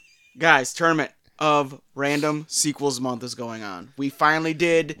Guys, Tournament of Random Sequels month is going on. We finally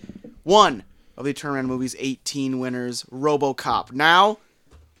did one of the Tournament movies' 18 winners, RoboCop. Now,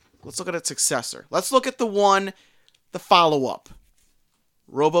 let's look at its successor. Let's look at the follow-up.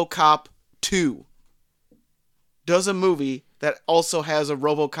 RoboCop 2. Does a movie that also has a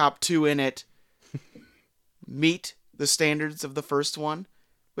RoboCop 2 in it meet the standards of the first one?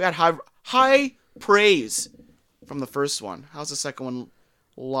 We had high praise from the first one. How's the second one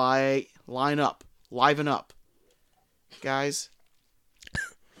liven up? Guys,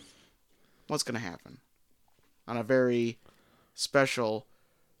 what's going to happen on a very special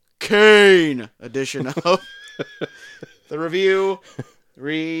Kane edition of the review?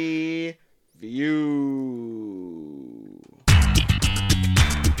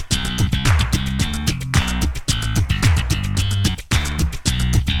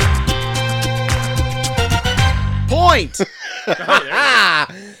 Point!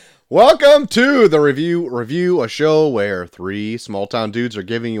 Welcome to the review, a show where three small town dudes are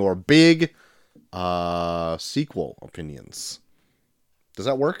giving your big sequel opinions. Does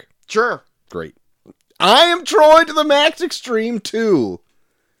that work? Sure. Great. I am Troy to the Max Extreme 2.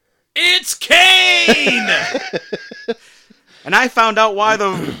 It's Kane! And I found out why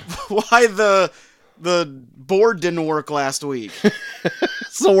the board didn't work last week.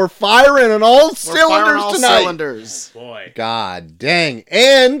 So we're firing on all cylinders tonight. Cylinders. Boy. God dang.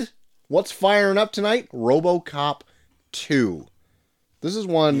 And what's firing up tonight? RoboCop 2. This is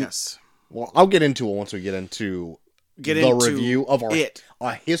one. Yes. Well, I'll get into it once we get into review of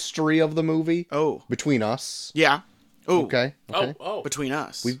a history of the movie. Oh. Between us. Yeah. Ooh. Okay. Oh. Between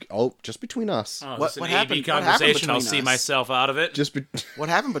us. Just between us. Oh, What what happened- happened? what happened Conversation. I'll between see us? myself out of it. What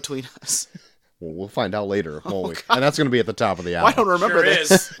happened between us? Well, we'll find out later, won't we? And that's going to be at the top of the hour. I don't remember Sure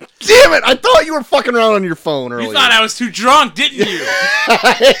this. is. Damn it! I thought you were fucking around on your phone earlier. You thought I was too drunk, didn't you?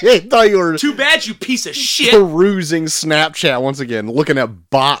 I thought you were Too bad, you piece of shit. perusing Snapchat once again, looking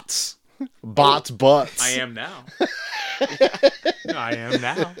at bots. Butts. I am now. I am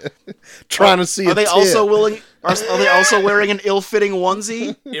now. Trying to see Are a they tit. also wearing an ill-fitting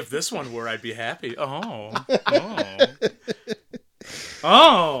onesie? If this one were, I'd be happy. Oh.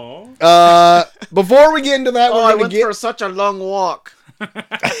 Before we get into that, Oh, we're I going went to get... for such a long walk.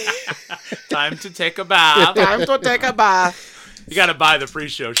 Time to take a bath. Time to take a bath. You gotta buy the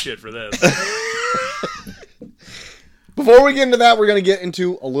pre-show shit for this. Before we get into that, we're going to get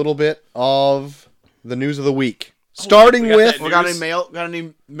into a little bit of the news of the week. Starting we got with... that We got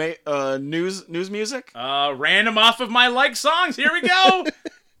any news music? Random off of my like songs. Here we go.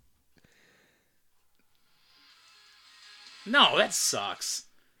 No, that sucks.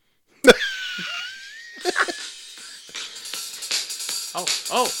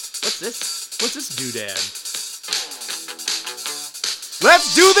 Oh, what's this? What's this doodad?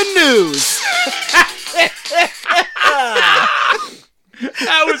 Let's do the news.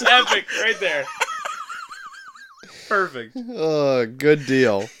 That was epic right there. Perfect. good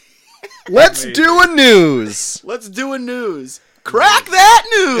deal. Let's do a news. Let's do a news. Crack that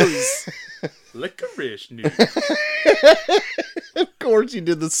news. Licorice news. Of course you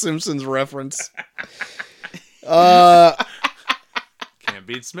did the Simpsons reference. Can't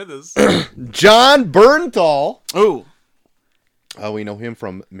beat Smithers. John Bernthal. Ooh, We know him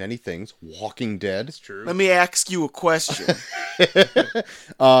from many things. Walking Dead. It's true. let me ask you a question.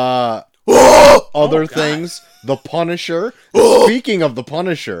 Other things. The Punisher. Speaking of The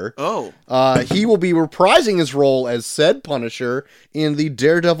Punisher, Oh, he will be reprising his role as said Punisher in the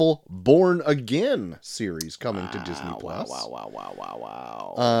Daredevil Born Again series coming to Disney+.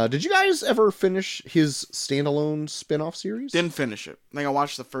 wow. Did you guys ever finish his standalone spin-off series? Didn't finish it. I think I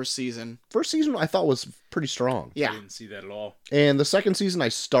watched the first season. First season I thought was pretty strong. I Yeah, didn't see that at all. And the second season I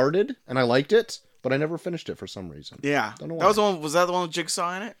started and I liked it, but I never finished it for some reason. yeah. Don't know That was why. the one. Was that the one with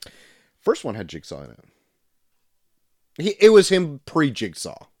Jigsaw in it? First one had Jigsaw in it. It was him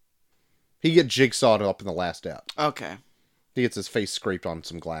pre-Jigsaw. He get Jigsawed up in the last ep. Okay. He gets his face scraped on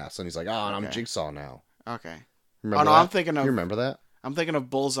some glass, and he's like, I'm Okay. Jigsaw now. Okay. Remember Oh, no, that? I'm thinking of- You remember that? I'm thinking of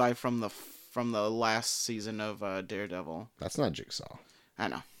Bullseye from the last season of Daredevil. That's not Jigsaw. I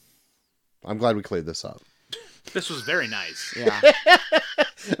know. I'm glad we cleared this up. This was very nice. Yeah.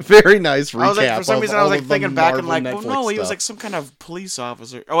 Very nice recap. I was like, for some of reason, I was all like of the thinking back and Marvel like, well, no, Netflix he was stuff. like some kind of police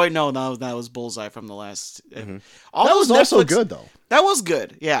officer. Oh wait, no, that was Bullseye from the last. All That those was also Netflix- good, though. That was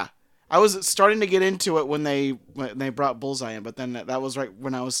good. Yeah, I was starting to get into it when they brought Bullseye in, but then that was right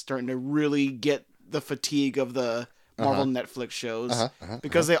when I was starting to really get the fatigue of the Marvel Netflix shows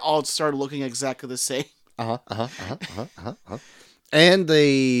because they all started looking exactly the same. And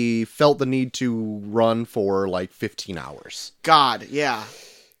they felt the need to run for like 15 hours. God, yeah.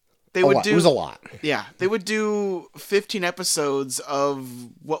 they would do It was a lot. Yeah, they would do 15 episodes of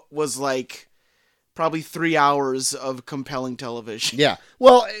what was like probably 3 hours of compelling television. Yeah.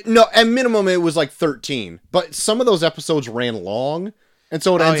 Well, no, at minimum it was like 13, but some of those episodes ran long, and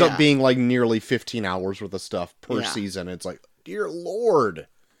so it ends up being like nearly 15 hours worth of stuff per season. It's like, dear Lord.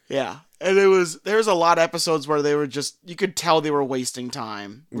 Yeah. And there's a lot of episodes where they were just, you could tell they were wasting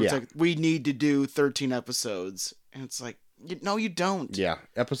time. It's like, we need to do 13 episodes. And it's like, no, you don't. Yeah.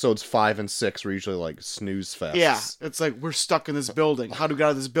 Episodes 5 and 6 were usually like snooze fests. Yeah. It's like, we're stuck in this building. How do we get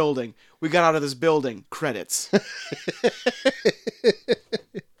out of this building? We got out of this building. Credits.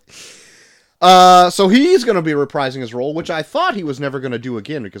 So he's going to be reprising his role, which I thought he was never going to do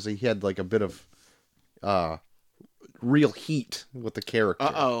again because he had like a bit of real heat with the character.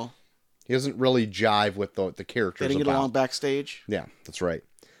 Uh-oh. He doesn't really jive with the characters. They didn't get along backstage? Yeah, that's right.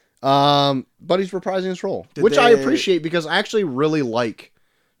 But he's reprising his role, which I appreciate because I actually really like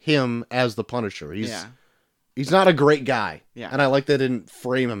him as the Punisher. He's not a great guy. Yeah. And I like they didn't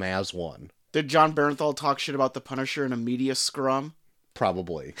frame him as one. Did John Bernthal talk shit about the Punisher in a media scrum?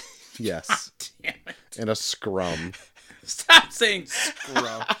 Probably. Yes. Damn it. In a scrum. Stop saying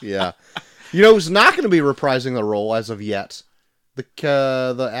scrum. Yeah. You know who's not going to be reprising the role as of yet?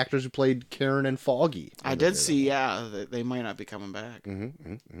 The actors who played Karen and Foggy. I did see, they might not be coming back.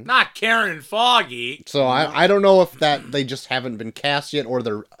 Not Karen and Foggy. So I don't know if they just haven't been cast yet or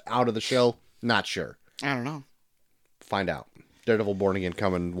they're out of the show. Not sure. I don't know. Find out. Daredevil Born Again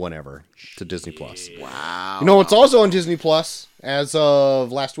coming whenever to Disney Plus. Wow. You know what's also on Disney Plus as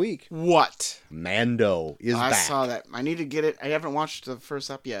of last week? What? Mando is back. I saw that. I need to get it. I haven't watched the first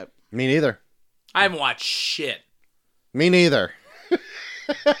up yet. Me neither. I haven't watched shit. Me neither.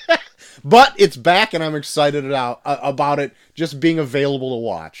 But it's back, and I'm excited about it just being available to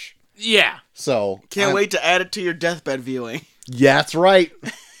watch. Yeah. So Can't wait to add it to your deathbed viewing. Yeah, that's right.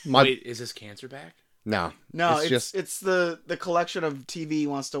 Wait, is this cancer back? No, it's the collection of TV he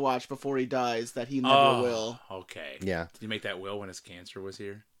wants to watch before he dies that he never will. Okay. Yeah. Did you make that will when his cancer was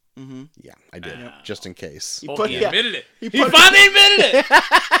here? Mm-hmm. Yeah, I did, just in case. He admitted it. He put- finally admitted it.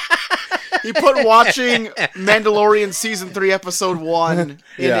 He put watching Mandalorian season 3 episode 1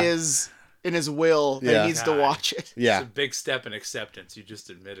 in his will that he needs to watch it. Yeah. It's a big step in acceptance. You just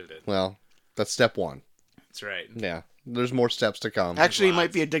admitted it. Well, that's step 1. That's right. Yeah, there's more steps to come. Actually, he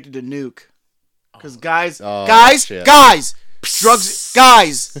might be addicted to nuke. Because guys,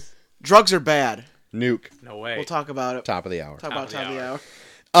 drugs are bad. Nuke. No way. We'll talk about it. Top of the hour. Talk about top of the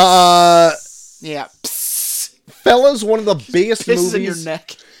hour. Yeah. Fellas, one of the biggest Pisses in your movies.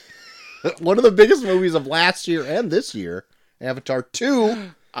 neck. One of the biggest movies of last year and this year, Avatar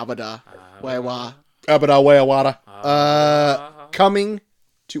 2. Abada. Waiwa. Abada Wayawada. Coming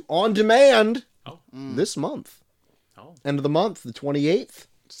to on demand this month. Oh. End of the month, the 28th.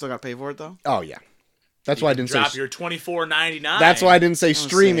 Still gotta pay for it though? Oh yeah. That's why I didn't drop say your $24.99. That's why I didn't say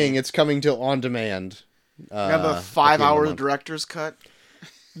streaming. It's coming to on demand. You have the 5 hour director's cut.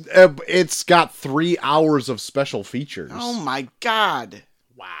 It's got 3 hours of special features. Oh my god.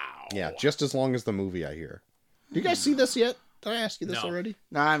 Wow. Yeah, just as long as the movie, I hear. Do you guys see this yet? Did I ask you this already?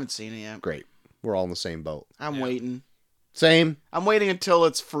 No, I haven't seen it yet. Great. We're all in the same boat. I'm waiting. Same. I'm waiting until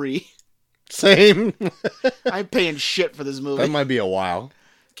it's free. Same. I'm paying shit for this movie. That might be a while.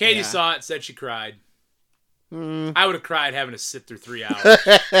 Katie saw it, said she cried. I would have cried having to sit through 3 hours.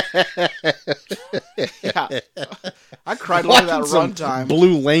 Yeah. I cried over that runtime.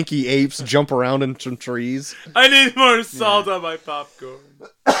 Blue lanky apes jump around in some trees. I need more salt on my popcorn.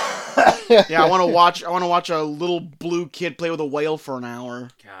 Yeah, I want to watch a little blue kid play with a whale for an hour.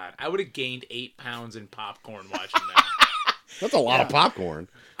 God, I would have gained 8 pounds in popcorn watching that. That's a lot of popcorn.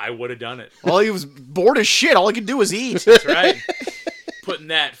 I would have done it. Well, he was bored as shit. All he could do was eat. That's right. Putting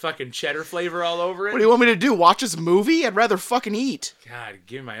that fucking cheddar flavor all over it. What do you want me to do? Watch this movie? I'd rather fucking eat. God,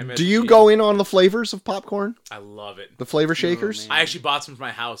 give me my MSG. Do you go in on the flavors of popcorn? I love it. The flavor shakers? man. I actually bought some for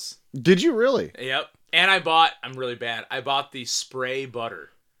my house. Did you really? Yep. And I'm really bad. I bought the spray butter.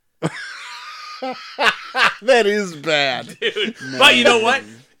 That is bad. Dude. But you know what?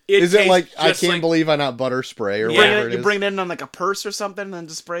 Is it like, I tastes can't believe I not butter spray or Yeah. whatever it You is? bring it in on like a purse or something and then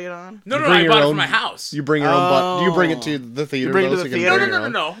just spray it on? No, You I bring your bought it own- for my house. You bring your own butter. Do you bring it to the theater? bring it to though, the so you theater? can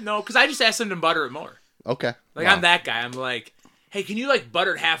bring your own? No, because I just asked them to butter it more. Okay. Like, Wow. I'm that guy. I'm like, hey, can you, like,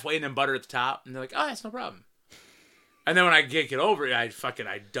 butter it halfway and then butter at the top? And they're like, oh, that's no problem. And then when I get over it, I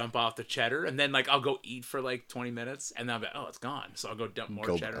dump off the cheddar, and then, like, I'll go eat for, like, 20 minutes, and then I'll be like, oh, it's gone. So I'll go dump more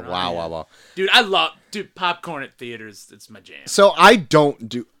cheddar on. Wow. Dude, popcorn at theaters, it's my jam. So I don't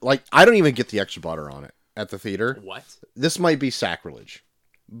even get the extra butter on it at the theater. What? This might be sacrilege,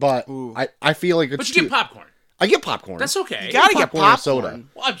 but I feel like it's But you get popcorn. I get popcorn. That's okay. You gotta get popcorn and popcorn. soda.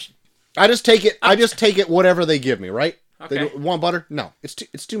 Well, I just take it whatever they give me, right? Okay. They want butter? No, it's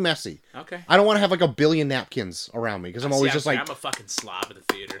too messy. Okay. I don't want to have like a billion napkins around me because I'm always just like I'm a fucking slob at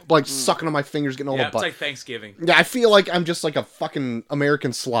the theater. like sucking on my fingers, getting all the It's butter. like Thanksgiving. Yeah, I feel like I'm just like a fucking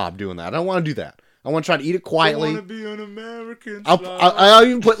American slob doing that. I don't want to do that. I want to try to eat it quietly. I want to be an American I'll slob.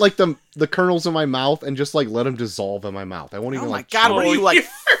 even put like the kernels in my mouth and just like let them dissolve in my mouth. I won't even Oh my like. God, chew what it. are you, like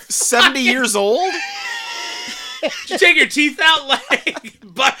 70 years old? Did you take your teeth out like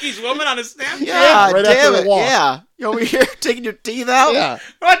Bucky's woman on a Snapchat? Yeah, right after damn the it. walk. Yeah. You over here taking your teeth out? Yeah,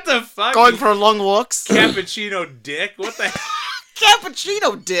 What the fuck? Going for long looks? cappuccino dick? What the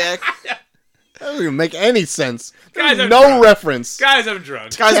Cappuccino dick. that doesn't even make any sense. Guys, There's I'm no drunk. reference. Guys, I'm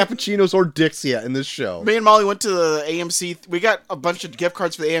drunk. Guys, Cappuccinos or dicks yet in this show. me and Molly went to the AMC. We got a bunch of gift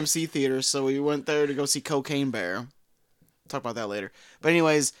cards for the AMC theater, so we went there to go see Cocaine Bear. Talk about that later. But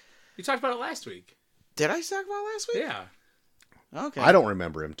anyways, You talked about it last week. did I talk about it last week? Yeah. Okay. I don't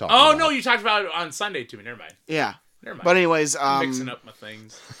remember him talking. Oh about no, it. you talked about it on Sunday to me. Never mind. Yeah. Never mind. But anyways, Mixing up my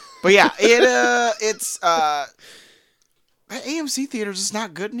things. but yeah, it's that AMC theater's just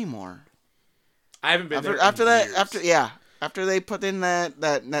not good anymore. I haven't been After there after in that years. after they put in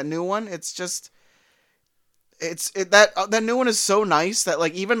that new one, it's just that new one is so nice that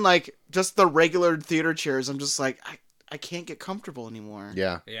like even like just the regular theater chairs, I'm just like I can't get comfortable anymore.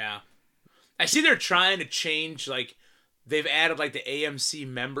 Yeah. Yeah. I see they're trying to change, like, they've added, like, the AMC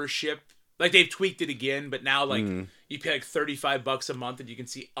membership. Like, they've tweaked it again, but now, like, you pay, like, $35 a month and you can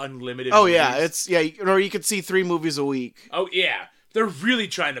see unlimited Oh movies. yeah, or you could see 3 movies a week. Oh, yeah. They're really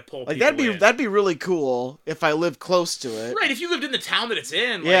trying to pull Like people in. that'd be really cool if I lived close to it. Right, if you lived in the town that it's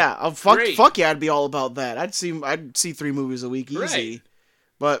in. Like, Yeah, great. fuck yeah, I'd be all about that. I'd see 3 movies a week easy. Right.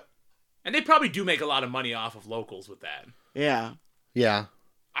 But And they probably do make a lot of money off of locals with that. yeah. Yeah.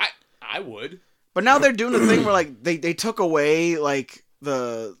 I would. But now they're doing the thing where like they took away like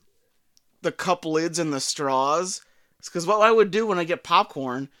the cup lids and the straws. Because what I would do when I get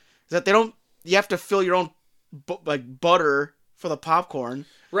popcorn is that you have to fill your own butter for the popcorn.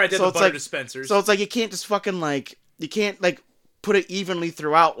 Right, they're So the it's butter like- dispensers. So it's like you can't just fucking like you can't like put it evenly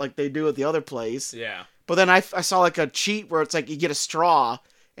throughout like they do at the other place. yeah. But then I saw like a cheat where it's like you get a straw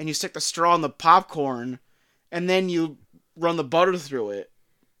and you stick the straw in the popcorn and then you run the butter through it.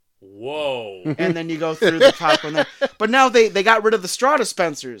 Whoa. And then you go through the popcorn there. But now they got rid of the straw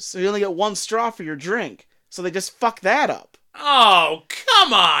dispensers, so you only get 1 straw for your drink. So they just fuck that up. Oh,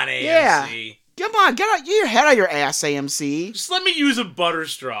 come on, AMC. Yeah. Come on, get your head out of your ass, AMC. Just let me use a butter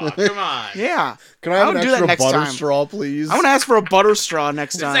straw. Come on. Yeah. Can I have would an do that extra next butter time. straw, please? I'm gonna ask for a butter straw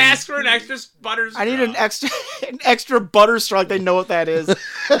next Just time. ask for an extra butter straw. I need an extra butter straw. Like they know what that is.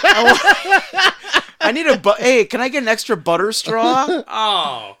 I need hey, can I get an extra butter straw?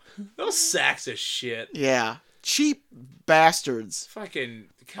 Oh, those sacks of shit. Yeah. Cheap bastards. Fucking.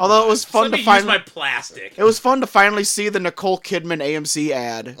 Although it was fun Let to me find- use my plastic. It was fun to finally see the Nicole Kidman AMC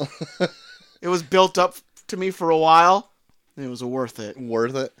ad. It was built up to me for a while. And it was worth it.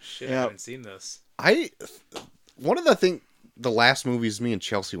 Worth it. Shit, Yeah. I haven't seen this. One of the last movies me and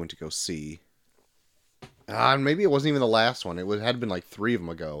Chelsea went to go see. Maybe it wasn't even the last one. Had been like 3 of them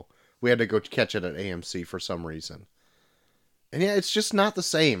ago. We had to go catch it at AMC for some reason. And yeah, it's just not the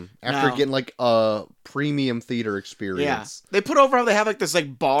same after No. getting like a premium theater Yeah. experience. They put over how they have like this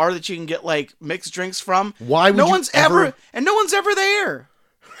like bar that you can get like mixed drinks from. Why would no you one's ever- no one's ever there.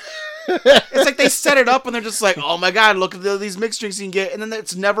 It's like they set it up and they're just like, oh my god, look at these mixed drinks you can get, and then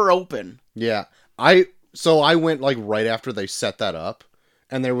it's never open. Yeah. I went like right after they set that up,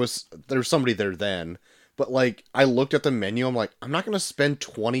 and there was somebody there then. But like I looked at the menu, I'm like, I'm not gonna spend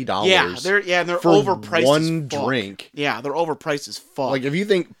 $20 Yeah, they're for overpriced. one as fuck. drink. Yeah, they're overpriced as fuck. Like if you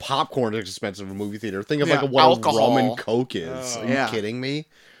think popcorn is expensive in a movie theater, think of Yeah, like what alcohol. a rum and Coke is. Are yeah. you kidding me?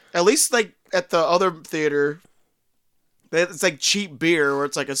 At least like at the other theater, it's like cheap beer where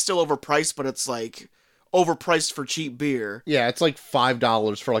it's like it's still overpriced, but it's like overpriced for cheap beer. Yeah, it's like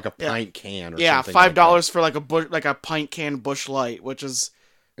 $5 for like a pint can. Or Yeah, something $5 for like a pint can Busch Light, which is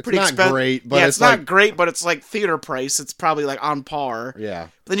It's pretty not expensive. great, but yeah, it's not like, great, but it's like theater price. It's probably like on par. yeah,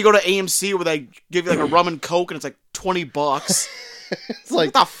 But then you go to AMC where they give you like a rum and Coke and it's like $20. it's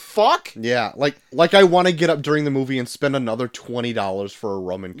like What the fuck? yeah, like I want to get up during the movie and spend another $20 for a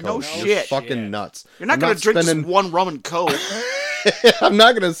rum and Coke. No You're shit. fucking nuts. You're not I'm gonna drink spending- just one rum and Coke. I'm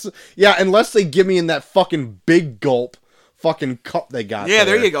not gonna. Yeah, unless they give me in that fucking big gulp fucking cup they got. Yeah,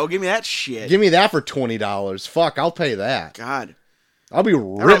 there you go. Give me that shit. Give me that for $20. Fuck, I'll pay that. God. I'll be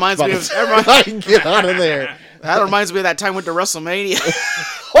ripped reminds by me the of- time I get out of there. That reminds me of that time we went to WrestleMania.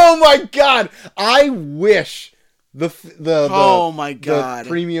 Oh my god! I wish Oh my God. the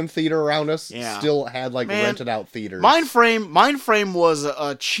premium theater around us Yeah. still had like Man, rented out theaters. Mindframe was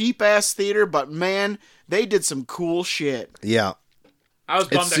a cheap ass theater, but man, they did some cool shit. Yeah. I was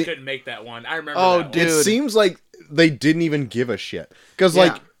bummed It's- I couldn't make that one. I remember Oh, that one. dude. It seems like they didn't even give a shit. Because, Yeah.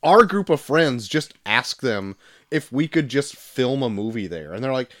 like, our group of friends just asked them if we could just film a movie there. And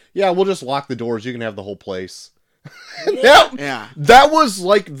they're like, yeah, we'll just lock the doors. You can have the whole place. Yeah. That was,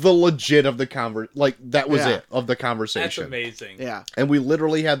 like, the legit of the that was Yeah. it, of the That's conversation. amazing. Yeah. And we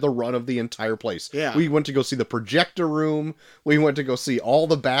literally had the run of the entire place. Yeah. We went to go see the projector room. We went to go see all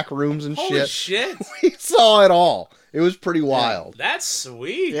the back rooms and Holy shit. shit. We saw it all. It was pretty wild. That's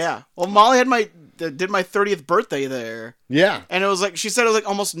sweet. Yeah. Well, Molly did my 30th birthday there. Yeah. And it was like, she said it was like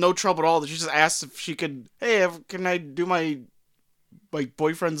almost no trouble at all. She just asked if she could, hey, can I do my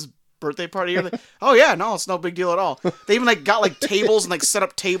boyfriend's birthday party here? Like, oh yeah, no, it's no big deal at all. They even like got like tables and like set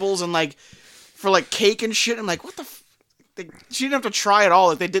up tables and like for like cake and shit. And like, what the she didn't have to try it all.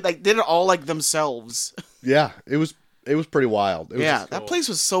 Like they did it all like themselves. Yeah. It was pretty wild. It was Yeah, that cool. place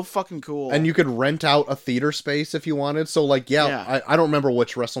was so fucking cool. And you could rent out a theater space if you wanted. So, like, Yeah. I don't remember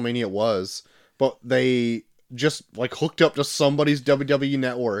which WrestleMania it was, but they just, like, hooked up to somebody's WWE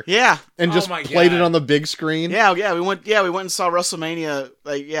network yeah. and Oh just my played it God. on the big screen. Yeah, we went and saw WrestleMania.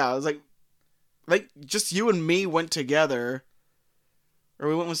 Like, yeah, it was like just you and me went together, or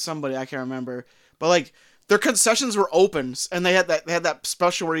we went with somebody, I can't remember. But like their concessions were open, and they had that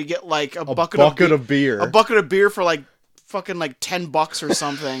special where you get like a bucket of beer. a bucket of beer for like fucking like $10 or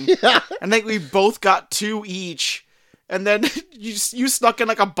something. Yeah. And then we both got 2 each. And then you snuck in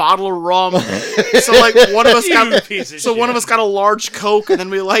like a bottle of rum. So like one of us You got piece of so one of shit. us got a large Coke, and then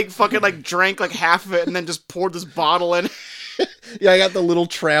we like fucking like drank like half of it, and then just poured this bottle in. Yeah, I got the little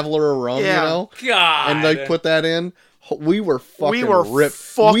traveler of rum, Yeah. you know? God. And they put that in. We were fucking were ripped.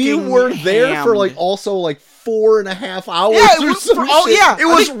 fucking we were there for like hammed. also like 4.5 hours. Yeah, it or was some for- oh, shit. yeah, It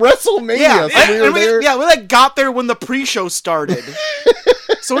I was think- WrestleMania. Yeah, So we were there. we like got there when the pre-show started.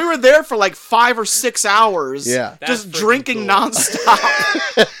 So we were there for like 5 or 6 hours. Yeah. just That's freaking drinking cool.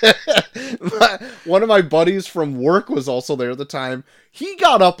 nonstop. One of my buddies from work was also there at the time. He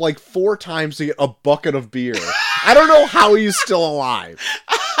got up like 4 times to get a bucket of beer. I don't know how he's still alive.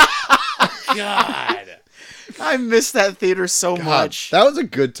 God. I miss that theater so God, much. that was a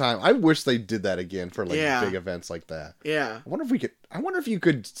good time. I wish they did that again for like Yeah. big events like that. Yeah, I wonder if you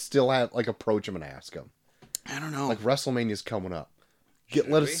could still have like approach him and ask him. I don't know. Like WrestleMania's coming up.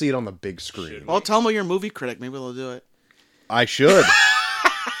 Let us we? see it on the big screen. Should Well, tell me you're a movie critic. Maybe they'll do it. I should.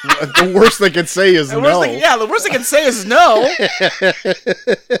 The worst they could say is The no. worst they can say is no.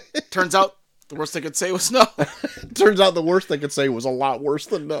 Turns out the worst they could say was no. Turns out the worst they could say was a lot worse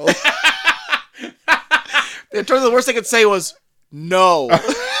than no. It turns out the worst they could say was no.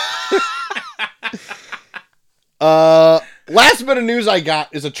 Last bit of news I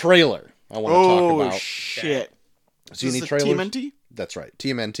got is a trailer I want to talk Oh about. shit! See Is any this trailers? TMNT? That's right,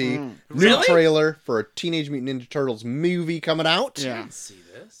 TMNT. New Really? trailer for a Teenage Mutant Ninja Turtles movie coming out. Yeah. I didn't see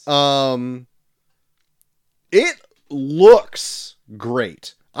this. It looks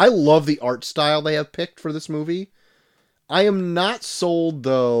great. I love the art style they have picked for this movie. I am not sold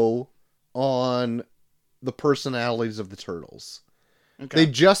though on the personalities of the turtles. Okay. They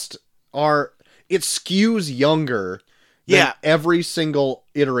just are. It skews younger. Than Yeah. every single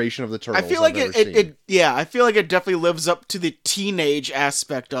iteration of the I turtles. feel like I've it, ever seen. I feel like it definitely lives up to the teenage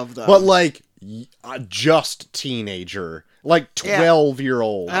aspect of them. But like just teenager, like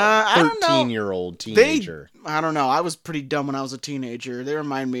 12-year-old, I don't know. 13-year-old they, teenager. I don't know. I was pretty dumb when I was a teenager. They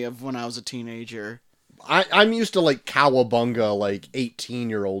remind me of when I was a teenager. I'm used to like Cowabunga, like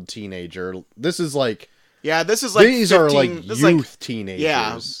 18-year-old teenager. This is like Yeah, this is like these 15, are like this is like- youth teenagers.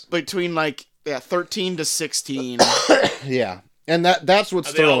 yeah, between like 13 to 16. Yeah. And that's what's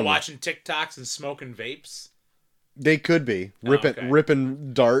Are they all throwing me. watching TikToks and smoking vapes? They could be okay.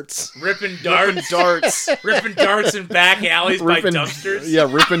 ripping darts. Ripping Ripping darts? darts. Ripping darts in back alleys by Ripping- dumpsters?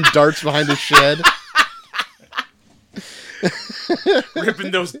 Yeah, ripping darts behind a shed.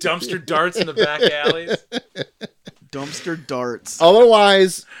 Ripping those dumpster darts in the back alleys? Dumpster darts.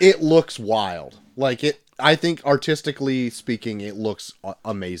 Otherwise, it looks wild. Like it, I think artistically speaking, it looks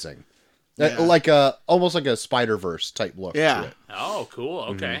amazing. Yeah. Like almost like a Spider-Verse type look. Yeah. To it. Oh, cool.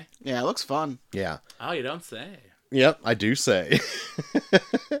 Mm-hmm. Okay. Yeah, it looks fun. Yeah. Oh, you don't say. Yep, I do say.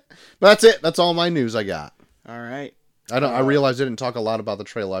 But that's it. That's all my news I got. All right. I realize I didn't talk a lot about the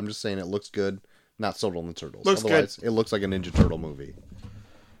trailer. I'm just saying it looks good. Not sold on the turtles. Looks Otherwise, it looks like a Ninja Turtle movie.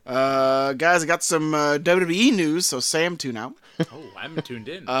 Guys, I got some WWE news, so Sam, tune out. Oh, I haven't tuned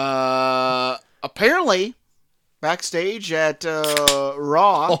in. Apparently, backstage at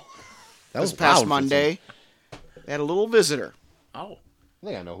Raw That was this past loud for Monday, They had a little visitor. Oh. I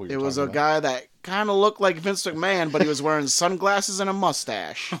think I know who you're It was a talking guy that kind of looked like Vince McMahon, but he was wearing sunglasses and a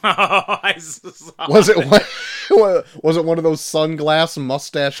mustache. I saw about. Was it was it one of those sunglass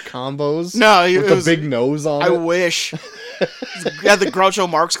mustache combos? No, with it the was, big nose on I it. wish. He had the Groucho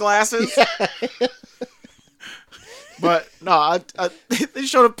Marx glasses. But no, they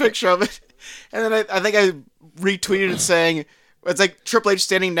showed a picture of it, and then I think I retweeted it saying, it's like Triple H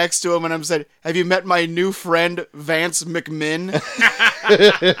standing next to him, and I'm saying, "Have you met my new friend Vance McMinn?"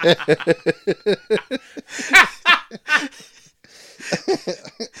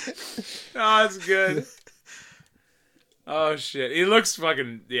 Oh, that's good. Oh shit, he looks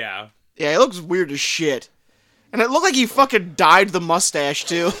fucking yeah. Yeah, he looks weird as shit. And it looked like he fucking dyed the mustache,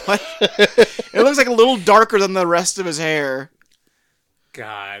 too. Like, it looks like a little darker than the rest of his hair.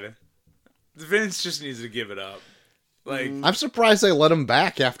 God, Vince just needs to give it up. Like, I'm surprised they let him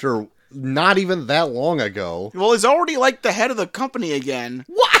back after not even that long ago. Well, he's already, like, the head of the company again.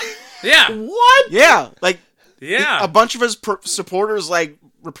 What? yeah, What? Yeah, like, yeah. a bunch of his supporters, like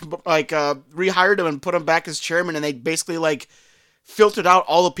rehired him and put him back as chairman, and they basically, like, filtered out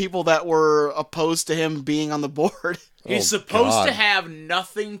all the people that were opposed to him being on the board. He's Oh, supposed God. to have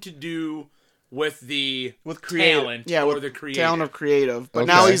nothing to do with the creative- talent yeah, or with the creative. talent of creative. But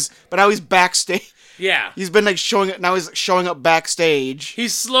Okay. now he's backstage. Yeah. He's been, like, he's showing up backstage.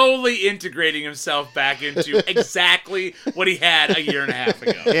 He's slowly integrating himself back into exactly what he had a year and a half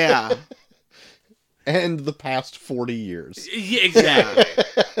ago. Yeah. And the past 40 years. Yeah, exactly.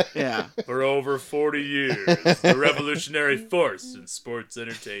 Yeah. For over 40 years, the revolutionary force in sports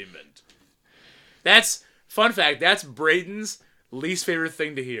entertainment. That's, fun fact, that's Braden's least favorite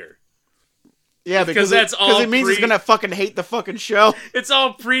thing to hear. Yeah, because that's all it means he's gonna fucking hate the fucking show. It's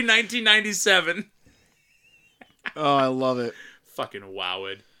all pre-1997. Oh, I love it. Fucking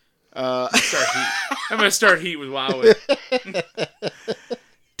Wowwood. Uh, I'm gonna start heat with Wowwood.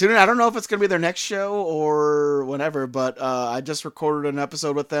 dude, I don't know if it's gonna be their next show or whatever, but I just recorded an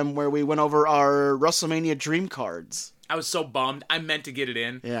episode with them where we went over our WrestleMania dream cards. I was so bummed. I meant to get it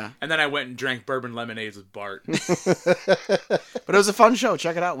in. Yeah, And then I went and drank bourbon lemonades with Bart. but it was a fun show.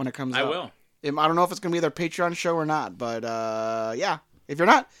 Check it out when it comes out. I will. I don't know if it's gonna be their Patreon show or not, but yeah, if you're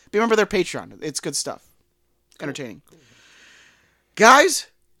not, be a member of their Patreon. It's good stuff, entertaining. Guys,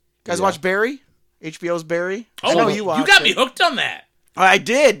 Yeah. watch Barry, HBO's Barry. Oh, I know you watched. got it. me hooked on that. I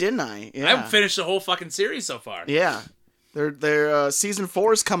did, didn't I? Yeah. I've finished the whole fucking series so far. Yeah. Their season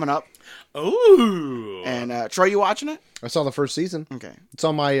 4 is coming up. Ooh. And Troy, you watching it? I saw the first season. Okay. It's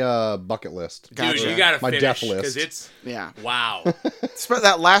on my bucket list. Dude, Gotcha. you gotta My finish. death list. Because it's, Yeah. wow.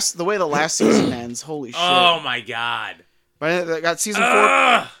 The way the last season ends, holy shit. Oh my god. But they got season 4.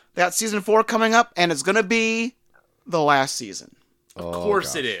 Ugh. They got season 4 coming up, and it's gonna be the last season. Of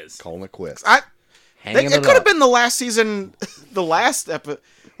course it is. Calling it quits. It could have been the last season, the last episode.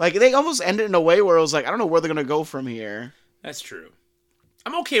 Like, they almost ended in a way where it was like, I don't know where they're gonna go from here. That's true.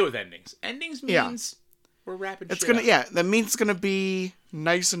 I'm okay with endings. Endings Yeah. means we're wrapping It's shit gonna, up. yeah, that means it's gonna be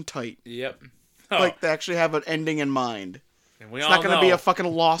nice and tight. Yep. Oh, Like, they actually have an ending in mind. and we It's all not gonna know, be a fucking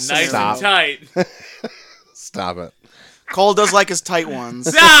lost nice scenario. and tight. Stop it. Cole does like his tight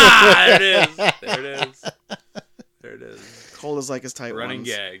ones. Ah, there it is. There it is. There it is. Cole does like his tight Running ones.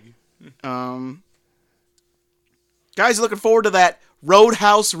 gag. Guys, looking forward to that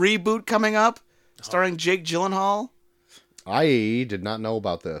Roadhouse reboot coming up, starring Jake Gyllenhaal. I did not know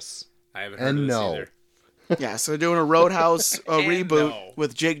about this. I haven't heard And of this no. either. Yeah, so they're doing a Roadhouse And reboot no.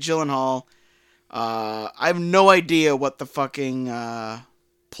 with Jake Gyllenhaal. I have no idea what the fucking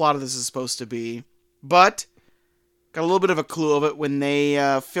plot of this is supposed to be, but got a little bit of a clue of it when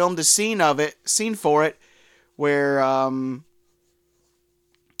they filmed a scene for it, where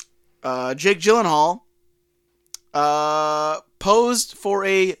Jake Gyllenhaal posed for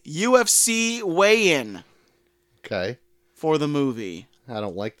a UFC weigh-in Okay. for the movie. I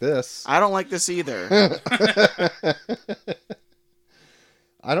don't like this. I don't like this either.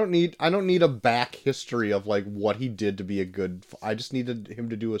 I don't need a back history of like what he did to be a good. I just needed him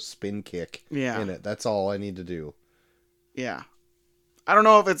to do a spin kick Yeah. in it. That's all I need to do. Yeah. I don't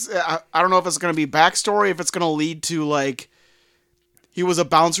know if it's going to be backstory, if it's going to lead to like he was a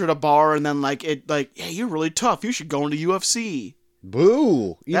bouncer at a bar and then yeah, you're really tough. You should go into UFC.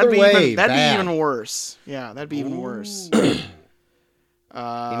 Boo! Either way, that'd bad. be even worse. Yeah, that'd be even worse.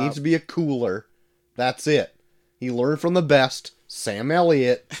 He needs to be a cooler. That's it. He learned from the best, Sam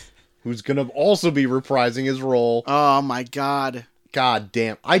Elliott, who's gonna also be reprising his role. Oh my god. God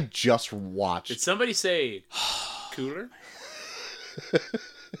damn! I just watched. Did somebody say cooler?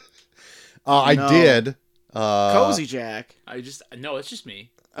 I No. did. Cozy Jack. No, it's just me.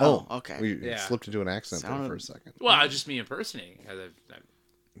 Oh, okay. We Yeah. slipped into an accent there Sounded- for a second. Well, I was just me impersonating.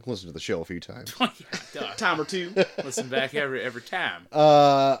 Listened to the show a few times. Yeah, duh. Time or two. Listen back every time.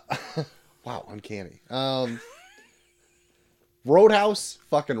 Wow, uncanny. Roadhouse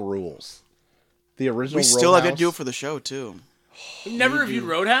fucking rules. The original We still have Roadhouse, to do it for the show too. We've never reviewed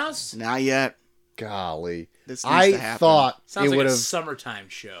Roadhouse. Not yet. golly. This needs I to happen. thought Sounds it like would a have summertime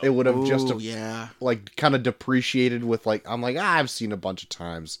show. it would have just Ooh, yeah. like kind of depreciated with like I'm like I've seen a bunch of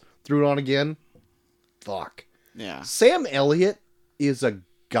times. Threw it on again. Fuck. Yeah. Sam Elliott is a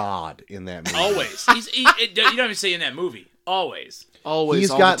god in that movie. Always. You don't even say in that movie. Always. Always,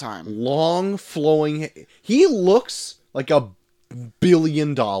 He's all got the time. long flowing. He looks like $1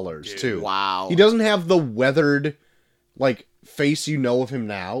 billion too. Wow. He doesn't have the weathered like face you know of him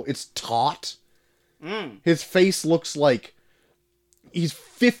now. It's taut. His face looks like he's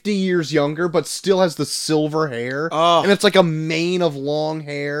 50 years younger, but still has the silver hair, Oh. and it's like a mane of long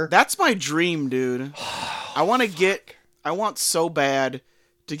hair. That's my dream, dude. I want so bad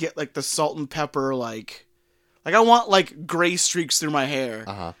to get like the salt and pepper like I want like gray streaks through my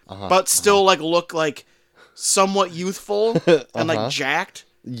hair. But still like look like somewhat youthful and like jacked.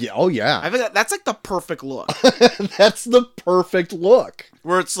 Yeah, oh yeah, I think that's like the perfect look. that's the perfect look.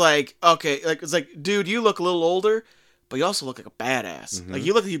 Where it's like, okay, like it's like, dude, you look a little older, but you also look like a badass. Like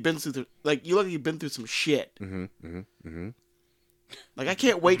you look like you've been through some shit. Like I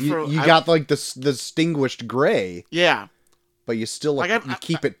can't wait for You got like the distinguished gray, yeah. but you still Like, you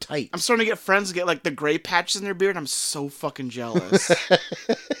keep it tight. I'm starting to get friends who get like the gray patches in their beard. I'm so fucking jealous.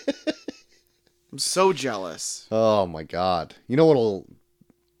 I'm so jealous. Oh my god! You know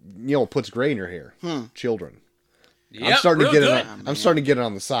what puts gray in your hair? Children. I'm Yep, starting to real get good. it. I'm starting to get it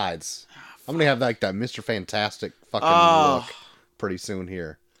on the sides. I'm gonna have like that Mr. Fantastic fucking Oh. look pretty soon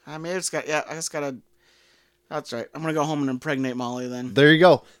here. I mean, I just gotta. That's right. I'm gonna go home and impregnate Molly then, There you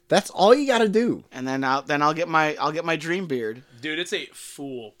go. That's all you gotta do. and then I'll get my dream beard. Dude, it's a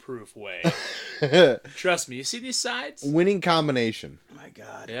foolproof way. Trust me. You see these sides? Winning combination. My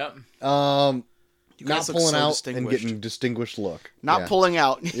God. Yep. You Not guys look pulling so out distinguished. and getting distinguished look. Not yeah. pulling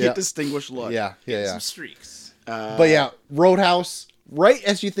out. You Yeah. get distinguished look. Yeah, yeah, yeah. Some streaks. But yeah, Roadhouse. Right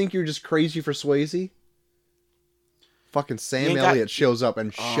as you think you're just crazy for Swayze, fucking Sam ain't got- Elliott shows up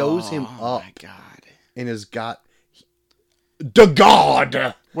and shows him Oh up my God. and has got the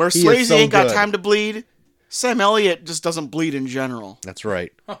God. Where He is Swayze so ain't got good. time to bleed, Sam Elliott just doesn't bleed in general. That's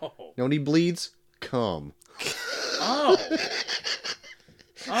right. You Oh. know when he bleeds? Come. Oh.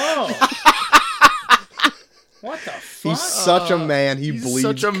 Oh. What the fuck? He's such a man. He He's bleeds.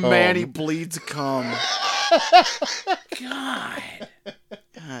 such a cum. man. He bleeds cum. God.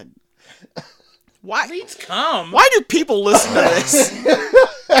 God. Why? Bleeds cum. Why do people listen to this?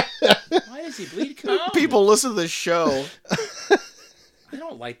 Why does he bleed cum? People listen to this show. I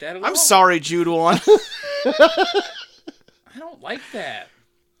don't like that at all. I'm sorry, Jude One. I don't like that.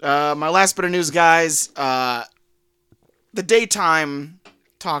 My last bit of news, guys. The daytime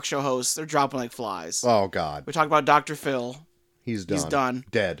talk show hosts, they're dropping like flies. Oh God, We talked about Dr. Phil. he's done. He's done.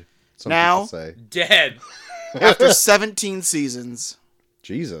 Dead. Some Now- people say. Dead. After 17 seasons,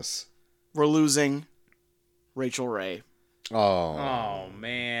 Jesus. we're losing Rachel Ray. Oh. Oh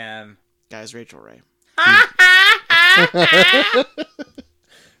man. Guys, Rachel Ray.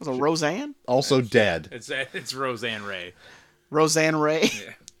 Was it Roseanne? Also dead. It's Roseanne Ray. Roseanne Ray.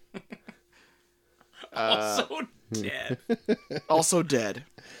 Also dead. Also dead.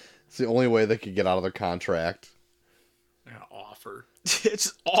 It's the only way they could get out of their contract. I'm gonna offer.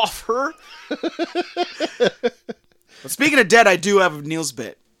 It's off her. But speaking of dead, I do have Neil's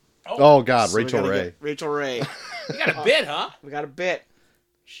bit. Oh God, So we Rachel gotta Ray. get Rachel Ray. You got a bit, huh? We got a bit.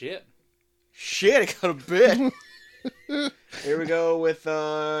 Shit. Shit, I got a bit. Here we go with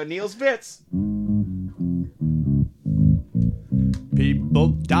Neil's bits. People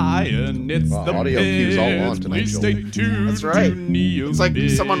dying, it's Wow, the audio cues all on bits. tonight, Please Joel. stay tuned. That's right. To Neil's It's like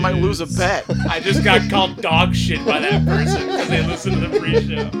bits. someone might lose a bet. I just got called dog shit by that person because they listened to the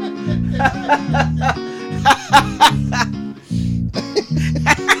pre-show.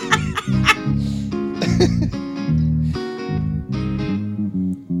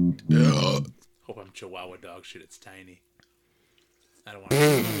 Hope I'm Chihuahua dog shit. It's tiny. I don't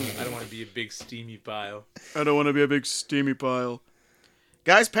want to be a big steamy pile. I don't want to be a big steamy pile.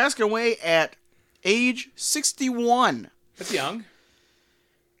 Guys, passing away at age 61. That's young.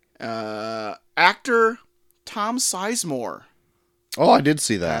 Actor Tom Sizemore Oh, I did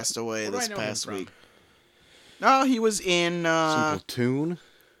see that. passed away Where do I this know him past from? week. No, he was in Some platoon.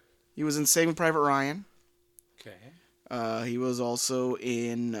 he was in Saving Private Ryan. Okay. He was also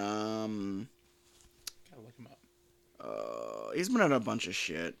in Gotta look him He's been in a bunch of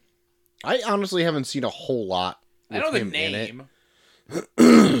shit. I honestly haven't seen a whole lot. I know the him in it.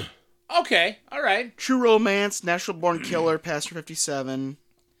 name. Okay, all right. True Romance, Natural Born Killer, Pastor 57.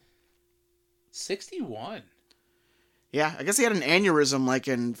 61. Yeah, I guess he had an aneurysm like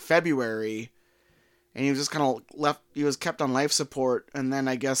in February, and he was just kind of left. He was kept on life support, and then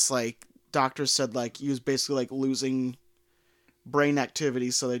I guess like doctors said like he was basically like losing brain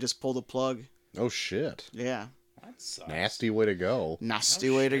activity, so they just pulled the plug. Oh shit! Yeah, That sucks. Nasty way to go. nasty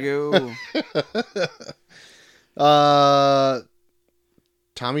way to go.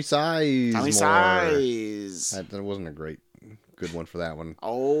 Tommy Size. Tommy Size. That wasn't a good one for that one.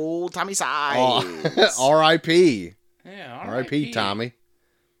 Oh, Tommy Size. Oh, R.I.P. Yeah, R.I.P. Tommy.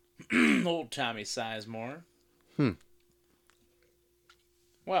 Old Tommy Sizemore. Hmm.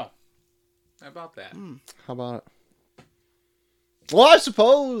 Well, how about that? How about it? Well, I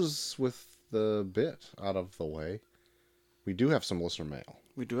suppose with the bit out of the way, we do have some listener mail.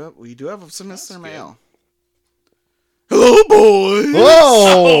 We do have some listener mail. Hello, boys. Whoa!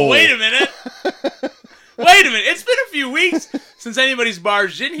 Oh, wait a minute. Wait a minute. It's been a few weeks since anybody's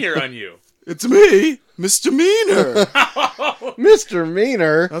barged in here on you. It's me, Mr. Meaner. Mr.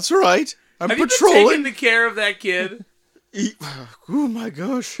 Meaner. That's right. I'm Have you been patrolling. taking the care of that kid? Oh my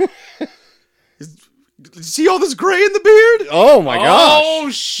gosh. See all this gray in the beard? Oh my gosh. Oh,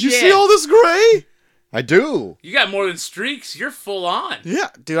 shit. You see all this gray? I do. You got more than streaks. You're full on. Yeah,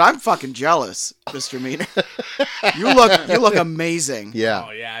 dude, I'm fucking jealous, Mr. Meaner. You look amazing. Yeah.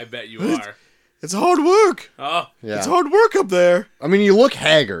 Oh, yeah, I bet you are. It's hard work. Oh, Yeah. It's hard work up there. I mean, you look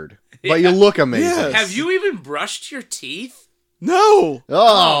haggard, but you Yeah. look amazing. Yes. have you even brushed your teeth? No,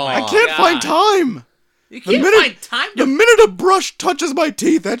 Oh, I can't God. find time. You can't minute- find time The to... minute a brush touches my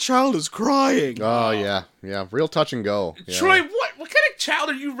teeth, that child is crying. Oh, yeah. Yeah. Real touch and go. Yeah. Troy, what kind of child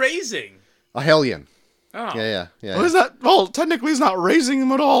are you raising? A hellion. Oh, Yeah. What is that? Well, technically, he's not raising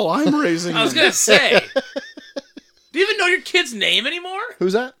him at all. I'm raising I was him. going to say. Do you even know your kid's name anymore?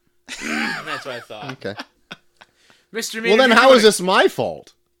 Who's that? That's what I thought. Okay. Mr. Meaner. Well, then you're how doing is this my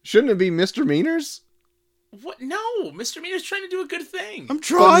fault? Shouldn't it be Mr. Meaner's? What? No, Mr. Meaner's trying to do a good thing. I'm But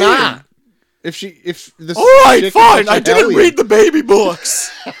trying. not. If this All right, chick is fine. such a I didn't hellion- read the baby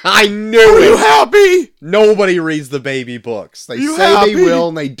books. I knew Are you it. happy? Nobody reads the baby books. They You say happy? they will,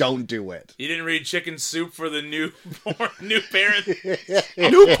 and they don't do it. You didn't read Chicken Soup for the new parent?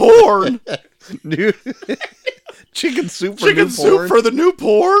 New porn. New chicken soup for Chicken new soup porn. for the new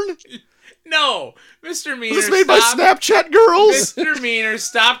porn. No, Mr. Meaner. Is this made by stop. Snapchat girls? Mr. Meaner,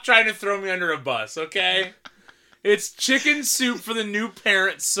 stop trying to throw me under a bus, okay? It's chicken soup for the new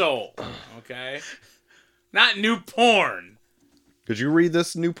parent soul, okay? Not new porn. Did you read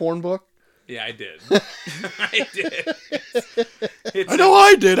this new porn book? Yeah, I did. I did. It's I know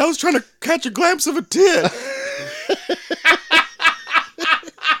I did. I was trying to catch a glimpse of a tit.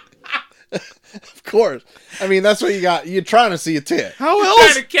 Of course. I mean, that's what you got. You're trying to see a tit. How trying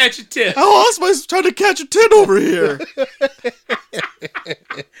else? to catch a tip. How else am I trying to catch a tit over here?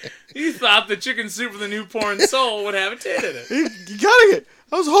 You thought the chicken soup for the new porn soul would have a tit in it. You gotta get.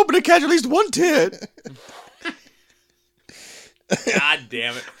 I was hoping to catch at least one tit. God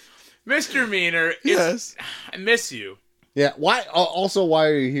damn it. Mr. Meaner, Yes. I miss you. Yeah. Why? Also, why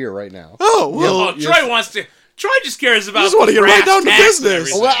are you here right now? Oh well. Oh, Troy wants to. Troy just cares about. just wanna get right brass down to tacks and business.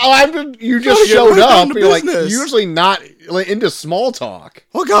 everything. Well, you Gotta just get showed right down up. to You're like business. usually not into small talk.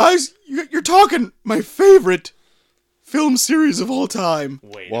 Well, guys, you're talking my favorite film series of all time,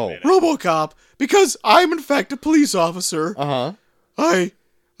 Wait Whoa. a minute. RoboCop, because I'm in fact a police officer. Uh huh.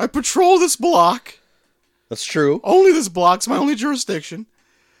 I patrol this block. That's true. Only this block's my only jurisdiction.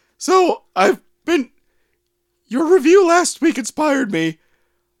 So I've been. Your review last week inspired me.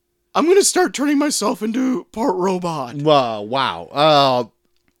 I'm gonna start turning myself into part robot. Wow.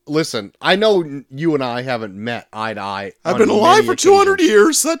 Listen, I know you and I haven't met eye to eye. I've on been alive many for 200 occasions.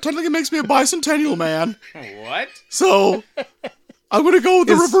 years, so that technically makes me a bicentennial man. What? So I'm gonna go with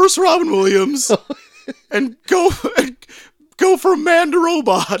the reverse Robin Williams and go from man to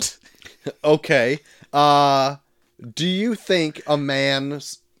robot. Okay. Do you think a man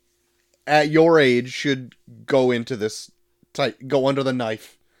at your age should go into this go under the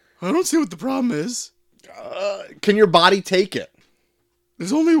knife? I don't see what the problem is. Can your body take it?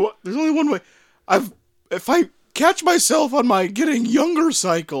 There's only one way. If I catch myself on my getting younger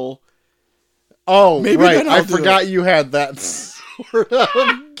cycle, Oh, Maybe right. then I'll I do forgot you had that sort of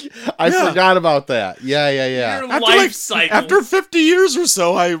I forgot about that. Yeah. Your life cycle. After 50 years or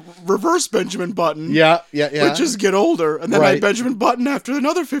so, I reverse Benjamin Button. Yeah. Which is get older, and then I Right. Benjamin Button after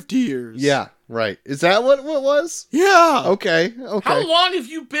another 50 years. Yeah, right. Is that what it was? Yeah. Okay. How long have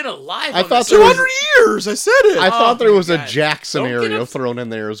you been alive? I on thought this there was- 200 years. I said it. I thought there my was a God. Jack Don't get scenario ups- thrown in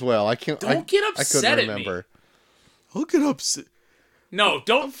there as well. I can't. Don't get I upset couldn't at me. remember. I'll get upset. No,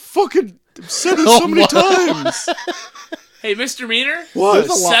 don't. Fucking said it so many what? times. Hey, Mr. Meaner, What? There's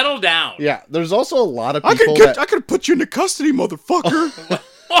a lot- settle down. Yeah, there's also a lot of I people I could put you into custody, motherfucker.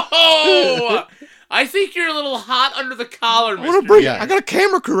 Whoa! I think you're a little hot under the collar, I want to Mr. bring. Yeah. I got a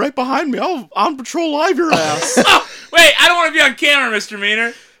camera crew right behind me. I'll on patrol live your ass. Oh, wait, I don't want to be on camera, Mr.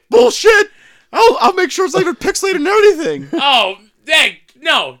 Meaner. Bullshit. I'll make sure it's like pixelated and everything. Oh, dang,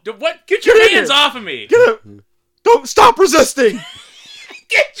 no. What? Get your Get in hands here. off of me. Get it. Don't stop resisting.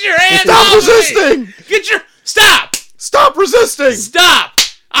 Get your hands Stop off resisting. of me. Get your... Stop! Stop resisting. Stop!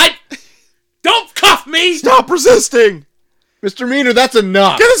 Don't cuff me! Stop resisting. Mr. Meaner, that's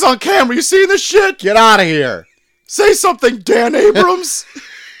enough. Get this on camera. You seeing this shit? Get out of here. Say something, Dan Abrams.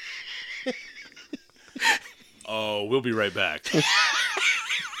 Oh, we'll be right back.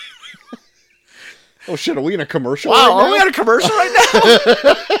 Oh shit, are we in a commercial? Wow, right are we now? on a commercial right now?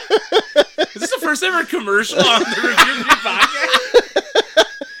 Is this the first ever commercial on the Review Review podcast?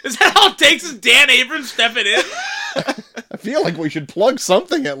 Is that all it takes is Dan Abrams stepping in? I feel like we should plug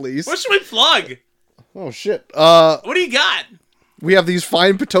something at least. What should we plug? Oh shit. What do you got? We have these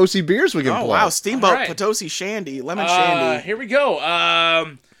fine Potosi beers we can Oh plug. wow, Steamboat All right. Potosi Shandy, lemon shandy. Here we go.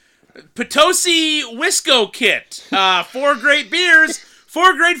 Potosi Wisco Kit. 4 great beers,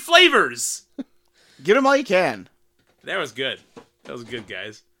 4 great flavors. Get them all you can. That was good. That was good,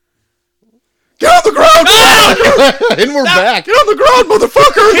 guys. Get on the ground! And we're back. Get on the ground,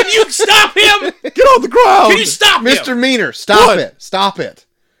 motherfucker! Can you stop him? Get on the ground! Can you stop him? Mr. Meaner, stop What? it. Stop it.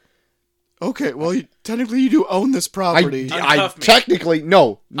 Okay, well, technically you do own this property. I Uncuff me. technically,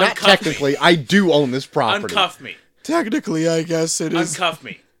 no, not Uncuff technically, I do own this property. Uncuff me. Technically, I guess it is. Uncuff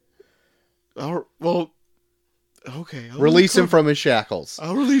me. Well, okay. Release him from his shackles.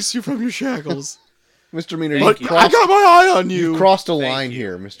 I'll release you from your shackles. Mr. Meaner, Thank you you. I crossed, got my eye on you. crossed a Thank line you.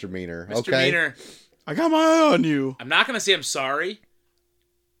 here, Mr. Meaner. Mr. Okay? Meaner, I got my eye on you. I'm not going to say I'm sorry.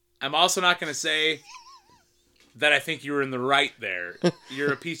 I'm also not going to say that I think you were in the right there.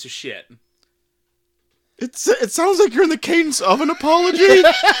 You're a piece of shit. It sounds like you're in the cadence of an apology,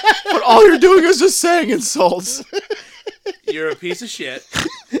 but all you're doing is just saying insults. You're a piece of shit.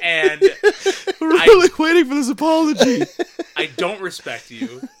 And We're really waiting for this apology. I don't respect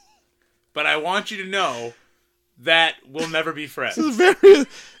you. But I want you to know that we'll never be friends. This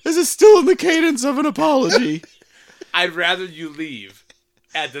is still in the cadence of an apology. I'd rather you leave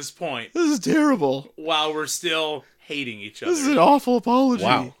at this point This is terrible. while we're still hating each other. This is an awful apology.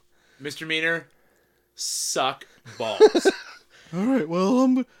 Wow. Mr. Meaner, suck balls. All right, well,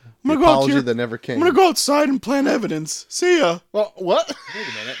 I'm The gonna go out apology here. that never came. I'm gonna go outside and plant evidence. See ya. Well, what? Wait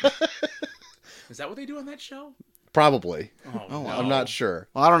a minute. Is that what they do on that show? Probably. Oh, no. I'm not sure.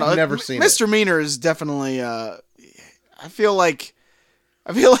 Well, I don't know. I've never seen Mr. Meaner is definitely. I feel like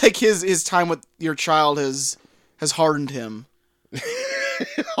his time with your child has hardened him.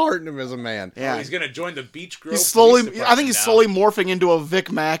 it. Hardened him as a man. Yeah, Oh, he's gonna join the Beach Grove. he's slowly. Police I think he's Department slowly morphing into a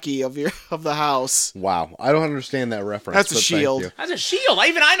Vic Mackey of the house. Wow. I don't understand that reference. That's a but thank shield. you. now. That's a shield.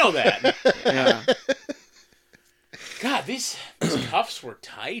 Even I know that. Yeah. God, these cuffs were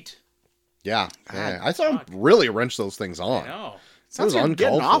tight. Yeah. Yeah. I saw him really wrench those things on. I know. Sounds was like you're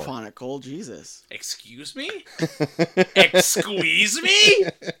getting uncalled off for. on it, Cole. Jesus. Excuse me? Excuse me?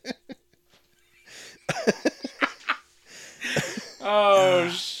 Oh,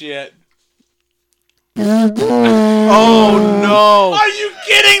 shit. Oh no! Are you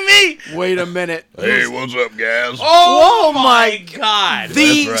kidding me? Wait a minute. Hey, what's up, guys? Oh, Whoa, my God.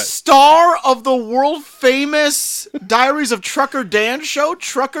 The right. star of the world famous Diaries of Trucker Dan show,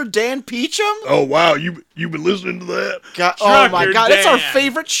 Trucker Dan Peachum. Oh, wow, you been listening to that? Oh my Trucker God, it's our Dan.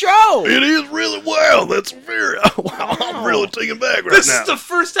 favorite show. It is really wow. That's very wow. I'm really taken back right This now. is the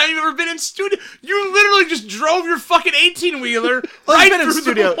first time you've ever been in studio. You literally just drove your fucking 18-wheeler Well, right he's been in through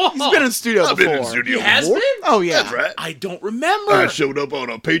studio. the wall. He's been in studio I've before. been in studio He has before. been? Oh yeah, That's right. I don't remember. I showed up on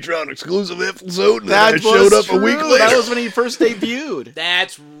a Patreon exclusive episode, and That then I showed was up a week true. later. That was when he first debuted.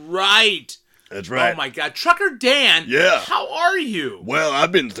 That's right. That's right. Oh my God, Trucker Dan. Yeah. How are you? Well,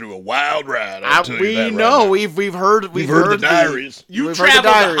 I've been through a wild ride. I'll tell you We that right know. now. We've heard. You've heard the diaries. You We've heard the travel the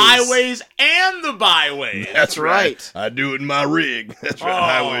diaries. highways and the byways. That's right. I do it in my rig. That's right.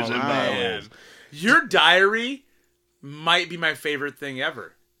 Highways and byways. Your diary might be my favorite thing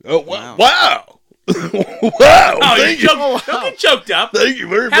ever. Oh wow! Wow, Oh, you thank you. don't get choked up. Thank you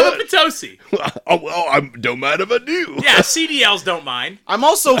very Have a much. Potosi. Oh, well, I don't mind if I do. Yeah, CDLs don't mind. I'm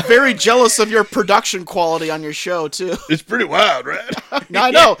also very jealous of your production quality on your show too. It's pretty wild, right?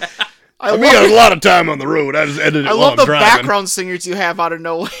 I know. I We got a lot of time on the road. I just edited it I while love I'm the driving. background singers you have out of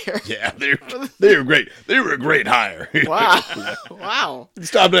nowhere. Yeah, they were great. They were a great hire. Wow. Wow.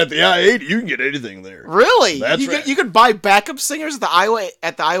 Stopping at the I-80, you can get anything there. Really? That's you right. you could buy backup singers at the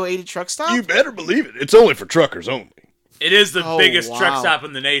Iowa 80 truck stop? You better believe it. It's only for truckers only. It is the Oh, biggest truck wow. stop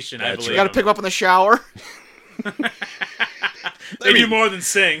in the nation, I That's believe. You got to pick them up in the shower. They do more than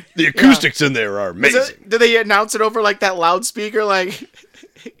sing. The acoustics in there are amazing. Did they announce it over like that loudspeaker like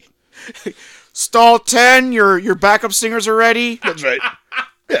stall 10, your backup singers are ready? That's right.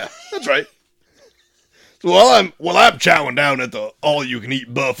 Yeah, that's right. So while I'm chowing down at the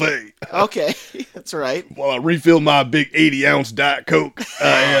all-you-can-eat buffet, Okay. That's right. while I refill my big 80-ounce Diet Coke,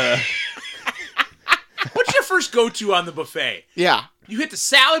 What's your first go-to on the buffet? Yeah. You hit the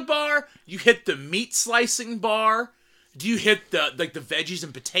salad bar? You hit the meat slicing bar? Do you hit the veggies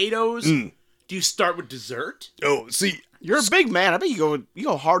and potatoes? Mm. Do you start with dessert? oh, see, You're a big man. I bet you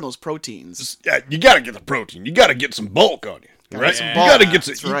go hard on those proteins. you got to get the protein. You got to get some bulk on you, right? some You bulk. got to get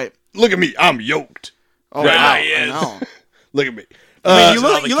some. That's right. Look at me, I'm yoked. Oh, Right. wow. Yeah, he I is. know. Look at me. I mean,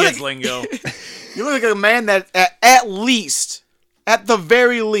 All the you look kids lingo. You look like a man that at the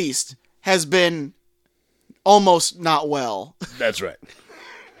very least, has been almost not well. That's right.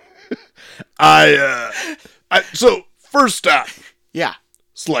 So first stop, Yeah.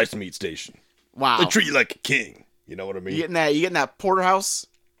 sliced meat station. Wow. They treat you like a king. You know what I mean? You getting that porterhouse?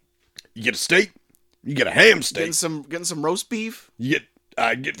 You get a steak. You get a ham steak. Getting some roast beef? You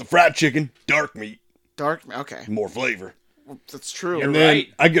get the fried chicken, dark meat, Dark? Okay. more flavor. That's true. And then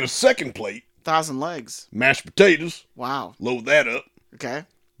right. I get a second plate, 1,000 legs. mashed potatoes, Wow. load that up, Okay.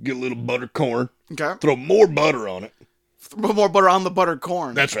 get a little butter corn, Okay. throw more butter on it. Throw more butter on the buttered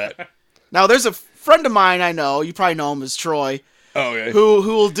corn. That's right. Now there's a friend of mine I know, you probably know him as Troy, Oh, yeah.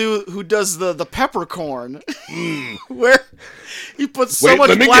 who does the peppercorn. Where he puts so Wait, much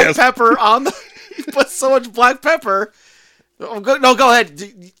let me black guess. pepper on the he puts so much black pepper. Oh, go ahead.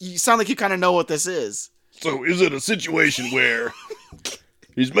 You sound like you kind of know what this is. So is it a situation where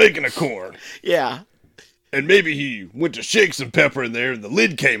he's making a corn, Yeah. and maybe he went to shake some pepper in there and the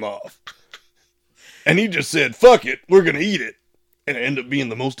lid came off, and he just said, fuck it, we're going to eat it, and it ended up being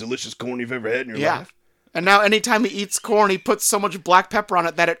the most delicious corn you've ever had in your Yeah. life? And now anytime he eats corn, he puts so much black pepper on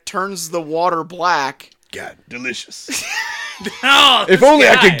it that it turns the water black. God, delicious. Oh, If this only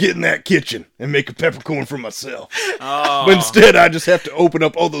I guy. could get in that kitchen and make a peppercorn for myself. Oh. But instead, I just have to open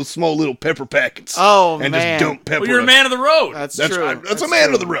up all those small little pepper packets. Oh, and man. just dump pepper. Well, you're a in. man of the road. That's That's true. right. That's a man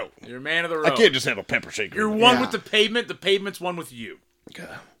true. of the road. You're a man of the road. I can't just have a pepper shaker. You're one Yeah. with the pavement. The pavement's one with you.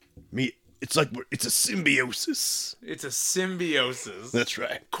 Me. It's like it's a symbiosis. It's a symbiosis. That's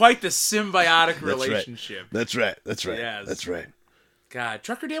right. Quite the symbiotic That's relationship. Right. That's right. That's right. Yes. That's right. God,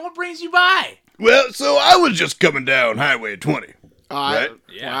 Trucker Dan, what brings you by? Well, so I was just coming down Highway 20. Right?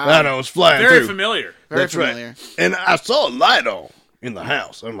 Yeah. And I was flying Very through. familiar. Very That's familiar. right. And I saw a light on in the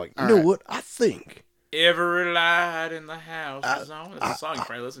house. I'm like, you know right. what? I think Every light in the house is on. That's a song. You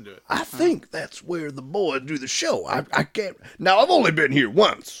probably listen to it. I think that's where the boys do the show. I can't. Now I've only been here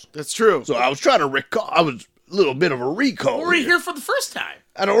once, That's true. so I was trying to recall. I was a little bit of a recall. We were here for the first time.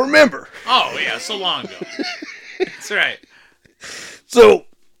 I don't remember. Oh, yeah, so long ago. That's right. So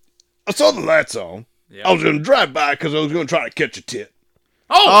I saw the lights on. Yeah. I was going to drive by because I was going to try to catch a tit.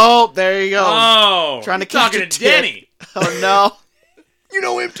 Oh! Oh, there you go. Trying to catch talking a to tit. Denny. Oh, no. You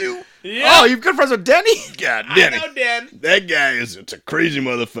know him too? Yeah. Oh, you're good friends with Denny? God, Denny. I know, Dan. That guy it's a crazy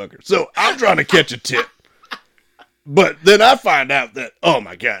motherfucker. So I'm trying to catch a tit. But then I find out that, oh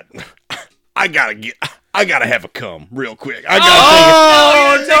my God, I gotta have a cum real quick.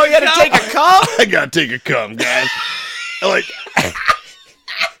 Oh, no, you had to take a cum? I gotta take a cum, guys. Like,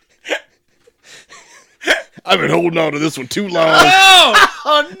 I've been holding on to this one too long. Oh!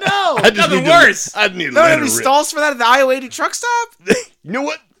 Oh, no. I just nothing need worse. I need to No, let any it rip. stalls for that at the Iowa 80 truck stop? You know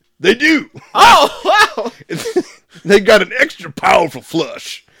what? They do. Oh, wow. They got an extra powerful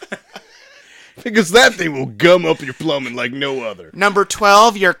flush. Because that thing will gum up your plumbing like no other. Number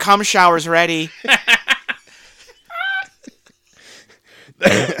 12, your cum shower's ready.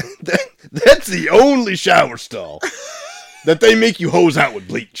 That's the only shower stall that they make you hose out with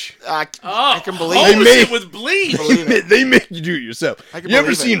bleach. I can believe hose it. made- it with bleach. They make you do it yourself. I can You ever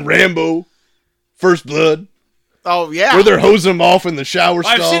believe it. seen Rambo, First Blood, Oh, yeah. where they're hosing them off in the shower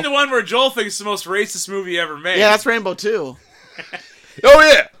I've stall? seen the one where Joel thinks it's the most racist movie ever made. Yeah, that's Rainbow 2. Oh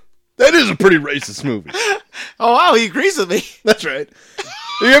yeah, that is a pretty racist movie. Oh, wow, he agrees with me. That's right.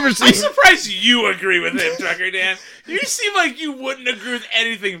 you ever I'm seen? surprised you agree with him, Trucker Dan. You seem like you wouldn't agree with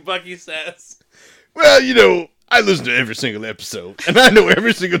anything Bucky says. Well, you know, I listen to every single episode, and I know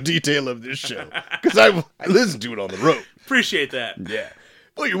every single detail of this show because I listen to it on the road. Appreciate that. Yeah.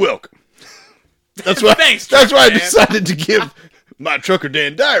 Well, you're welcome. That's why. Thanks, That's why I Trucker Dan. decided to give my Trucker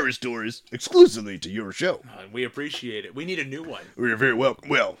Dan Diary stories exclusively to your show. We appreciate it. We need a new one. You're very welcome.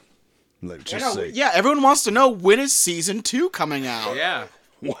 Well, let's just say, Yeah, everyone wants to know when is season 2 coming out. Yeah.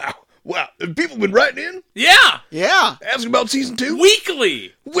 wow. Have people been writing in Yeah. Yeah. asking about season 2?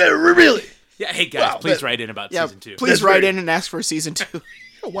 Weekly. Well, really? Yeah. Hey guys, Wow, please that- write in about Yeah, season 2. please That's write very- in and ask for season 2.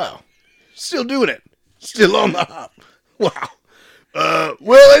 Oh, wow. Still doing it. Still on the hop. Wow.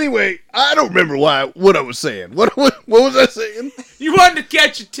 Well, anyway, I don't remember what I was saying. What was I saying? You wanted to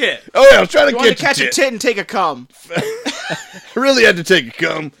catch a tit. Oh yeah, I was trying to You want to catch catch a tit and take a cum. I really had to take a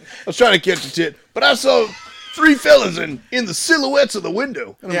cum. I was trying to catch a tit, but I saw 3 fellas in the silhouettes of the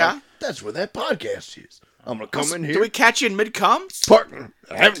window. And I'm Yeah. like, that's where that podcast is. I'm gonna come in Do here, we catch you in mid-cum? partner.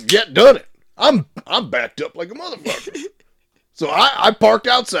 I haven't yet done it. I'm backed up like a motherfucker. So I parked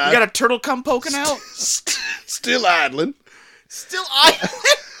outside, You got a turtle cum poking out? still idling. Still I.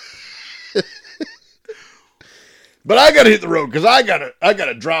 But I gotta hit the road because I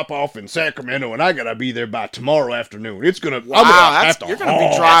gotta drop off in Sacramento and I gotta be there by tomorrow afternoon. It's gonna. I'm gonna have to you're gonna be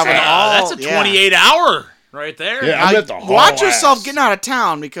haul driving ass. all. That's a 28-hour right there. Yeah, I'm gonna have to haul Watch yourself ass. getting out of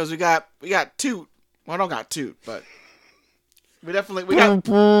town because we got Toot. Well, I don't got Toot, but we got.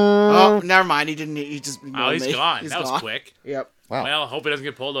 Oh, never mind. He didn't. He just. Oh, ignored he's me. gone. He's That was gone. quick. Yep. Wow. Well, hope he doesn't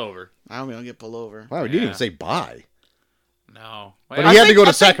get pulled over. I don't even get pulled over. Wow, he didn't Yeah. even say bye. No. But Well, he had to go I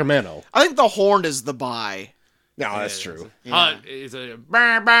to think- Sacramento. I think the horn is the buy. No, that's Yeah, true. Yeah. It's a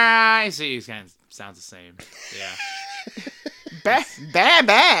bye. See, it kind of sounds the same. Yeah. Bah,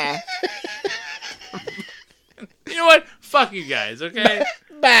 bah. You know what? Fuck you guys, okay?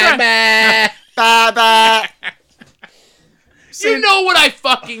 Bah, bah. You know what I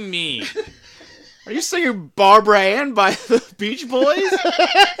fucking mean. Are you singing Barbara Ann by the Beach Boys?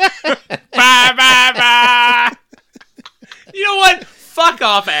 Bye, bye, bye. You know what? Fuck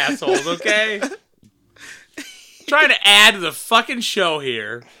off, assholes, okay? Trying to add to the fucking show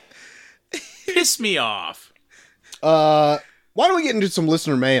here. Piss me off. Why don't we get into some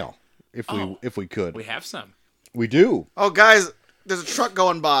listener mail if Oh. we could? We have some. We do. Oh, guys, there's a truck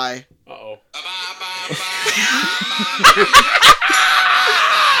going by. Uh-oh.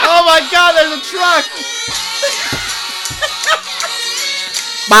 Oh my God, there's a truck.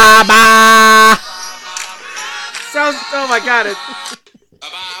 Ba ba. Sounds. Oh my God, it.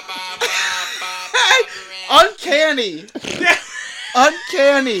 Uncanny.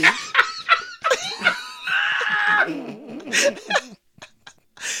 Uncanny.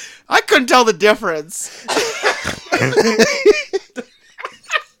 I couldn't tell the difference.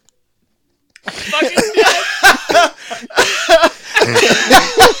 Fucking dead.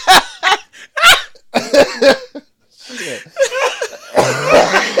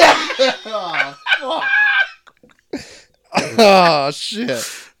 Oh shit!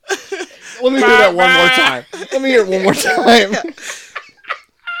 Let me hear that one more time. Let me hear it one more time.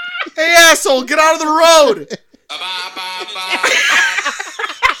 Hey, asshole, get out of the road.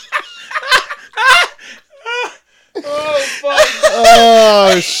 Oh, fuck.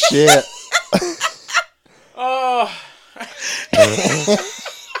 Oh shit! Oh.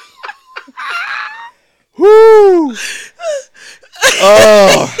 Woo!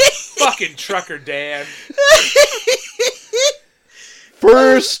 Oh, Fucking Trucker Dan.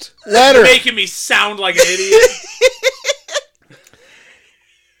 first letter. Making me sound like an idiot.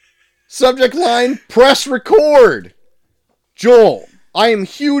 Subject line: press record. Joel, I am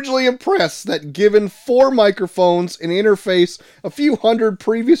hugely impressed that given 4 microphones, an interface, a few hundred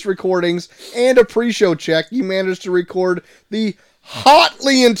previous recordings, and a pre-show check, you managed to record the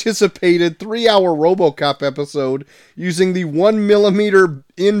hotly anticipated 3-hour RoboCop episode using the 1mm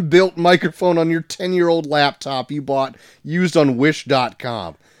inbuilt microphone on your 10-year-old laptop you bought used on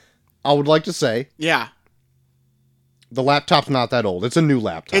Wish.com. I would like to say, Yeah, the laptop's not that old. It's a new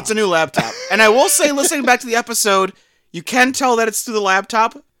laptop. it's a new laptop. And I will say, listening back to the episode, you can tell that it's through the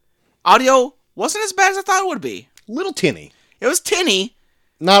laptop. Audio wasn't as bad as I thought it would be. little tinny. It was tinny.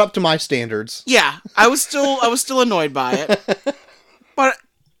 Not up to my standards. Yeah, I was still annoyed by it. But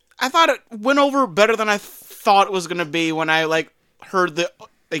I thought it went over better than I thought it was gonna be when I heard the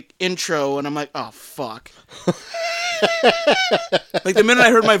intro, and I'm like, oh fuck. Like the minute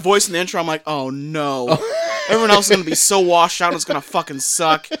I heard my voice in the intro, I'm like, oh no. Everyone else is gonna be so washed out, it's gonna fucking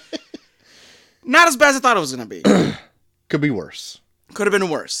suck. Not as bad as I thought it was gonna be. Could be worse. Could have been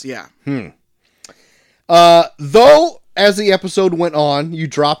worse, yeah. Though as the episode went on, you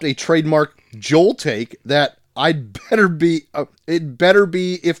dropped a trademark Joel take that it better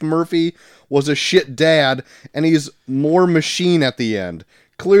be if Murphy was a shit dad and he's more machine at the end.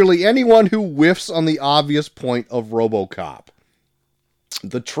 Clearly, anyone who whiffs on the obvious point of RoboCop.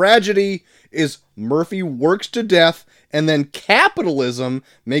 The tragedy is Murphy works to death and then capitalism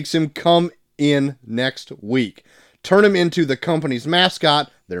makes him come in next week. Turn him into the company's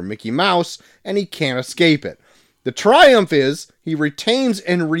mascot, their Mickey Mouse, and he can't escape it. The triumph is he retains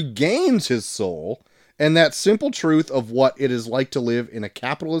and regains his soul, and that simple truth of what it is like to live in a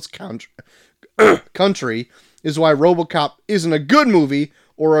capitalist country is why RoboCop isn't a good movie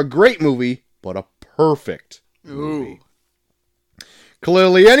or a great movie, but a perfect movie.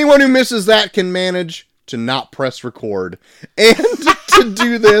 Clearly, anyone who misses that can manage to not press record. And to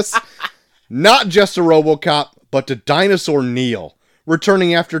do this, not just to RoboCop, but to Dinosaur Neil,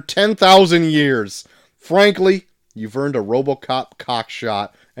 returning after 10,000 years. Frankly, you've earned a RoboCop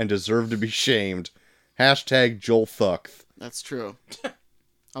cockshot and deserve to be shamed. Hashtag Joel Thuck. That's true.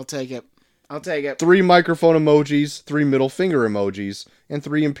 I'll take it. 3 microphone emojis, 3 middle finger emojis, and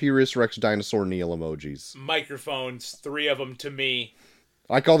 3 Imperious Rex Dinosaur Neil emojis. Microphones, 3 of them to me.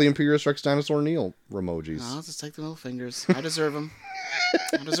 I call the Imperious Rex Dinosaur Neil emojis. I'll just take the middle fingers. I deserve them.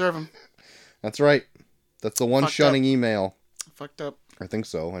 That's right. That's the one Fucked shunning email. Fucked up. I think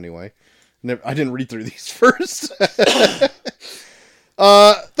so, anyway. I didn't read through these first.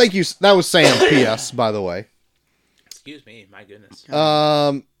 Thank you. That was Sam, P.S., by the way. Excuse me, my goodness.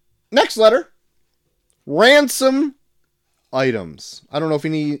 Next letter. Ransom items. I don't know if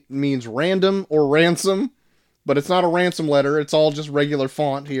he means random or ransom, but it's not a ransom letter. It's all just regular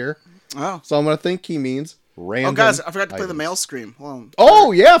font here. Oh. So I'm going to think he means random. Oh, guys, I forgot to play the items. mail scream. Hold on.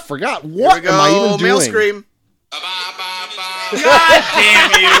 Oh, yeah, forgot. What Here we am I even go. doing? Mail scream. God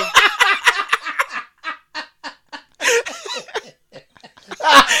damn you!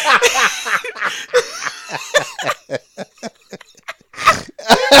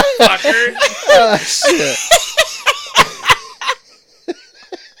 Fucker. Oh, shit.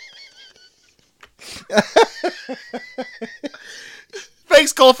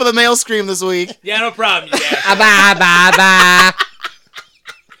 Thanks, Cole, for the mail scream this week. Yeah, no problem, you ass.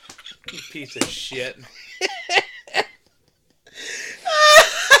 You piece of shit.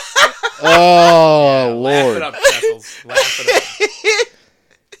 Oh, Laugh Lord. it up, Shekels. Laugh it up.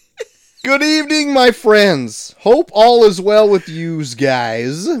 Good evening, my friends. Hope all is well with yous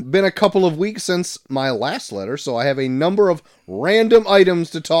guys. Been a couple of weeks since my last letter, so I have a number of random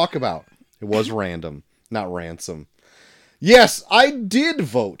items to talk about. It was random, not ransom. Yes, I did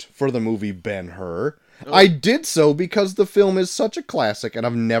vote for the movie Ben-Hur. Oh. I did so because the film is such a classic and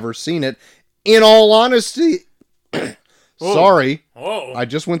I've never seen it. In all honesty, sorry, I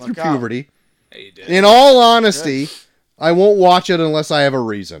just went through puberty. Yeah, you did. In all honesty, I won't watch it unless I have a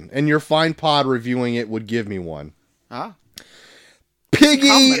reason, and your fine pod reviewing it would give me one. Ah.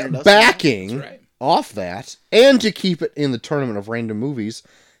 Piggybacking off that, and to keep it in the tournament of random movies,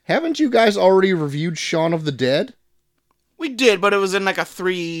 haven't you guys already reviewed Shaun of the Dead? We did, but it was in like a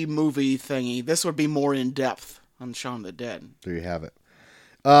 3-movie thingy. This would be more in depth on Shaun of the Dead. There you have it.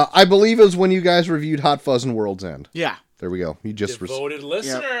 I believe it was when you guys reviewed Hot Fuzz and World's End. Yeah. There we go. You just devoted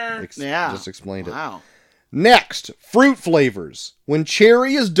listener. just explained it. Wow. Next, fruit flavors. When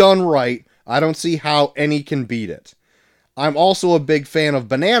cherry is done right, I don't see how any can beat it. I'm also a big fan of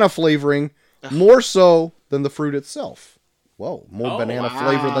banana flavoring, more so than the fruit itself. Whoa, more banana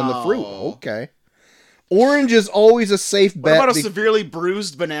flavor than the fruit. Okay. Orange is always a safe bet. What about a severely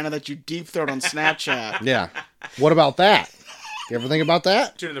bruised banana that you deep throat on Snapchat? Yeah. What about that? You ever think about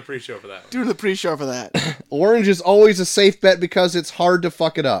that? Tune in the pre-show for that. Do the pre-show for that. Orange is always a safe bet because it's hard to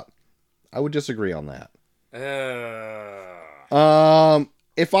fuck it up. I would disagree on that.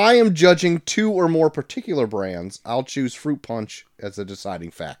 If I am judging 2 or more particular brands, I'll choose Fruit Punch as a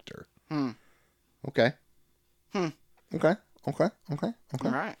deciding factor. Okay. Okay. All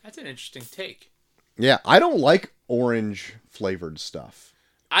right. That's an interesting take. Yeah, I don't like orange flavored stuff.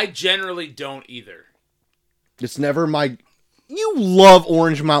 I generally don't either. It's never my... You love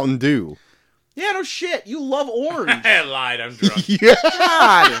Orange Mountain Dew. Yeah, no shit. You love orange. I lied. I'm drunk. Yeah.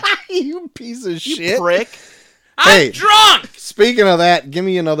 God. You piece of You shit. prick. Hey. I'm drunk! Speaking of that, give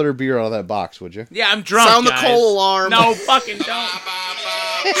me another beer out of that box, would you? Yeah, I'm drunk, Sound guys. the coal alarm. No, fucking don't.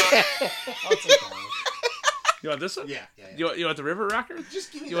 You want this one? Yeah. You want the River Rocker?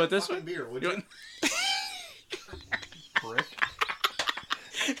 Just give me You want this one? beer, would You you? want-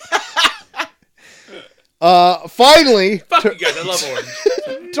 Finally, Fuck you guys, I love orange.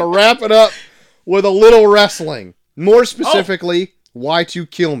 to wrap it up with a little wrestling. More specifically, Why to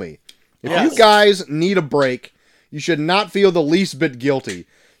Kill Me. If you guys need a break, You should not feel the least bit guilty.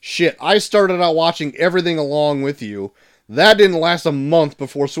 Shit, I started out watching everything along with you. That didn't last a month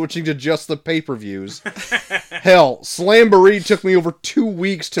before switching to just the pay-per-views. Hell, Slamboree took me over 2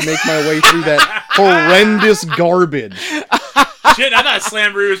 weeks to make my way through that horrendous garbage. Shit, I thought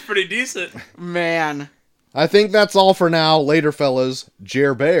Slamboree was pretty decent. Man. I think that's all for now. Later, fellas.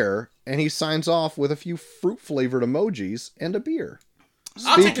 Jer Bear. And he signs off with a few fruit-flavored emojis and a beer.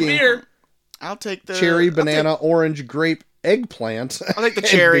 I'll take the beer. I'll take the... Cherry, banana, orange, grape, eggplant. I'll take the and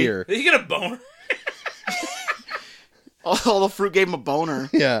cherry. beer. Did you get a boner? All the fruit gave him a boner.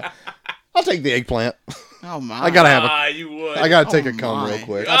 Yeah. I'll take the eggplant. Oh, my. I gotta have You would. I gotta take a Oh, cum my. real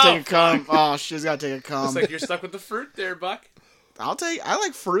quick. Gotta take a cum. Oh, she's gotta take a cum. Looks like you're stuck with the fruit there, Buck. I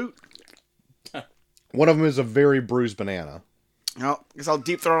like fruit. One of them is a very bruised banana. Oh, guess I'll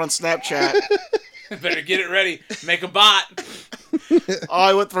deep throw it on Snapchat. Better get it ready. Make a bot. Oh,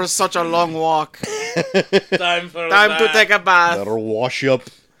 I went for such a long walk. Time for Time to take a bath. Better wash up.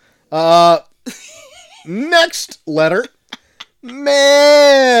 Next letter.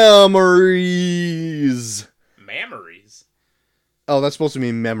 Memories. Memories. Oh, that's supposed to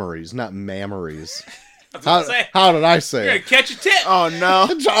mean memories, not mammaries. That's what I'm saying. How did I You're say gonna it? catch a tit. Oh, no.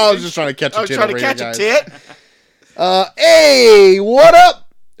 I was just trying to catch I a was tit trying to over here, catch a guys. tit. Hey, what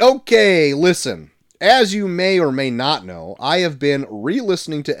up? Okay, listen. As you may or may not know, I have been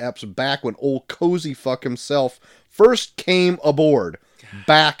re-listening to Epps back when old Cozy Fuck himself first came aboard.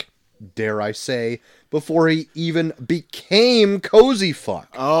 Back, dare I say, before he even became Cozy Fuck.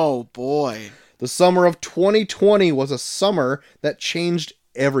 Oh, boy. The summer of 2020 was a summer that changed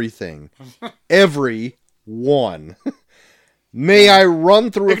everything. Everyone. May I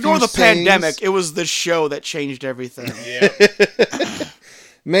run through Ignore a few the sayings? pandemic. It was the show that changed everything. Yeah.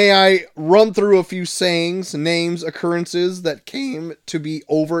 May I run through a few sayings, names, occurrences that came to be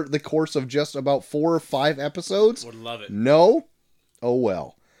over the course of just about 4 or 5 episodes? Would love it. No? Oh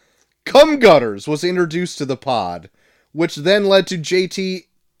well. Cum Gutters was introduced to the pod, which then led to JT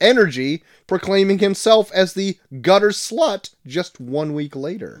Energy proclaiming himself as the gutter slut just 1 week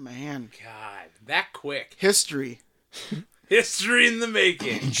later. Man. God, that quick. History. History in the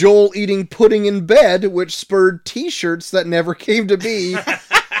making. Joel eating pudding in bed, which spurred t-shirts that never came to be.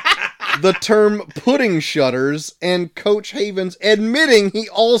 The term pudding shutters, and Coach Havens admitting he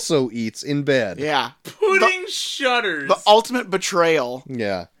also eats in bed. Yeah. Pudding shutters. The ultimate betrayal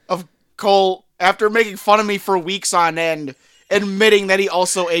Yeah. of Cole, after making fun of me for weeks on end, admitting that he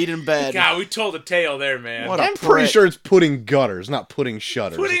also ate in bed. God, we told a tale there, man. What a I'm pretty prick. sure it's pudding gutters, not pudding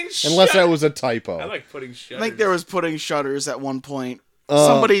shutters. Pudding Unless that was a typo. I like pudding shutters. I think there was pudding shutters at one point.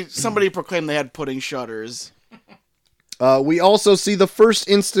 Uh, Somebody proclaimed they had pudding shutters. We also see the first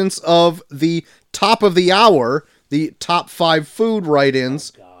instance of the top of the hour, the top 5 food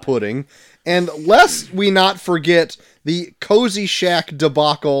write-ins, pudding. And lest we not forget the Cozy Shack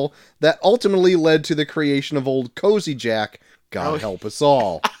debacle that ultimately led to the creation of old Cozy Jack. God help us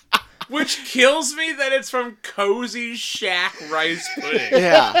all. Which kills me that it's from Cozy Shack rice pudding.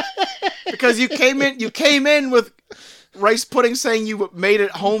 Yeah. Because you came in with rice pudding saying you made it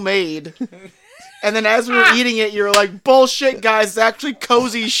homemade. And then as we were eating it, you were like, bullshit, guys, it's actually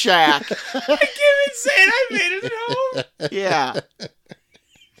Cozy Shack. I can't even say it. I made it at home. Yeah.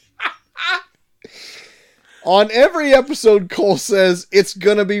 On every episode, Cole says, it's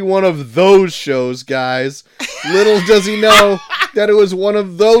gonna be one of those shows, guys. Little does he know that it was one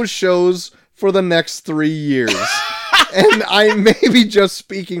of those shows for the next 3 years. And I may be just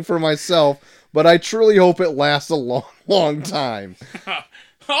speaking for myself, but I truly hope it lasts a long, long time.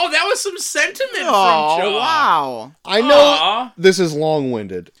 Oh, that was some sentiment Oh, from Joe. wow. I know Aw. this is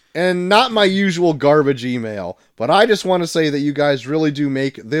long-winded, and not my usual garbage email, but I just want to say that you guys really do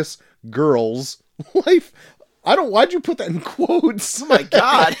make this girl's life... why'd you put that in quotes? Oh my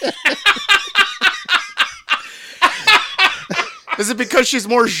god. Is it because she's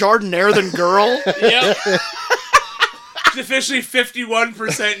more jardiniere than girl? Yep. It's officially 51%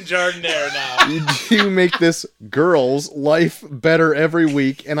 Jardiniere now. You do make this girl's life better every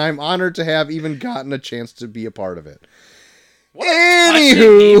week, and I'm honored to have even gotten a chance to be a part of it. What a touching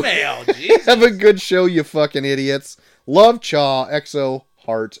Anywho, email. Jesus. have a good show, you fucking idiots. Love Chaw, XO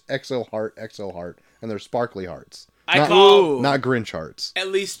Heart, and they're sparkly hearts. I call Not Grinch hearts. at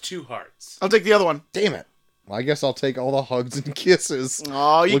least 2 hearts. I'll take the other one. Damn it. Well, I guess I'll take all the hugs and kisses.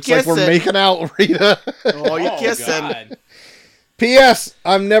 Oh, you Looks like kissing. we're making out, Rita. Oh, you Oh, kissing. God. P.S.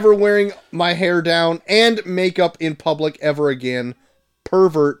 I'm never wearing my hair down and makeup in public ever again.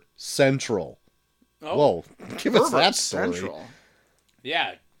 Pervert Central. Oh, Whoa. Give us Pervert that story. Central.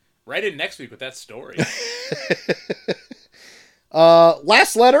 yeah. Write in next week with that story.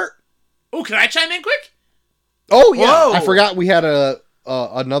 Last letter. Oh, can I chime in quick? Oh yeah, Whoa. I forgot we had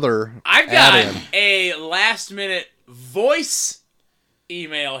another. I've got add-in. a last-minute voice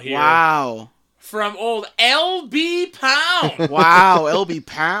email here Wow. from old LB Pound. Wow. LB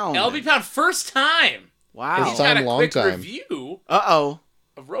Pound. LB Pound, first time. Wow. First He's got time, a long quick time. review Uh-oh.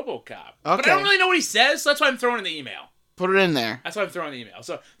 of RoboCop. But Okay. I don't really know what he says, so that's why I'm throwing in the email. Put it in there. That's why I'm throwing the email.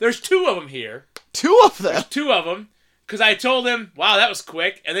 So there's two of them here. 2 of them. Two of them. Because I told him, wow, that was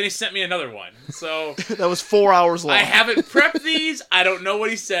quick. And then he sent me another one. So That was 4 hours long. I haven't prepped these. I don't know what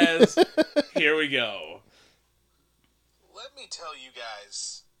he says. Here we go. Let me tell you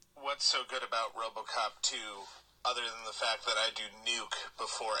guys what's so good about RoboCop 2, other than the fact that I do nuke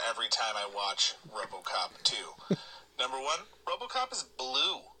before every time I watch RoboCop 2. Number 1, RoboCop is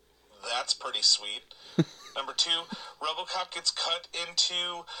blue. That's pretty sweet. Number 2, RoboCop gets cut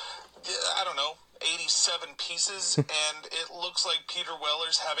into, I don't know, 87 pieces, and it looks like Peter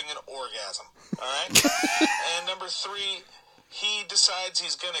Weller's having an orgasm. All right? And number 3, he decides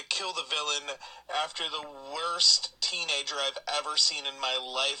he's going to kill the villain after the worst teenager I've ever seen in my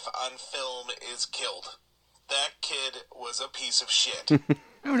life on film is killed. That kid was a piece of shit. I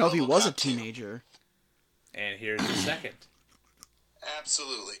don't know if he was a RoboCop 2. teenager. And here's the second.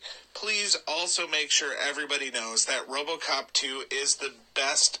 Absolutely. Please also make sure everybody knows that RoboCop 2 is the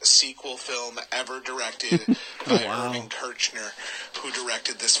best sequel film ever directed by Irving Kirchner, who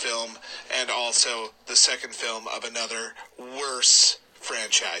directed this film, and also the second film of another worse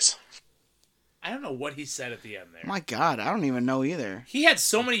franchise. I don't know what he said at the end there. My God, I don't even know either. He had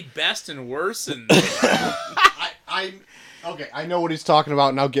so many best and worse, and Okay, I know what he's talking about,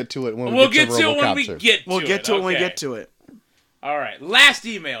 and I'll get to it when we'll we get get to it when RoboCop we 2. get to We'll it. get to it when we Okay. get to it. All right, last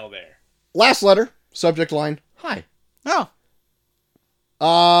email there. Last letter, subject line. Hi. Oh.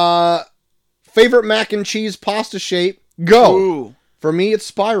 Favorite mac and cheese pasta shape? Go. Ooh. For me, it's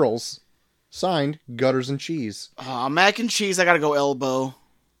spirals. Signed, Gutters and Cheese. Mac and cheese, I gotta go elbow.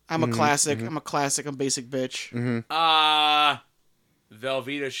 I'm a classic. I'm a classic. I'm basic bitch.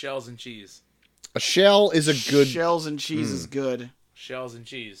 Velveeta shells and cheese. A shell is a good. Shells and cheese is good. Shells and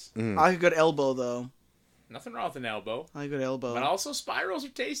cheese. I like a good elbow, though. Nothing wrong with an elbow. I like a good elbow. But also spirals are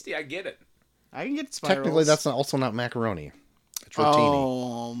tasty. I get it. I can get spirals. Technically, that's also not macaroni. It's rotini.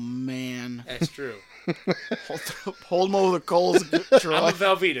 Oh, man. That's true. Hold them over the coals. I'm a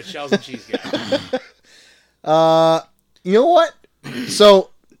Velveeta shells and cheese guy. You know what? So,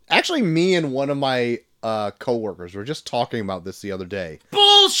 actually, me and one of my coworkers were just talking about this the other day.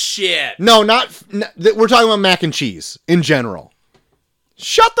 Bullshit. No, we're talking about mac and cheese in general.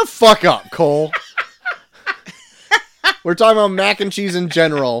 Shut the fuck up, Cole. We're talking about mac and cheese in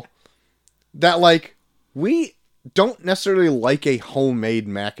general. That, like, we don't necessarily like a homemade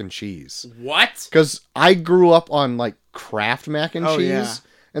mac and cheese. What? Because I grew up on, like, Kraft mac and cheese. Yeah.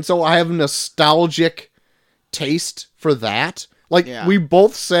 And so I have a nostalgic taste for that. Like, Yeah. we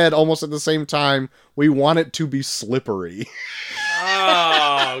both said almost at the same time, we want it to be slippery.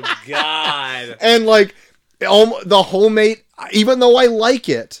 Oh, God. And, like, the homemade, even though I like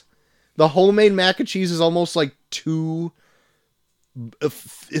it, the homemade mac and cheese is almost, like, too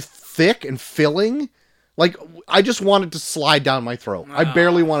thick and filling. Like, I just want it to slide down my throat. I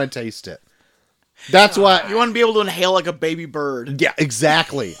barely want to taste it. That's why... You want to be able to inhale like a baby bird. Yeah,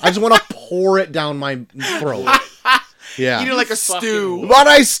 exactly. I just want to pour it down my throat. Yeah. Eat it like a Fucking stew. But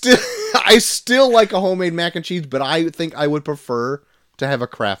I still like a homemade mac and cheese, but I think I would prefer to have a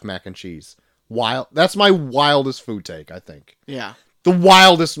Kraft mac and cheese. That's my wildest food take, I think. Yeah. The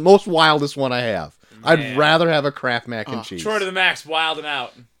most wildest one I have. Man. I'd rather have a Kraft mac and cheese. Troy to the max, wilding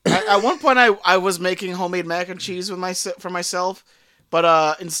out. At one point, I was making homemade mac and cheese for myself,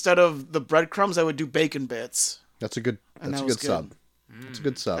 but instead of the breadcrumbs, I would do bacon bits. That's a good that was sub. That's a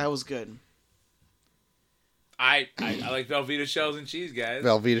good sub. That was good. I like Velveeta shells and cheese, guys.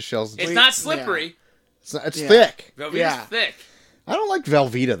 Velveeta shells. It's not slippery. It's Yeah. thick. Velveeta's Yeah. thick. I don't like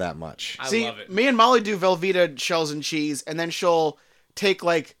Velveeta that much. I See, love it. me and Molly do Velveeta shells and cheese, and then she'll take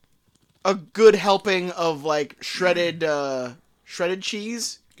like a good helping of like shredded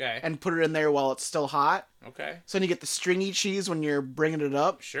cheese Okay. and put it in there while it's still hot. Okay. So then you get the stringy cheese when you're bringing it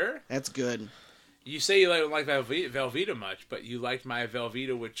up. Sure. That's good. You say you don't like Velveeta much, but you liked my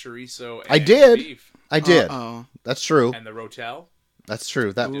Velveeta with chorizo and I did. beef I did. Oh, That's true. and the Rotel. That's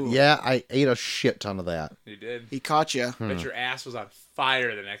true. Ooh. Yeah, I ate a shit ton of that. You did. he caught you. Bet your ass was on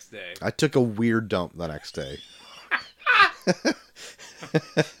fire the next day. I took a weird dump the next day. God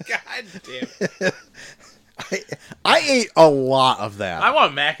damn it. I ate a lot of that. I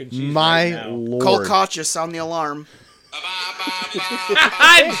want mac and cheese My right now. lord. Cole caught you. Sound the alarm. Fuck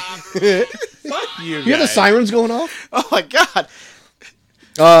you, You hear the guys. sirens going off? Oh my god.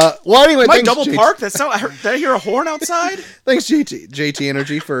 Well, anyway, Am I thanks, double JT. parked? Did I hear a horn outside? Thanks, JT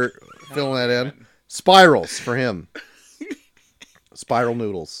Energy, for filling that in. Spirals for him. Spiral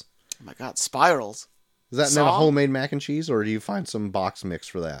noodles. Oh my god, spirals. Is that meant a homemade mac and cheese, or do you find some box mix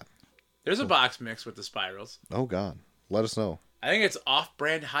for that? There's a box mix with the spirals. Oh, God. Let us know. I think it's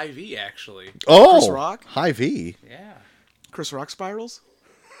off-brand Hy-Vee, actually. Oh, Chris Rock? Hy-Vee. Yeah. Chris Rock spirals?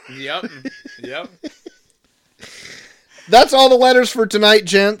 Yep. Yep. That's all the letters for tonight,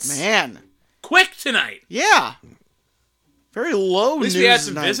 gents. Man. Quick tonight. Yeah. Very low At least news we had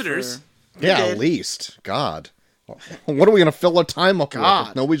some tonight visitors. for- Yeah, did. at least. God. What are we going to fill our time up with God.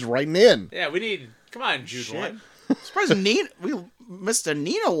 if nobody's writing in? Yeah, we need... Come on, Jude Shit. one. Surprised Nina. We missed a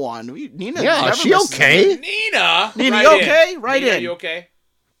Nina one. Nina. Yeah, never is she misses okay? a- Nina! Nina, right you in. okay? Right Nina, in. you okay?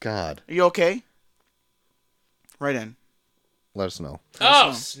 God. Are you okay? Right in. Let us know. Oh,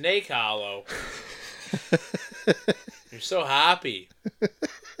 know. Snake Hollow. You're so happy.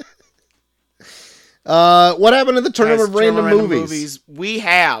 What happened to the Tournament Guys, of Random Tournament Movies? We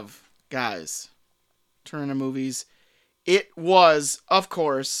have, guys. Tournament of Movies. It was, of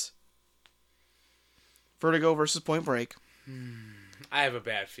course, Vertigo versus Point Break. I have a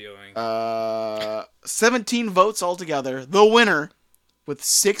bad feeling. 17 votes altogether. The winner with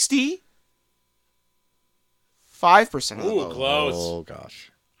 65% of the Ooh, vote. close. Oh,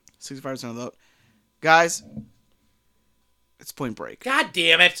 gosh. 65% of the vote. Guys, it's Point Break. God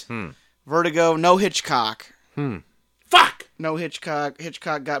damn it. Vertigo, no Hitchcock. Fuck. No Hitchcock.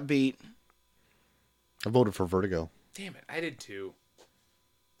 Hitchcock got beat. I voted for Vertigo. Damn it. I did too.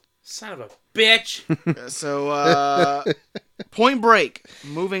 Son of a bitch. So, Point Break.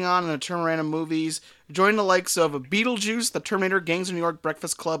 Moving on in the Turn Random Movies. Join the likes of Beetlejuice, The Terminator, Gangs of New York,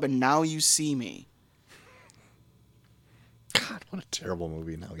 Breakfast Club, and Now You See Me. God, what a terrible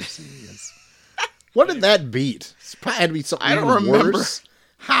movie Now You See Me is. What did that beat? It's probably had to be something I don't even remember. worse.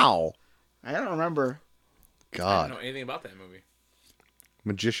 How? I don't remember. I God. don't know anything about that movie.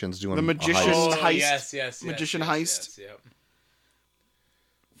 Magicians doing The a Magician heist. Heist. Yes. Magician Heist. Yep.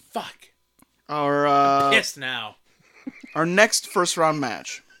 Fuck. Our Pissed now. our next first round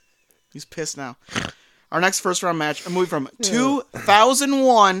match. He's pissed now. Our next first round match, a movie from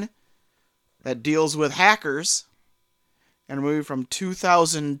 2001 that deals with hackers, and a movie from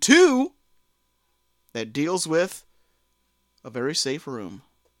 2002 that deals with a very safe room.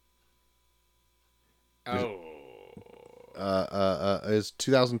 Oh. Is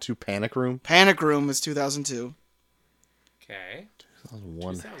 2002 Panic Room? Panic Room is 2002. Okay.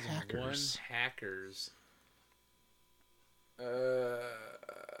 2001 2001 Hackers. Hackers.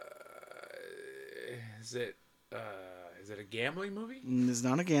 Is it a gambling movie? It's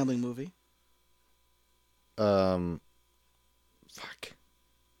not a gambling movie. Fuck.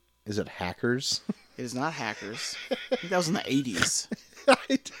 Is it Hackers? It is not hackers. I think that was in the 80s.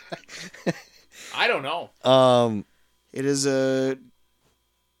 I don't know. It is a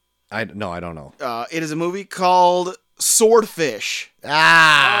I don't know. it is a movie called Swordfish.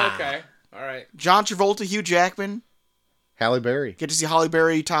 Ah! Oh, okay. All right. John Travolta, Hugh Jackman. Halle Berry. Get to see Holly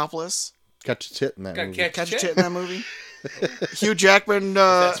Berry topless. Catch a tit in that Got movie. Catch a Shit. tit in that movie. Hugh Jackman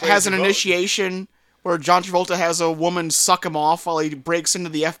That's why has you an vote. initiation where John Travolta has a woman suck him off while he breaks into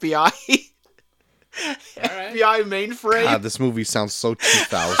the FBI. All right. FBI mainframe. God, this movie sounds so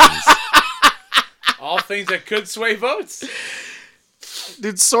 2000s. All things that could sway votes.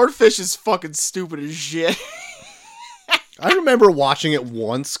 Dude, Swordfish is fucking stupid as shit. I remember watching it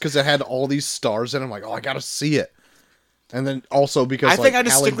once because it had all these stars in it. I'm like, oh, I gotta see it. And then also because I think I Halle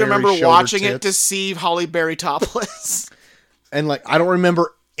distinctly Berry remember showed her watching it to tits. see Holly Berry topless. And like, I don't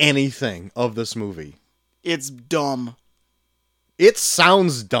remember anything of this movie. It's dumb. It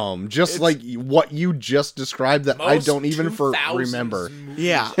sounds dumb, just It's- like what you just described. That I Most don't even 2000s remember. movies.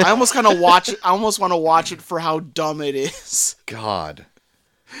 Yeah, I almost kind of watch it. I almost want to watch it for how dumb it is. God,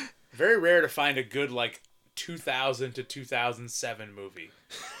 Very rare to find a good 2000 to 2007 movie.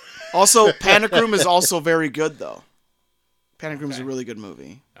 Also, Panic Room is also very good though. Panic Room is a really good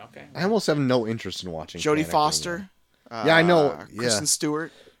movie. Okay. I almost have no interest in watching. Jodie Panic Room, Foster. Yeah, I know. Yeah. Kristen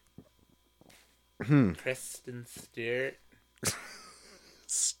Stewart. Kristen Stewart.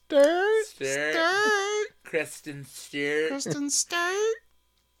 Stewart. Kristen Stewart. Kristen Stewart.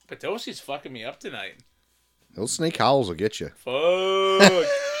 Patoshi's fucking me up tonight. Those snake howls will get you. Fuck.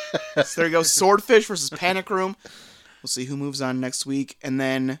 So there you go. Swordfish versus Panic Room. We'll see who moves on next week, and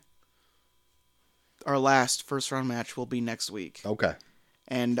then our last first round match will be next week. Okay.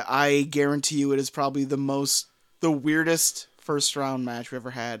 And I guarantee you, it is probably the weirdest first round match we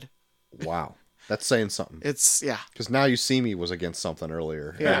ever had. Wow, that's saying something. It's Because Now You See Me was against something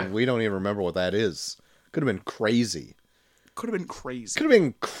earlier, Yeah. and we don't even remember what that is. Could have been crazy. Could have been crazy. Could have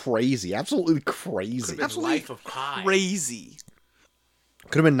been crazy. Absolutely crazy. Absolutely Life of Pi. crazy.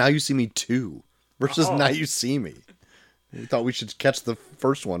 Could have been Now You See Me 2 versus Now You See Me. We thought we should catch the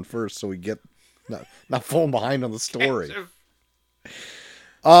first one first so we get not falling behind on the story.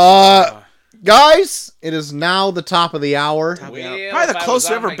 Guys, it is now the top of the hour. Well, Probably if the I was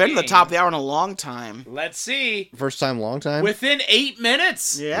closest I've on ever my been to the game. top of the hour in a long time. Let's see. First time, long time. Within 8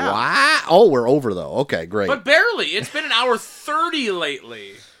 minutes. Yeah. Wow. Oh, we're over though. Okay, great. But barely. It's been an hour 30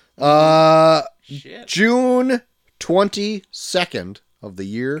 lately. Shit. June 22nd of the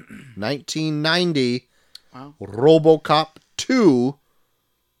year 1990. Wow. RoboCop 2.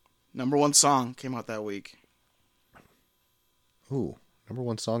 #1 song came out that week. Ooh,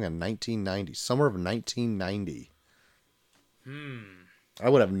 #1 song in 1990. Summer of 1990. I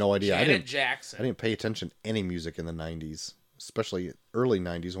would have no idea. Janet I Jackson. didn't pay attention to any music in the 90s, especially early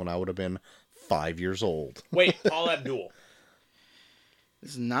 90s when I would have been 5 years old. Wait, Paul Abdul.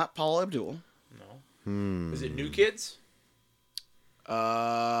 This is not Paul Abdul. No. Is it New Kids?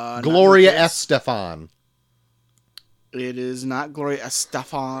 Not Gloria New Kids. Estefan. It is not Gloria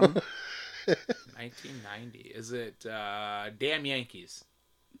Estefan. 1990. Is it Damn Yankees?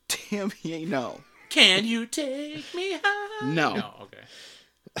 Damn, he ain't no. Can you take me high? No. No, okay.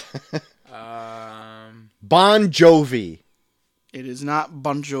 Bon Jovi. It is not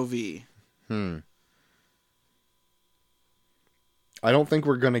Bon Jovi. I don't think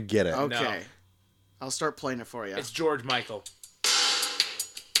we're going to get it. Okay. No. I'll start playing it for you. It's George Michael.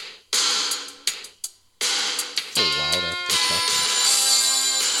 So loud after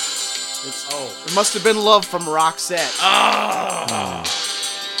It must have been Love from Roxette.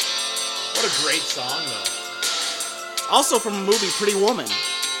 What a great song, though. Also from the movie Pretty Woman.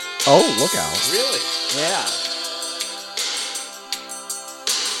 Oh, look out. Really? Yeah.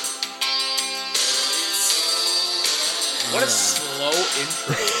 What a slow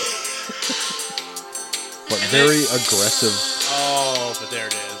intro. But very aggressive. Oh, but there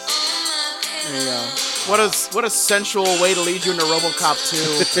it is. There you go. What a sensual way to lead you into RoboCop 2.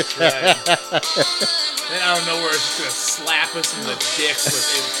 Right. Then out of nowhere, it's just gonna slap us in the dicks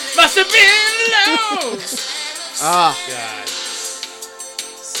with it. Must have been low. God.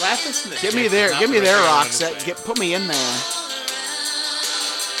 Slap us in the Get me dicks there, is not get me the there, right thing I wanted to Roxette. say. Put me in there.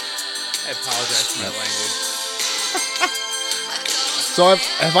 I apologize for my language. So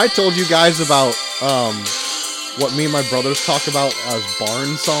have I told you guys about what me and my brothers talk about as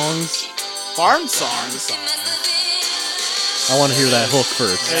barn songs? Barn songs. I want to hear that hook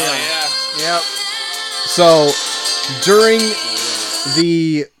first. Oh, yeah. Yep. So during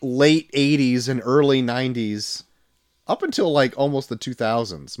the late 80s and early 90s, up until like almost the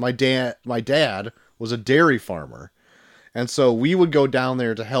 2000s, my dad was a dairy farmer. And so we would go down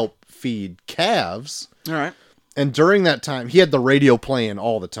there to help feed calves. All right. And during that time, he had the radio playing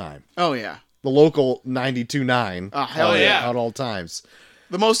all the time. Oh, yeah. The local 92.9. Oh, hell yeah. At all times.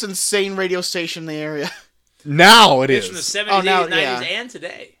 The most insane radio station in the area. Now it It's from the is. 70s, Oh, now- 80s, 90s, yeah. and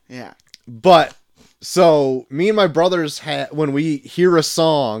today. Yeah. But so me and my brothers when we hear a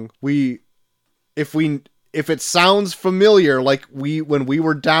song, if it sounds familiar, like when we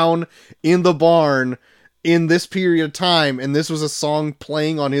were down in the barn in this period of time, and this was a song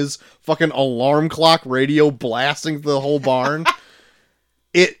playing on his fucking alarm clock radio blasting the whole barn.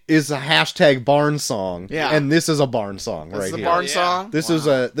 It is a hashtag barn song. Yeah. And this is a barn song That's right the here. barn Yeah. song. This is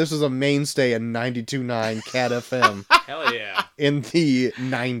a mainstay in 92.9 Cat FM Hell yeah. in the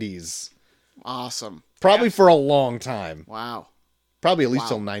 90s. Awesome. Probably for a long time. Wow. Probably at least Wow.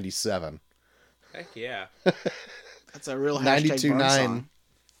 till 97. Heck yeah. That's a real hashtag 92.9 barn song.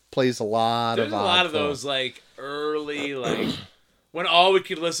 plays a lot There's of a lot of odd those, like, early, like, when all we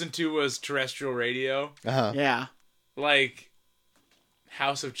could listen to was terrestrial radio. Uh-huh. Yeah. Like,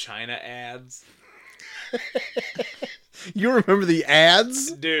 House of China ads. You remember the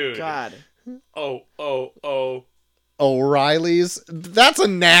ads? Dude. God. Oh. O'Reilly's? That's a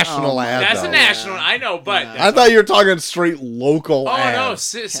national Oh, ad, That's though. a national, I know, but. Yeah. I thought you were talking straight local Oh,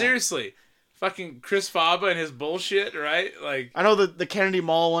 ads. no, seriously. Fucking Chris Faba and his bullshit, right? Like, I know the Kennedy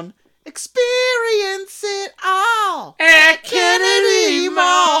Mall one. Experience it all. at Kennedy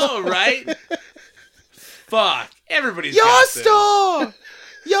Mall. right? Fuck. Everybody's Your got this. store.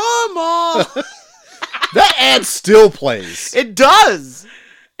 Your mall. That ad still plays. It does.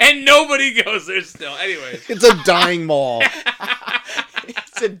 And nobody goes there still. Anyways. It's a dying mall.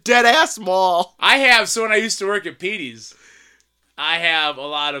 It's a dead ass mall. I have, so when I used to work at Petey's, I have a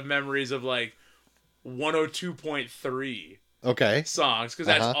lot of memories of like 102.3 Okay. songs because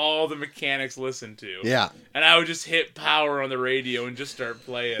that's Uh-huh. all the mechanics listen to. Yeah. And I would just hit power on the radio and just start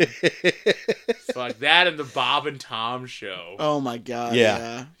playing. Fuck that and the Bob and Tom show. Oh my god.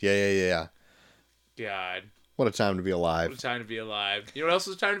 Yeah. Yeah. God, What a time to be what a alive. time to be alive. You know what else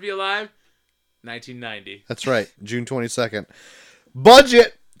was a time to be alive? 1990. That's right. June 22nd.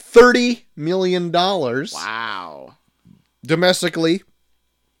 Budget $30 million. Wow. Domestically,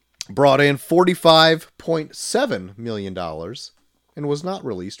 brought in $45.7 million and was not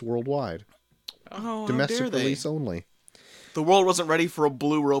released worldwide. Oh, how Domestic dare they? release only. The world wasn't ready for a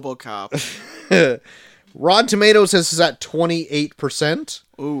blue RoboCop. Rotten Tomatoes has at 28%.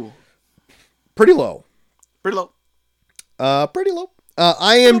 Ooh, Pretty low. pretty low. Pretty low.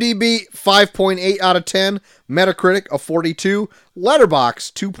 IMDb 5.8 out of 10. Metacritic a 42.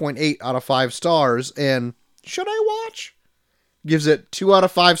 Letterboxd 2.8 out of 5 stars. And should I watch? Gives it 2 out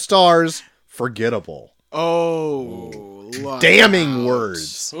of 5 stars. Forgettable. Oh, look Damning out.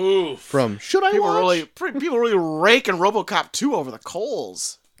 words Oof. from should I People watch? people really raking RoboCop 2 over the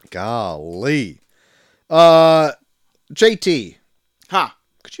coals. Golly. JT, Huh.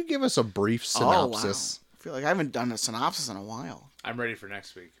 could you give us a brief synopsis? Oh, wow. I feel like I haven't done a synopsis in a while. I'm ready for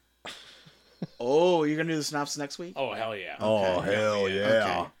next week. Oh, you're going to do the synopsis next week? Oh, hell yeah. Oh, hell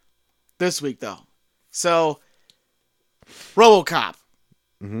yeah. Okay. This week, though. So, RoboCop.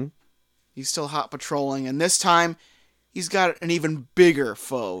 Mm-hmm. He's still hot patrolling, and this time, he's got an even bigger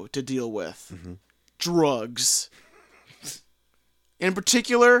foe to deal with. Mm-hmm. Drugs. In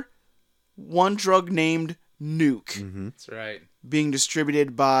particular, one drug named Nuke, That's right. being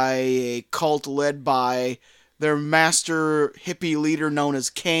distributed by a cult led by their master hippie leader known as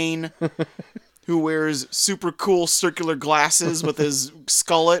Kane, who wears super cool circular glasses with his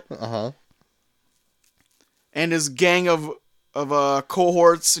skullet, Uh-huh. and his gang of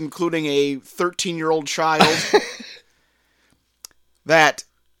cohorts, including a 13-year-old child, that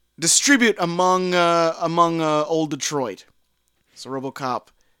distribute among old Detroit. So RoboCop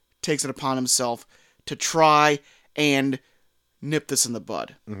takes it upon himself to try and nip this in the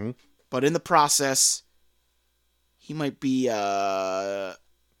bud. Mhm. But in the process, he might be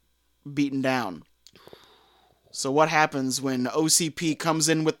beaten down. So what happens when OCP comes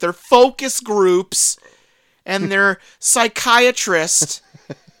in with their focus groups and their psychiatrist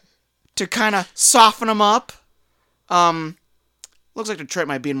to kind of soften them up? Looks like Detroit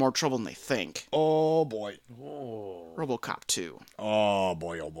might be in more trouble than they think. Oh boy. Oh, RoboCop 2. Oh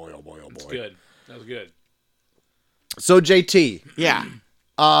boy. Oh boy. Oh boy. Oh that's boy. good. That was good. So, JT, Yeah.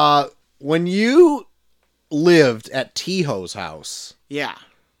 when you lived at T-Ho's house, Yeah.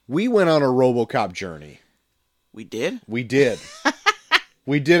 we went on a RoboCop journey. We did? We did.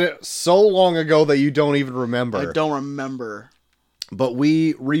 We did it so long ago that you don't even remember. I don't remember. But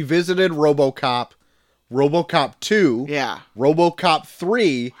we revisited RoboCop, RoboCop 2, Yeah. RoboCop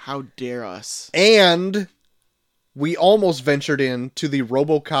 3, How dare us? and we almost ventured into the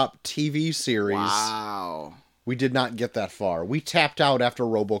RoboCop TV series. Wow. We did not get that far. We tapped out after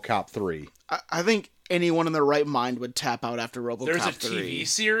RoboCop 3. I think anyone in their right mind would tap out after RoboCop There's a 3. TV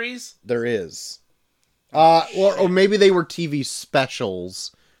series? There is. Or maybe they were TV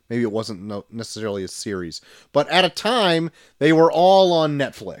specials. Maybe it wasn't necessarily a series. But at a time, they were all on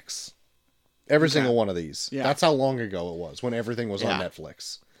Netflix. Every single one of these. Yeah. That's how long ago it was, when everything was on Yeah.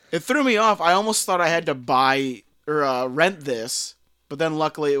 Netflix. It threw me off. I almost thought I had to buy or rent this, but then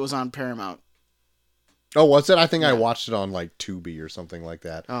luckily it was on Paramount. Oh, was it? I think I watched it on like Tubi or something like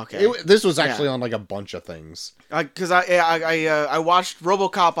that. Okay. This was actually Yeah. on like a bunch of things. Because I watched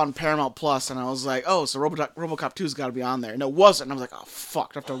RoboCop on Paramount Plus, and I was like, oh, so RoboCop 2's got to be on there, and it wasn't. And I was like, oh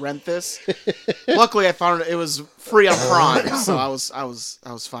fuck, I have to rent this. Luckily, I found it was free on Prime, so I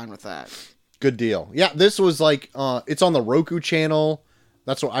was fine with that. Good deal. Yeah, this was like it's on the Roku channel.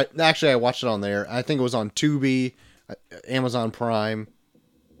 That's what I watched it on there. I think it was on Tubi, Amazon Prime.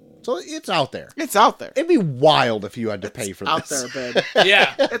 So it's out there. It's out there. It'd be wild if you had to pay for Out this. there, babe.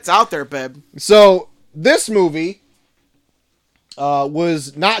 Yeah. It's out there, babe. So this movie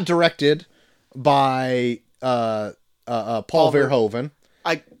was not directed by Paul Verhoeven.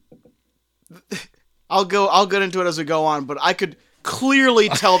 I'll get into it as we go on, but I could clearly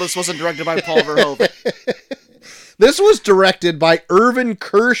tell this wasn't directed by Paul Verhoeven. This was directed by Irvin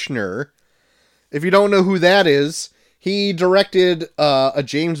Kershner. If you don't know who that is, he directed a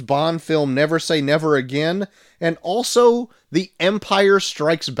James Bond film, Never Say Never Again, and also The Empire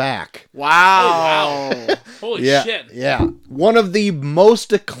Strikes Back. Wow. Holy Yeah, shit. yeah. One of the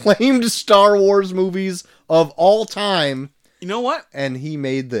most acclaimed Star Wars movies of all time, You know what? and he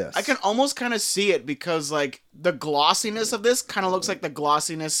made this. I can almost kind of see it because, like, the glossiness of this kind of looks like the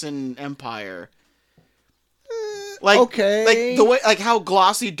glossiness in Empire. Like, okay. like the way, like how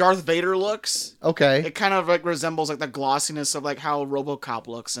glossy Darth Vader looks. Okay. It kind of like resembles like the glossiness of like how RoboCop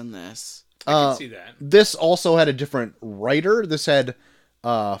looks in this. I can see that. This also had a different writer. This had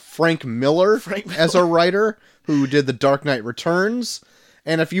Frank Miller as a writer who did The Dark Knight Returns.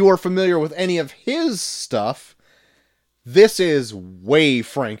 And if you are familiar with any of his stuff, this is way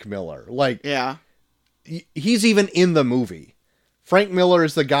Frank Miller. Like, Yeah. he's even in the movie. Frank Miller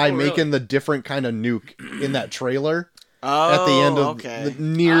is the guy Oh, really? making the different kind of nuke in that trailer Oh, at the end of okay.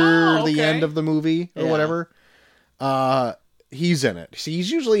 near Oh, the okay. end of the movie or Yeah. whatever. He's in it. He's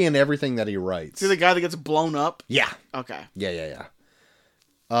usually in everything that he writes. See the guy that gets blown up? Yeah. Okay. Yeah.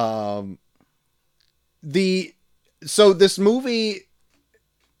 So this movie,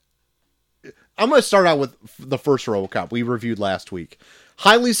 I'm going to start out with the first RoboCop we reviewed last week.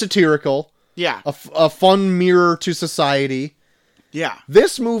 Highly satirical, Yeah. a fun mirror to society. Yeah.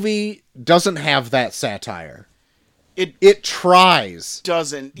 This movie doesn't have that satire. It It tries,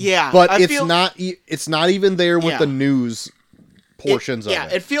 doesn't. Yeah. but I it's feel- not. It's not even there with Yeah. the news portions of Yeah,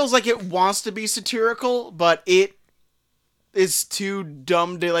 it. it feels like it wants to be satirical, but it is too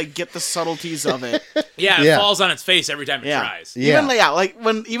dumb to like get the subtleties of it. Yeah, it Yeah. falls on its face every time it Yeah. tries. Yeah.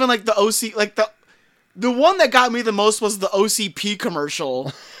 Even like the OC, like the one that got me the most was the OCP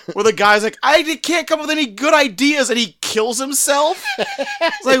commercial, where the guy's like, can't come up with any good ideas, and he kills himself.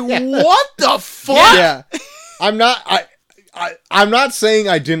 It's like, what the fuck? Yeah, I'm not. I'm not saying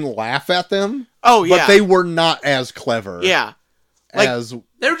I didn't laugh at them. Oh yeah, But they were not as clever. yeah, like- as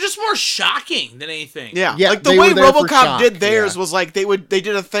They were just more shocking than anything. yeah, Yeah, like the they way were there for RoboCop shock, did theirs yeah. was like they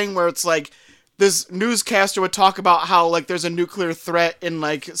did a thing where it's like this newscaster would talk about how like there's a nuclear threat in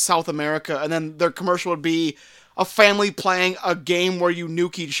like South America, and then their commercial would be a family playing a game where you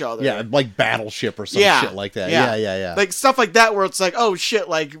nuke each other. yeah, like Battleship or some Yeah, shit like that. Yeah. Like stuff like that where it's like, oh shit,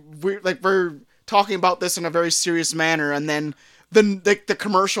 like we're talking about this in a very serious manner, and then the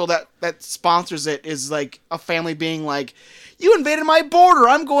commercial that sponsors it is like a family being like, you invaded my border,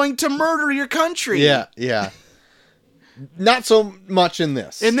 I'm going to murder your country. Yeah. Not so much in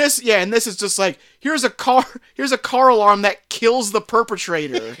this. In this is just like, here's a car alarm that kills the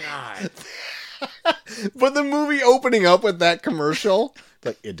perpetrator. God. But the movie opening up with that commercial,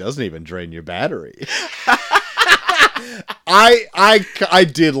 like, it doesn't even drain your battery. I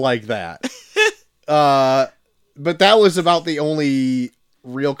did like that. But that was about the only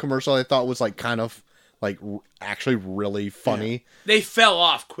real commercial I thought was like kind of like actually really funny. They fell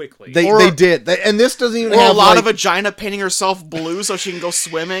off quickly. They did. And this doesn't even Or have a lot like, of vagina painting herself blue so she can go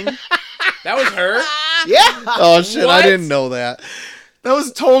swimming. That was her? Yeah, Oh shit, I What? didn't know that. that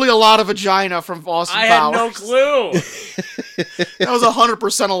was totally a lot of vagina from Austin I had Powers. no clue. That was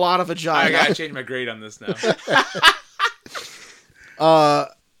 100% a lot of I vagina. gotta change my grade on this now.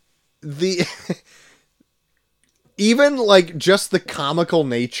 The even like just the comical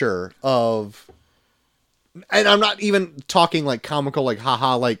nature of, and I'm not even talking like comical like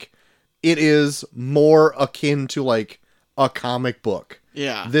haha, like it is more akin to like a comic book.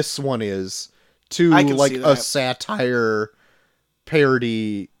 Yeah. This one is to I can like see a that. satire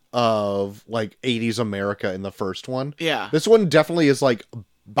parody of like 80s America in the first one. Yeah. This one definitely is like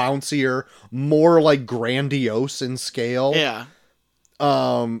bouncier, more like grandiose in scale. Yeah.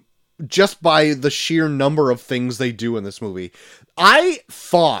 Just by the sheer number of things they do in this movie. I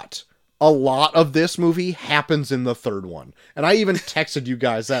thought a lot of this movie happens in the third one. And I even texted you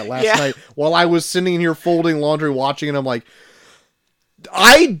guys that last Yeah. night while I was sitting here folding laundry watching, and I'm like,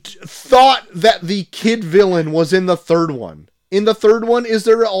 thought that the kid villain was in the third one. In the third one, is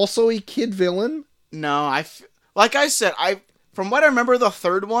there also a kid villain? No, like I said, from what I remember the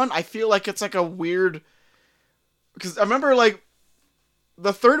third one, I feel like it's like a weird, because I remember like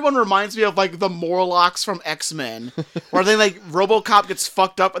the third one reminds me of like the Morlocks from X-Men, where they like RoboCop gets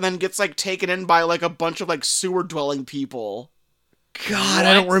fucked up and then gets like taken in by like a bunch of like sewer dwelling people. God,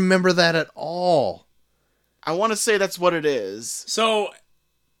 I don't remember that at all. I want to say that's what it is. So,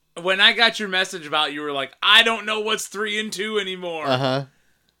 when I got your message about you were like, I don't know what's 3 and 2 anymore. Uh-huh.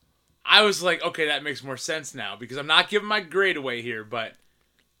 I was like, okay, that makes more sense now because I'm not giving my grade away here, but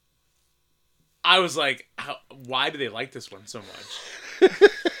I was like, why do they like this one so much?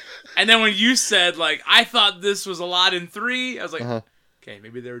 And then when you said, like, I thought this was a lot in 3, I was like, okay,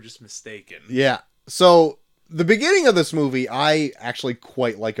 maybe they were just mistaken. Yeah. So the beginning of this movie, I actually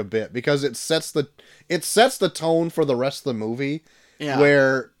quite like a bit because it sets the tone for the rest of the movie. Yeah.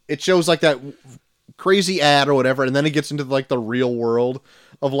 Where it shows like that crazy ad or whatever, and then it gets into like the real world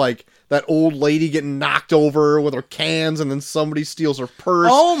of like that old lady getting knocked over with her cans, and then somebody steals her purse.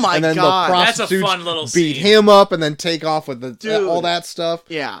 Oh my and then God. the That's a prostitutes fun little beat scene. him up and then take off with the Dude. all that stuff.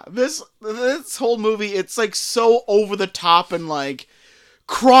 Yeah, this whole movie, it's like so over the top and like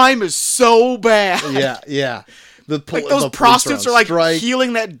crime is so bad. Yeah. Like those the police prostitutes on are like strike.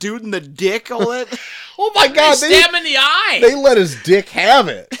 healing that dude in the dick. All that. Oh my god, Stab him in the eye. they let his dick have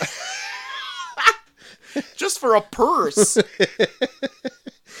it. Just for a purse.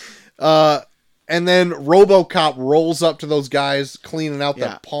 And then RoboCop rolls up to those guys cleaning out Yeah.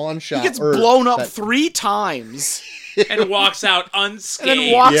 that pawn shop. He gets or blown up that- 3 times and walks out and unscathed.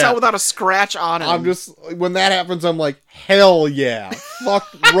 then walks Yeah. out without a scratch on him. I'm just when that happens, I'm like, hell yeah, fuck,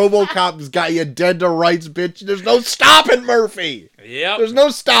 RoboCop's got you dead to rights, bitch. There's no stopping Murphy. Yep. There's no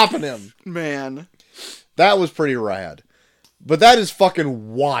stopping him. Man. That was pretty rad. But that is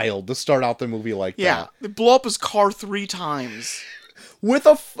fucking wild to start out the movie like Yeah. that. They blow up his car 3 times. With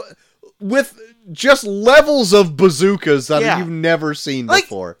with just levels of bazookas that Yeah. you've never seen Like,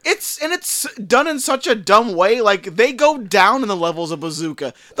 before. it's done in such a dumb way. Like, they go down in the levels of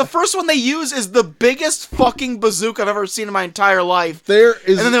bazooka. The first one they use is the biggest fucking bazooka I've ever seen in my entire life. There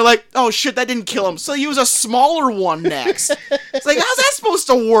is And then they're like, oh shit, that didn't kill him. So they use a smaller one next. It's like, how's that supposed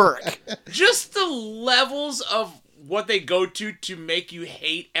to work? Just the levels of what they go to make you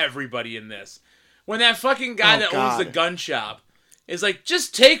hate everybody in this. When that fucking guy Oh, that owns the God. gun shop is like,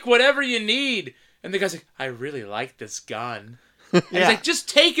 just take whatever you need. And the guy's like, I really like this gun. And he's Yeah. like, just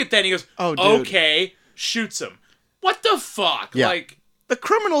take it then. He goes, Oh, dude. okay. Shoots him. What the fuck? Yeah. Like, The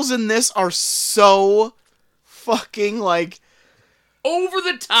criminals in this are so fucking like, over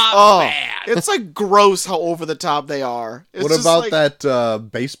the top oh, bad. it's like gross how over the top they are. It's what just about like,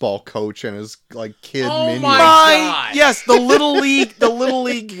 that baseball coach and his like kid Oh minion? my My, God. yes, the little league, the little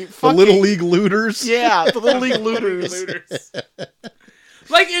league, The fucking, little league looters. yeah, the little league looters. Looters.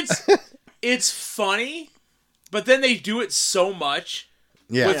 Like, it's funny, but then they do it so much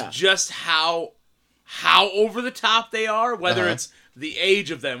Yeah. with just how over the top they are, whether Uh-huh. it's the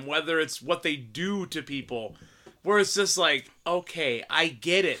age of them, whether it's what they do to people, where it's just like, okay, I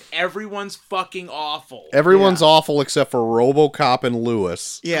get it. Everyone's fucking awful. Everyone's awful except for RoboCop and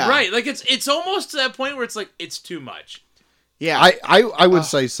Lewis. Yeah, Right, like it's almost to that point where it's like, it's too much. Yeah, I would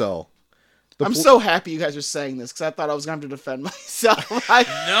say so. I'm so happy you guys are saying this because I thought I was going to have to defend myself.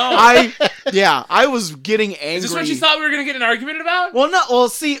 No. I was getting angry. Is this what you thought we were going to get an argument about? Well, no. Well,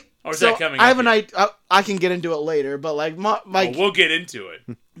 see. Or is so that coming I have up an idea. I can get into it later, but like We'll get into it.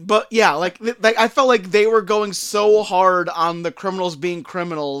 but yeah, like I felt like they were going so hard on the criminals being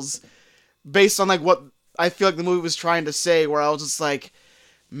criminals, based on like what I feel like the movie was trying to say. Where I was just like,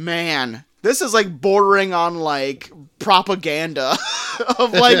 man, this is like bordering on like propaganda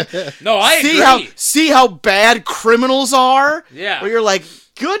of like. No, I agree. See how bad criminals are. Yeah. Where you're like,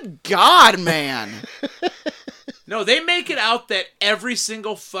 good God, man. No, they make it out that every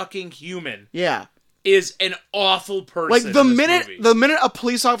single fucking human Yeah. is an awful person. Like in this movie. the minute a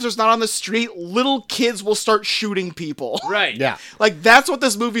police officer's not on the street, little kids will start shooting people. Right. Yeah. Like that's what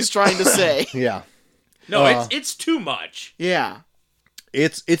this movie's trying to say. Yeah. No, it's too much. Yeah.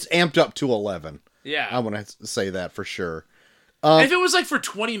 It's amped up to 11. Yeah. I want to say that for sure. And if it was like for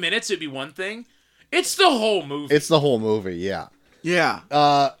 20 minutes, it'd be one thing. It's the whole movie. It's the whole movie, yeah.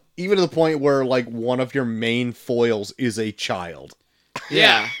 Yeah. Even to the point where like one of your main foils is a child.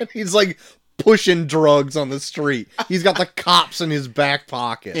 yeah. He's like pushing drugs on the street. He's got the cops in his back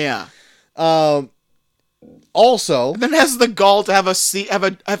pocket. Yeah. Also, Then has the gall to have a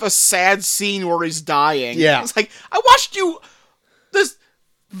sad scene where he's dying. Yeah. It's like I watched you this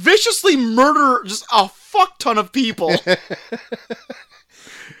viciously murder just a fuck ton of people.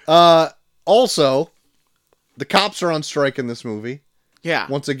 also, the cops are on strike in this movie. Yeah.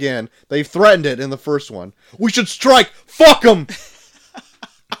 Once again, they threatened it in the first one. We should strike. Fuck them.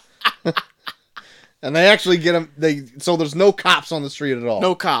 And they actually get them. So there's no cops on the street at all.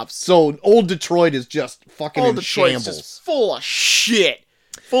 No cops. So old Detroit is just fucking All in Detroit's shambles. just full of shit.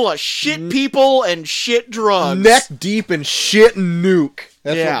 Full of shit people and shit drugs. Neck deep in shit and nuke.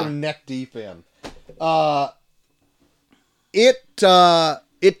 That's Yeah. what they're neck deep in.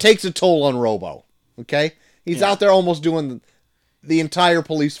 It takes a toll on Robo. Okay, he's Yeah. out there almost doing the entire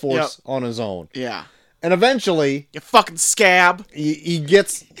police force Yep. on his own, Yeah. and eventually You fucking scab. he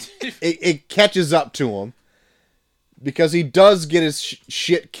gets it catches up to him because he does get his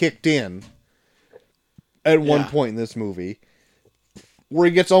shit kicked in at one Yeah. point in this movie, where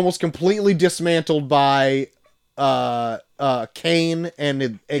he gets almost completely dismantled by Kane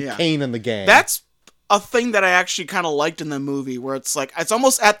and Yeah. Kane and the gang. That's a thing that I actually kind of liked in the movie, where it's like it's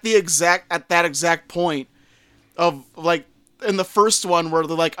almost at that exact point of like in the first one where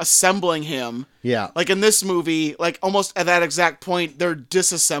they're like assembling him. yeah, Like in this movie, like almost at that exact point, they're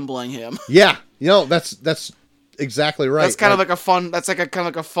disassembling him. yeah. You know, that's exactly right. That's kind of like a fun. That's like a kind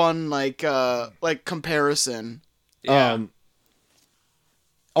of like a fun like comparison. Yeah.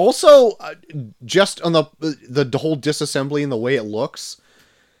 Also, just on the whole disassembly and the way it looks,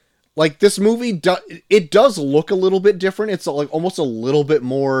 like this movie, it does look a little bit different. It's like almost a little bit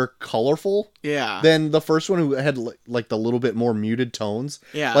more colorful Yeah. than the first one, who had like the little bit more muted tones.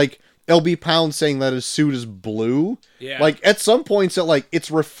 Yeah. Like LB Pound saying that his suit is blue. Yeah. Like at some points,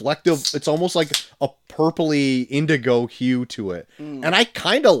 it's reflective. It's almost like a purpley indigo hue to it, and I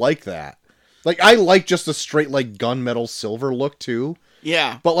kind of like that. Like I like just a straight like gunmetal silver look too.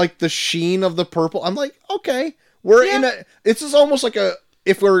 Yeah. But like the sheen of the purple, I'm like, okay, we're in a. It's just almost like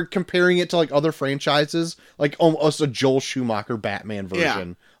if we're comparing it to like other franchises, like almost a Joel Schumacher Batman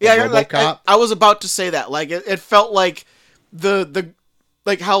version. Yeah. of Yeah. Like, RoboCop. I was about to say that. Like it felt like the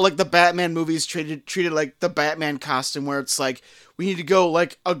like how like the Batman movies treated like the Batman costume, where it's like we need to go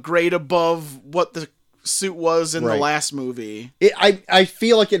like a grade above what the suit was in the Right. last movie. I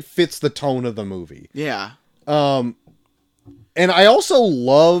feel like it fits the tone of the movie. Yeah. And I also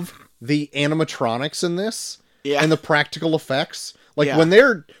love the animatronics in this. Yeah. And the practical effects. Like Yeah.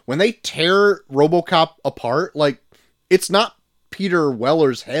 when they tear RoboCop apart, like it's not Peter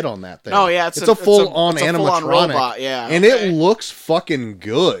Weller's head on that thing. Oh, yeah, it's a full on it's a full-on animatronic. robot, yeah. And it looks fucking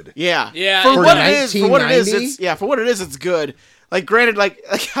good. Yeah. Yeah, For For what it is, $19.90? it's good. Like granted, like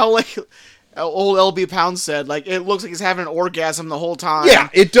how like old LB Pound said, like it looks like he's having an orgasm the whole time. Yeah,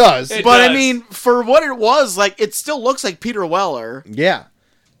 it does. It But does. I mean, for what it was, like it still looks like Peter Weller. Yeah.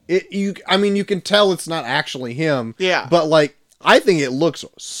 You can tell it's not actually him. Yeah. But like I think it looks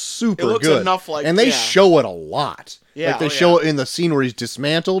super It looks good. enough like- and they yeah. show it a lot. Yeah. Like they Oh, show it in the scene where he's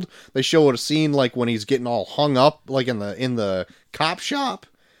dismantled. They show it a scene like when he's getting all hung up like in the cop shop.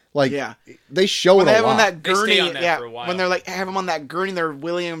 Like Yeah. they show When it they a have him on lot. that They stay gurney, on that yeah. for a while. When they're like have him on that gurney, they're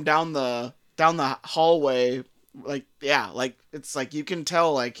wheeling him down the hallway. Like yeah, like it's like you can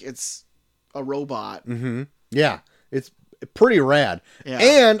tell like it's a robot. Yeah. It's pretty rad. Yeah.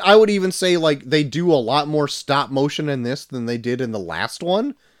 And I would even say like they do a lot more stop motion in this than they did in the last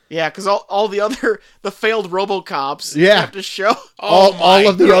one. Yeah, because all the failed RoboCops, Yeah. have to show. All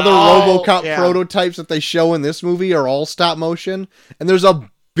of the other God. RoboCop Yeah. prototypes that they show in this movie are all stop motion, and there's a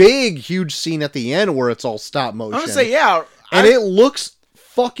big, huge scene at the end where it's all stop motion. I'm gonna say yeah, and it looks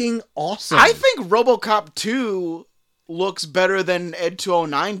fucking awesome. I think RoboCop 2 looks better than Ed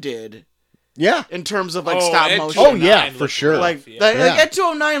 209 did yeah, in terms of like Oh, stop Ed motion. 209 yeah, for looked sure. rough, Like, yeah. like Yeah. Ed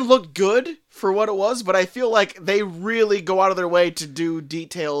 209 looked good for what it was, but I feel like they really go out of their way to do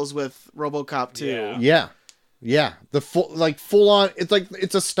details with RoboCop 2. Yeah. yeah. The full on. It's like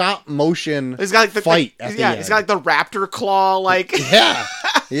it's a stop motion. It's got like the fight. At the yeah, end. it's got like the raptor claw, like yeah,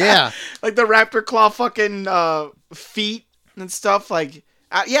 yeah. like the raptor claw fucking feet and stuff. Like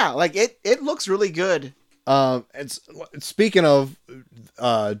yeah, like it looks really good. It's speaking of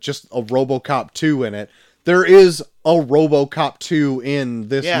just a RoboCop 2 in it. There is a RoboCop 2 in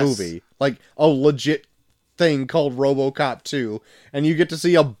this Yes. movie, like a legit thing called RoboCop 2, and you get to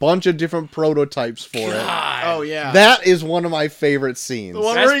see a bunch of different prototypes for it. God. Oh yeah, That is one of my favorite scenes. the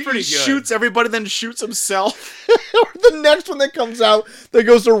one That's where he pretty good. shoots everybody, then shoots himself. The next one that comes out, that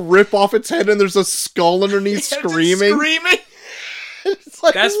goes to rip off its head, and there's a skull underneath screaming. Screaming. It's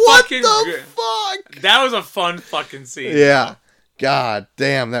like, That's what fucking the good. fuck? That was a fun fucking scene. Yeah. God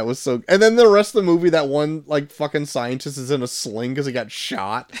damn, that was so. And then the rest of the movie, that one like fucking scientist is in a sling because he got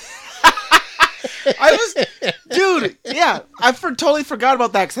shot. I was, dude, yeah, totally forgot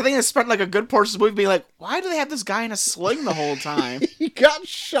about that because I think I spent like a good portion of the movie being like, why do they have this guy in a sling the whole time? He got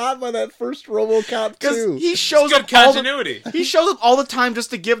shot by that first RoboCop Because too. he shows Good up all the, continuity. he shows up all the time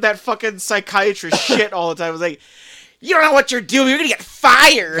just to give that fucking psychiatrist shit all the time. I was like, you don't know what you're doing. You're gonna get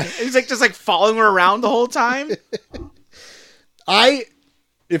fired. And he's like just like following her around the whole time.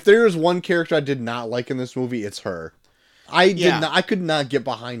 If there is one character I did not like in this movie, it's her. Yeah. I could not get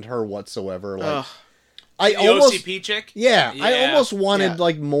behind her whatsoever. Like Ugh. I The almost OCP chick? Yeah, I Yeah. almost wanted Yeah.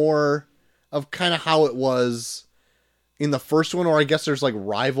 like more of kind of how it was in the first one, or I guess there's like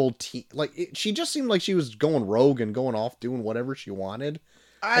rival team. Like she just seemed like she was going rogue and going off doing whatever she wanted.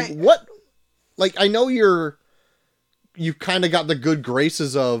 Like, what? Like I know you kind of got the good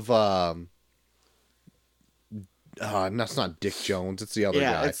graces of. That's not Dick Jones. It's the other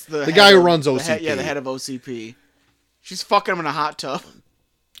Yeah, guy. it's the guy head who of- runs the OCP. head- the head of OCP. She's fucking him in a hot tub.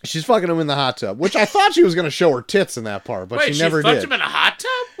 She's fucking him in the hot tub, which I thought she was going to show her tits in that part, but Wait, she never fucked did. him in a hot tub?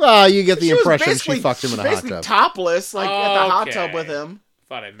 Well, you get the She was impression she basically- fucked him in a hot basically tub. topless, like at the hot Okay. tub with him.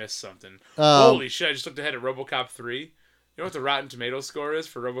 Thought I missed something. Um, Holy shit, I just looked ahead at RoboCop 3. You know what the Rotten Tomato score is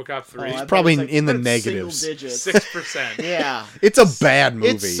for RoboCop 3? I bet probably it's in the I bet it's negatives. single digits. 6%. Yeah. It's a bad movie.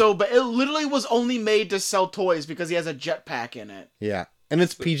 It's so bad. It literally was only made to sell toys because he has a jetpack in it. Yeah. And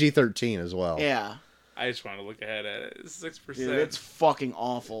it's PG-13 as well. Yeah. I just want to look ahead at it. 6%. Dude, it's fucking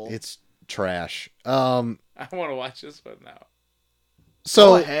awful. It's trash. I want to watch this one now. Go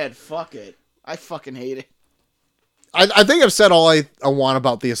So ahead, fuck it. I fucking hate it. I think I've said all I want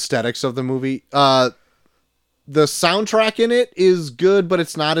about the aesthetics of the movie. The soundtrack in it is good, but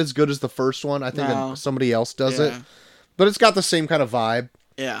it's not as good as the first one. I think No. somebody else does it. Yeah. But it's got the same kind of vibe.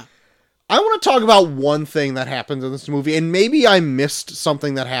 Yeah. I want to talk about one thing that happens in this movie, and maybe I missed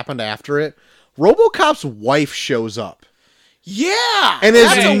something that happened after it. RoboCop's wife shows up Yeah. and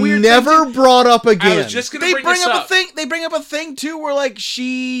that's is a weird never thing, brought up again. I was just gonna They bring bring this up up. a thing. They bring up a thing too, where like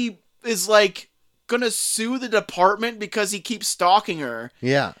she is like gonna sue the department because he keeps stalking her,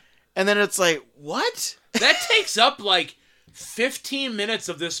 Yeah. and then it's like, what? That takes up like 15 minutes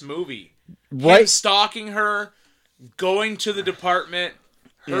of this movie. Him Right. stalking her, going to the department,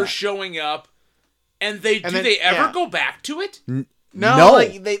 her Yeah. showing up, and do then- they ever yeah. go back to it? No, No.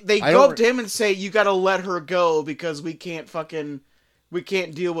 like they I go don't- up to him and say, "You got to let her go because we can't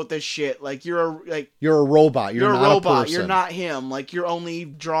deal with this shit. Like you're a robot. You're you're a not robot. person. You're not him. Like you're only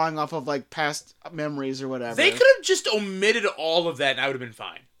drawing off of like past memories or whatever." They could have just omitted all of that and I would have been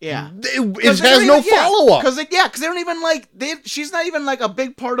fine. yeah. It has no follow up. Because they don't even like she's not even like a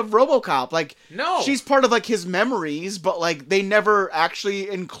big part of RoboCop. Like No. she's part of like his memories, but like they never actually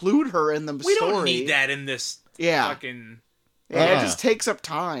include her in the We story. don't need that in this Yeah. fucking... Yeah, it just takes up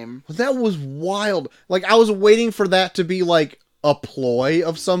time. That was wild. Like I was waiting for that to be like a ploy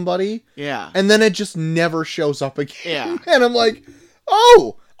of somebody, Yeah. and then it just never shows up again. Yeah. And I'm like,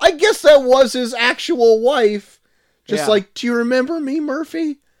 oh, I guess that was his actual wife. Just Yeah. like, do you remember me,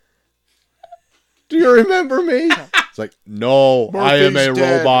 Murphy? Do you remember me? It's like, no, I am a Murphy's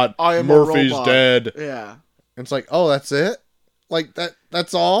dead. robot. I am a Murphy's robot. dead. Yeah. And it's like, oh, that's it? Like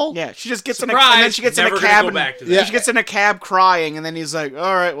that's all? Yeah, she just gets Surprise, in a and then she gets in never a gonna cab go and back to that. she gets in a cab crying, and then he's like,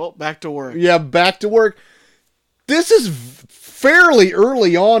 "All right, well, back to work." Yeah, back to work. This is fairly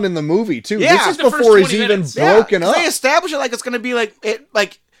early on in the movie too. Yeah, this is the first before he's 20 even minutes. broken up. They establish it like it's gonna be like it,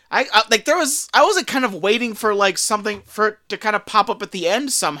 like I like I was like kind of waiting for like something for it to kind of pop up at the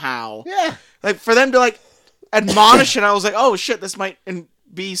end somehow, Yeah. like for them to like admonish it. I was like, oh shit, this might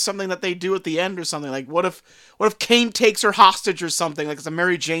be something that they do at the end or something. Like, what if Kane takes her hostage or something? Like it's a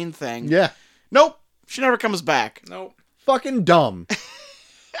Mary Jane thing. Yeah. Nope, she never comes back. Nope. Fucking dumb.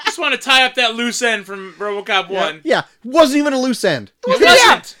 Just want to tie up that loose end from RoboCop 1. Yeah. Wasn't even a loose end. It Yeah.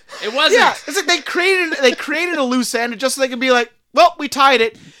 wasn't. It wasn't. Yeah, it's like they created a loose end just so they could be like, well, we tied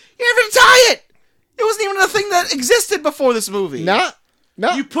it. You never tie it. It wasn't even a thing that existed before this movie. Not.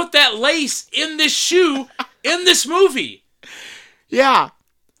 You put that lace in this shoe in this movie. Yeah.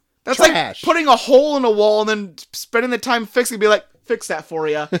 That's Trash. like putting a hole in a wall and then spending the time fixing it, be like, fix that for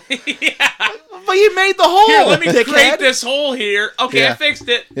you. Yeah. But you made the hole, Here, let me dickhead. create this hole here. Okay, Yeah. I fixed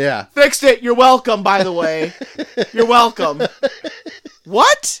it. Yeah. Fixed it. You're welcome, by the way. You're welcome.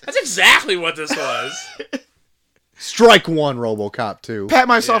 What? That's exactly what this was. Strike one, RoboCop 2. Pat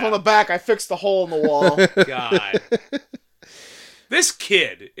myself Yeah. on the back. I fixed the hole in the wall. God. This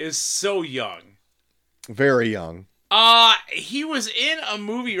kid is so young. Very young. He was in a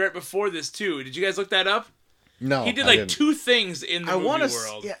movie right before this too. Did you guys look that up? No. He did I like didn't. 2 things in the I movie want to.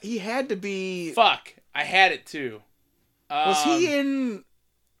 world. Yeah, he had to be. Fuck, I had it too. Was he in?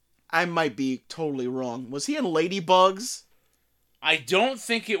 I might be totally wrong. Was he in Ladybugs? I don't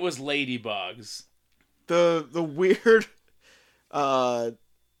think it was Ladybugs. The weird. The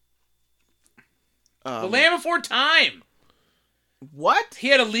Land Before Time. What? He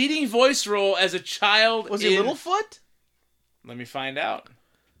had a leading voice role as a child. Was he Littlefoot? Let me find out.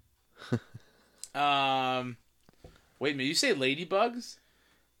 Wait a minute. You say Ladybugs?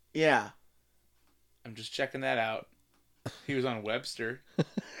 Yeah. I'm just checking that out. He was on Webster.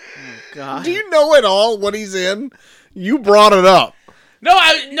 God. Do you know at all what he's in? You brought it up. No,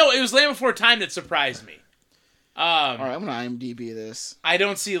 it was Land Before Time that surprised me. All right, I'm gonna IMDb this. I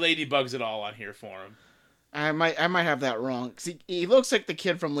don't see Ladybugs at all on here for him. I might have that wrong. 'Cause he looks like the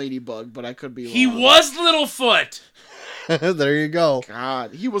kid from Ladybug, but I could be wrong. He was Littlefoot. There you go.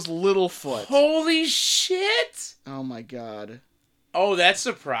 God, he was Littlefoot. Holy shit! Oh my god. Oh, that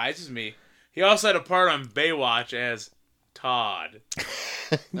surprises me. He also had a part on Baywatch as Todd.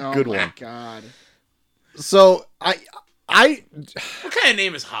 Oh Good my one. God. So I What kind of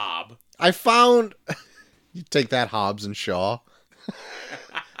name is Hob? found you take that Hobbs and Shaw. Is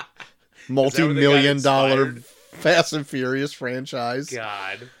that where they got Multi-million-dollar inspired? Fast and Furious franchise.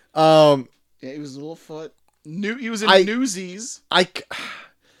 God. Yeah, he was Littlefoot. He was in I- Newsies.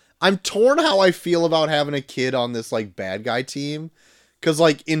 I'm torn how I feel about having a kid on this like bad guy team, because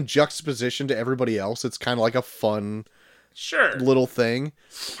like in juxtaposition to everybody else, it's kind of like a fun Sure. little thing.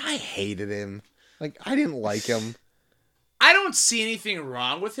 I hated him. Like, I didn't like him. I don't see anything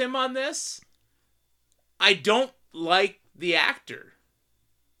wrong with him on this. I don't like the actor.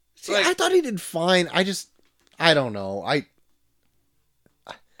 See, I thought he did fine. I don't know. I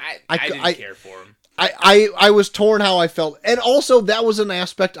didn't care for him. I was torn how I felt. And also, that was an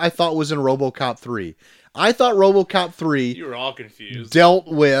aspect I thought was in RoboCop 3. I thought RoboCop 3 You were all confused. dealt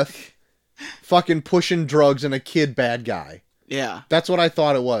with fucking pushing drugs and a kid bad guy. Yeah. That's what I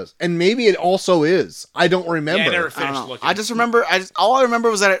thought it was. And maybe it also is. I don't remember. Yeah, I never I don't finished know. looking. I just remember. All I remember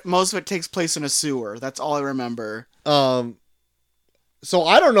was that most of it takes place in a sewer. That's all I remember. So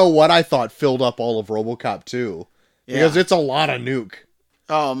I don't know what I thought filled up all of RoboCop 2. Because Yeah. it's a lot of nuke.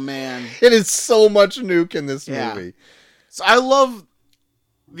 Oh man. It is so much nuke in this Yeah. movie. So I love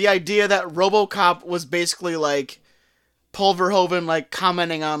the idea that RoboCop was basically like Paul Verhoeven, like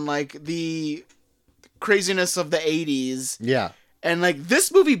commenting on like the craziness of the 80s. Yeah. And like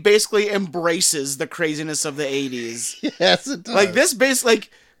this movie basically embraces the craziness of the 80s. Yes, it does. Like this like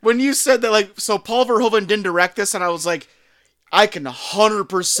when you said that, like, so Paul Verhoeven didn't direct this, and I was like, I can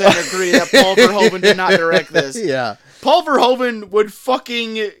 100% agree that Paul Verhoeven did not direct this. Yeah. Paul Verhoeven would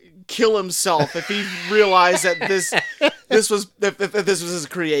fucking kill himself if he realized that this was his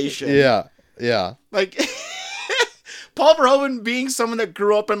creation. Yeah. Yeah. Like Paul Verhoeven being someone that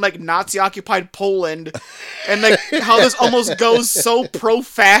grew up in like Nazi occupied Poland, and like how this almost goes so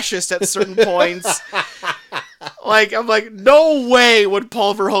pro-fascist at certain points. Like, I'm like, no way would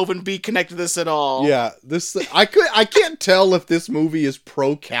Paul Verhoeven be connected to this at all. Yeah. I can't tell if this movie is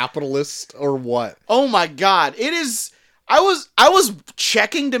pro-capitalist or what. Oh my god, it is. I was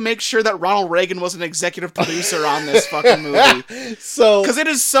checking to make sure that Ronald Reagan was an executive producer on this fucking movie. So Because it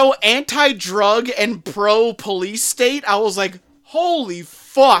is so anti-drug and pro-police state. I was like, holy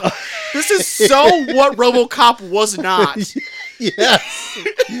fuck. This is so what RoboCop was not. yes.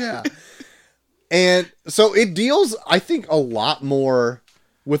 Yeah. And so it deals, I think, a lot more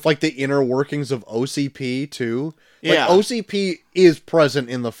with like the inner workings of OCP too. Like, Yeah. OCP is present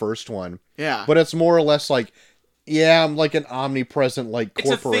in the first one. Yeah. But it's more or less like, yeah, I'm like an omnipresent like It's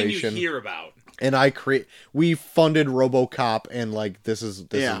a thing corporation. you hear about. And we funded RoboCop, and like this is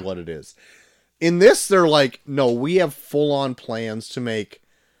what it is. In this, they're like, no, we have full on plans to make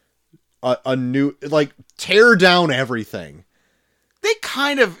a new, like, tear down everything. They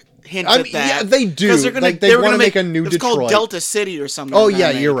kind of hint I at mean, that. yeah, they do. 'Cause they're gonna, Like, they they were wanna gonna make a new it's called Detroit. Delta City or something. Oh they're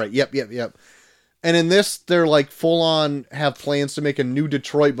yeah, gonna you're make. right. Yep. And in this, they're like full on have plans to make a new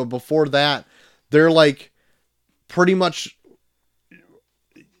Detroit, but before that, they're like pretty much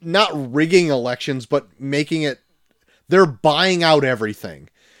not rigging elections, but making it. They're buying out everything,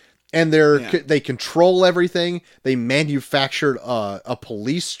 and they control everything. They manufactured a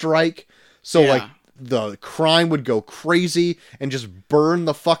police strike, so like the crime would go crazy and just burn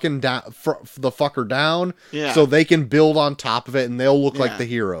the fucking the fucker down. Yeah. So they can build on top of it, and they'll look like the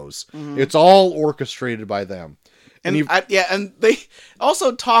heroes. It's all orchestrated by them. And and they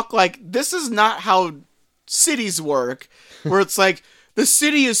also talk like this is not how cities work, where it's like the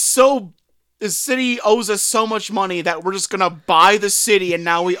city owes us so much money that we're just gonna buy the city and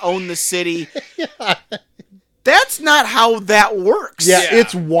now we own the city. That's not how that works. Yeah,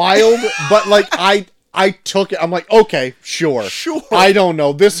 it's wild, but like I took it. I'm like, okay, sure. I don't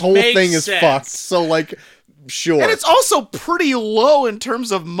know. This whole Makes thing is sense. fucked. So like, sure. And it's also pretty low in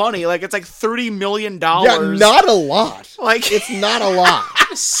terms of money. Like it's like $30 million. yeah, not a lot. Like It's not a lot.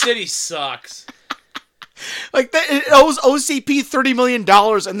 This city sucks. like that, it owes OCP $30 million,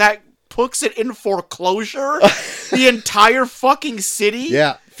 and that puts it in foreclosure. The entire fucking city.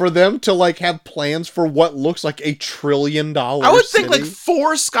 Yeah, for them to like have plans for what looks like $1 trillion. I would think like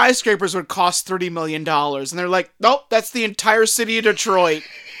 4 skyscrapers would cost $30 million, and they're like, nope, that's the entire city of Detroit.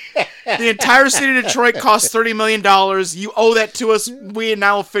 The entire city of Detroit costs $30 million. You owe that to us. We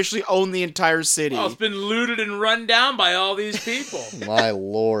now officially own the entire city. Well, it's been looted and run down by all these people. My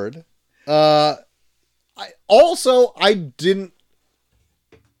lord. I didn't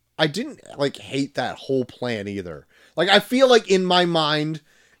like hate that whole plan either. Like I feel like in my mind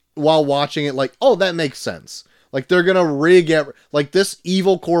while watching it, like, oh, that makes sense. Like they're gonna rig like this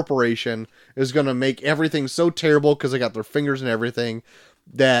evil corporation is gonna make everything so terrible because they got their fingers in everything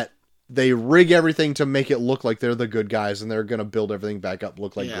that they rig everything to make it look like they're the good guys, and they're gonna build everything back up,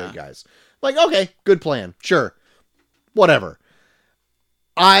 look like good guys. Like, okay, good plan, sure, whatever.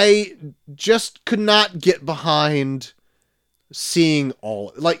 I just could not get behind seeing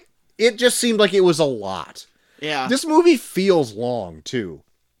all, like, it just seemed like it was a lot. Yeah. This movie feels long too.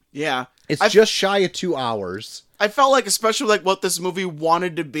 Yeah. It's just shy of 2 hours. I felt like, especially like what this movie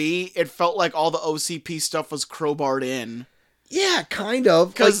wanted to be, it felt like all the OCP stuff was crowbarred in. Yeah, kind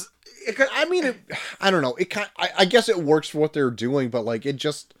of. Because I mean, I don't know. I guess it works for what they're doing, but like it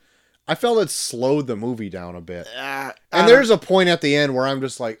just, I felt it slowed the movie down a bit. And there's a point at the end where I'm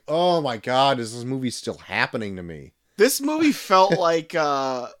just like, oh my god, is this movie still happening to me? This movie felt like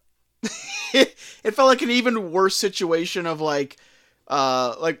it felt like an even worse situation of like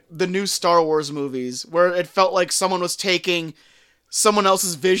the new Star Wars movies, where it felt like someone was taking someone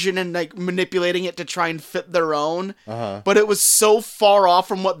else's vision and like manipulating it to try and fit their own. But it was so far off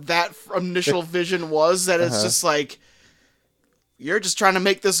from what that initial vision was that it's just like, you're just trying to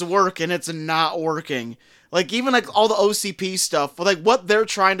make this work and it's not working. Like even like all the OCP stuff, like what they're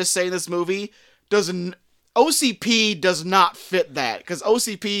trying to say in this movie OCP does not fit that, because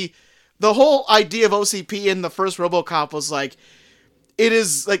OCP, the whole idea of OCP in the first RoboCop was like, it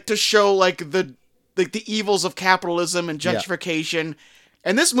is like to show like the evils of capitalism and gentrification.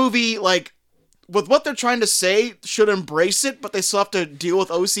 And this movie, like, with what they're trying to say, should embrace it, but they still have to deal with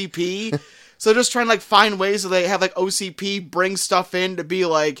OCP. So they're just trying to like find ways that they have like OCP bring stuff in to be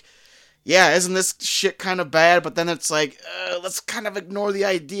like, yeah, isn't this shit kind of bad? But then it's like, let's kind of ignore the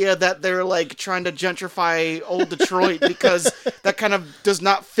idea that they're like trying to gentrify old Detroit because that kind of does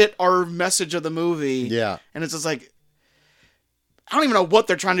not fit our message of the movie. Yeah. And it's just like, I don't even know what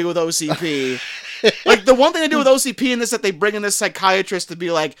they're trying to do with OCP. Like, the one thing they do with OCP in this is that they bring in this psychiatrist to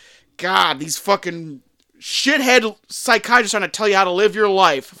be like, God, these fucking shithead psychiatrists trying to tell you how to live your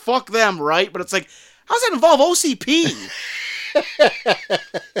life. Fuck them, right? But it's like, how does that involve OCP?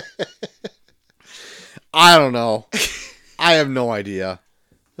 I don't know. I have no idea.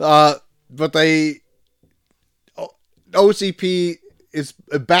 But OCP is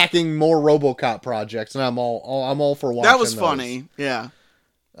backing more RoboCop projects, and I'm all for watching. That was those. funny. Yeah.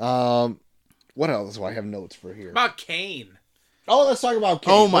 What else do I have notes for here? About Kane. Oh, let's talk about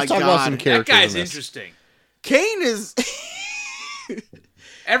Kane. Oh my let's talk about some God. That characters. guy's in this. interesting. Kane is...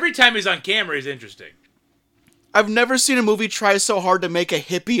 Every time he's on camera, he's interesting. I've never seen a movie try so hard to make a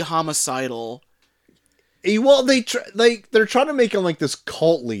hippie homicidal. Well, they're trying to make him like this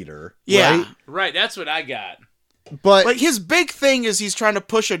cult leader. Yeah. Right? Right, that's what I got. But Like, his big thing is he's trying to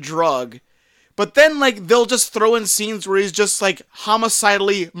push a drug. But then, like, they'll just throw in scenes where he's just, like,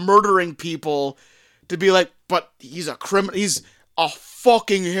 homicidally murdering people to be like, but he's a criminal. He's a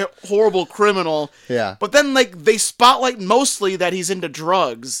fucking horrible criminal. Yeah. But then, like, they spotlight mostly that he's into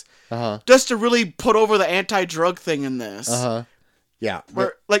drugs. Just to really put over the anti-drug thing in this. yeah.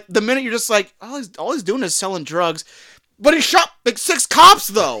 Where, like, the minute you're just like, all he's doing is selling drugs. But he shot, like, 6 cops,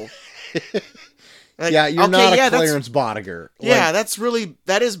 though. Like, Yeah, you're okay, not yeah, a that's- Clarence Boddiger. Yeah,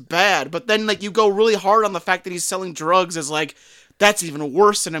 that is bad. But then, like, you go really hard on the fact that he's selling drugs as, like, that's even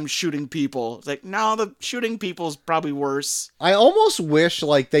worse than him shooting people. It's like, no, the shooting people is probably worse. I almost wish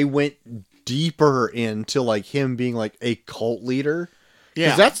like they went deeper into like him being like a cult leader. Yeah.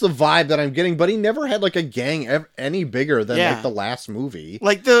 Because that's the vibe that I'm getting, but he never had like a gang any bigger than Yeah. like the last movie.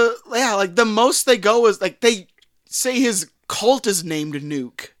 Like, the most they go is, like, they say his cult is named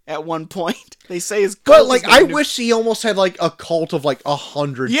Nuke at one point. They say his cult But like, is I named Nuke. wish he almost had like a cult of like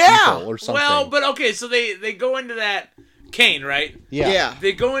 100 Yeah. people or something. Well, but okay, so they go into that Kane, right? Yeah.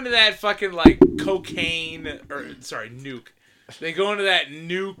 They go into that fucking like nuke. They go into that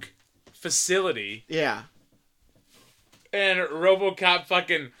nuke facility, Yeah. and RoboCop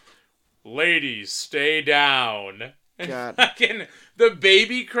fucking, ladies, stay down. And God. fucking the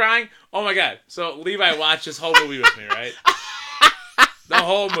baby crying. Oh my god! So Levi watched this whole movie with me, right? The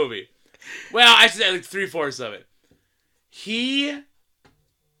whole movie. Well, I should say like 3/4 of it.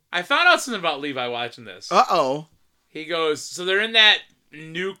 I found out something about Levi watching this. Uh-oh. He goes, so they're in that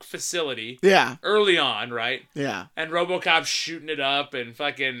nuke facility Yeah. early on, right? Yeah. And RoboCop's shooting it up, and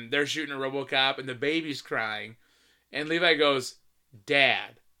fucking they're shooting at RoboCop, and the baby's crying. And Levi goes,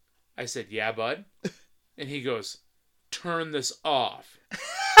 Dad. I said, yeah, bud? And he goes, turn this off.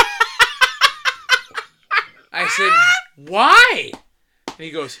 I said, why? And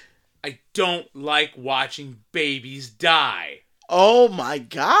he goes, I don't like watching babies die. Oh, my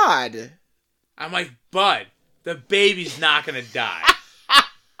God. I'm like, bud, the baby's not gonna die.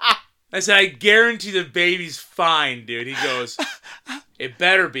 I said, I guarantee the baby's fine, dude. He goes, it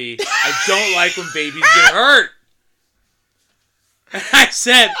better be. I don't like when babies get hurt. And I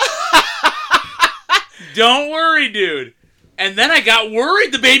said, don't worry, dude. And then I got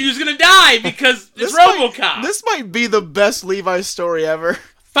worried the baby was gonna die because it's RoboCop. This might be the best Levi story ever.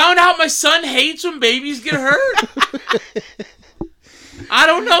 Found out my son hates when babies get hurt. I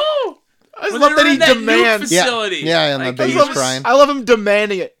don't know. I just When love they're that he in that nuke demands. facility. Yeah, and the Like, baby's he was- crying. I love him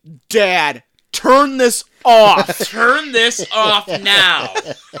demanding it. Dad, turn this off. Turn this off now.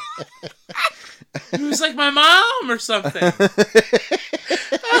 He was like my mom or something.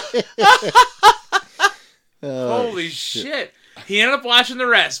 He ended up watching the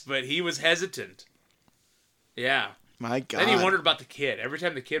rest, but he was hesitant. Yeah. My God. Then he wondered about the kid. Every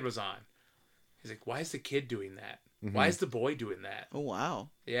time the kid was on, he's like, "Why is the kid doing that? Why is the boy doing that?" Oh wow.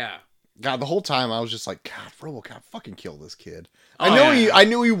 Yeah. God, the whole time I was just like, God, RoboCop, fucking kill this kid. Oh, I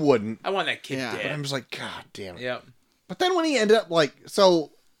knew he wouldn't. I want that kid Yeah. But I'm dead. just like, God damn it. Yep. But then when he ended up like,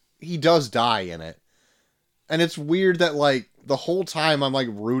 so he does die in it. And it's weird that like the whole time I'm like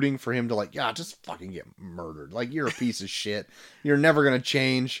rooting for him to like, yeah, just fucking get murdered. Like you're a piece of shit. You're never going to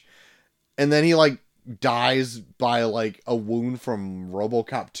change. And then he like dies by like a wound from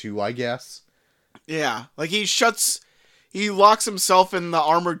RoboCop 2, I guess. Yeah, like he locks himself in the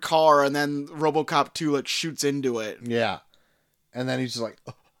armored car, and then RoboCop 2 like shoots into it. Yeah. And then he's just like,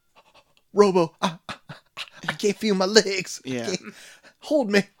 Robo, I can't feel my legs. Yeah. Hold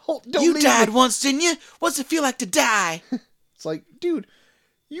me. Don't You leave died me. once, didn't you? What's it feel like to die? It's like, dude,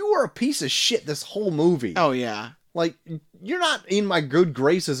 you were a piece of shit this whole movie. Oh yeah. Like, you're not in my good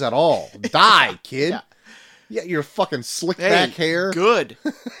graces at all. Die, kid. Yeah, your fucking slick back hair. Good.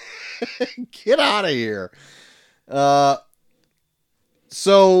 Get out of here.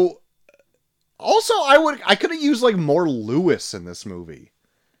 So also I could have used like more Lewis in this movie.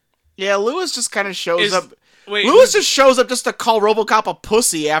 Yeah, Lewis just kind of shows up. Wait, Lewis just shows up just to call RoboCop a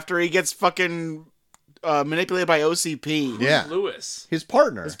pussy after he gets fucking manipulated by OCP. Yeah. Lewis. His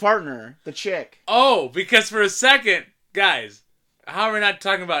partner. His partner, the chick. Oh, because for a second, guys, how are we not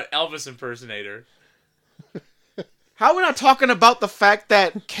talking about Elvis impersonator? How are we not talking about the fact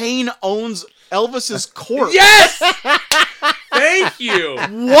that Kane owns Elvis's corpse? Yes! Thank you.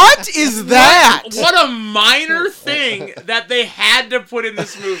 What is that? What a minor thing that they had to put in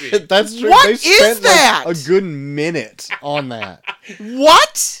this movie. That's true. What They is spent that? like a good minute on that.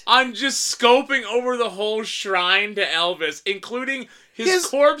 What? I'm just scoping over the whole shrine to Elvis, including his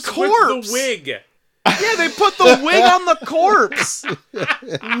corpse with corpse. the wig. Yeah, they put the wig on the corpse.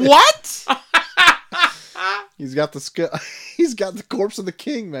 What? He's got the he's got the corpse of the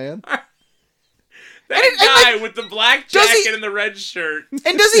king, man. That guy with the black does he- jacket and the red shirt.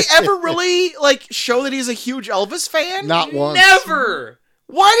 And does he ever really like show that he's a huge Elvis fan? Not once. Never.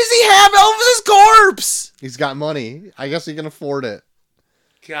 Why does he have Elvis's corpse? He's got money. I guess he can afford it.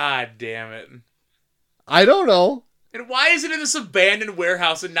 God damn it. I don't know. And why is it in this abandoned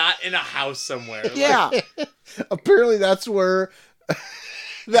warehouse and not in a house somewhere? Like, Yeah. Apparently that's where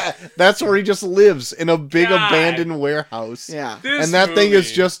that's where he just lives, in a big God. abandoned warehouse. Yeah. this And that thing is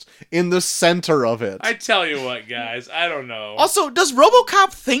movie. just in the center of it. I tell you what, guys, I don't know. Also, does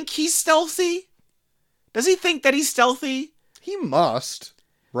RoboCop think he's stealthy? Does he think that he's stealthy? He must,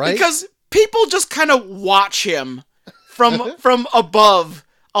 right? Because people just kind of watch him from above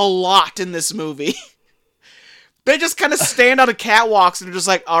a lot in this movie. They just kind of stand on a catwalks and are just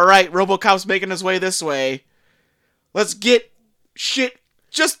like, all right, RoboCop's making his way this way. Let's get shit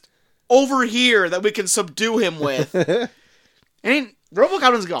just over here that we can subdue him with. And RoboCop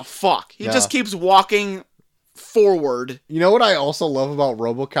doesn't give a fuck. He No. just keeps walking forward. You know what I also love about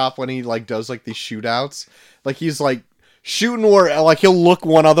RoboCop when he like does like these shootouts? Like he's like shooting where like he'll look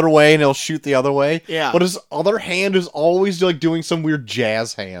one other way and he'll shoot the other way. Yeah. But his other hand is always like doing some weird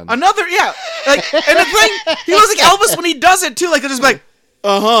jazz hand. Another, yeah. Like, and the thing, he looks like Elvis when he does it too. Like, he'll just be like,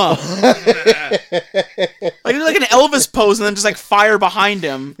 like, like an Elvis pose and then just like fire behind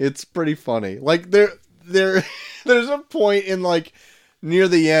him. It's pretty funny. Like there's a point in like near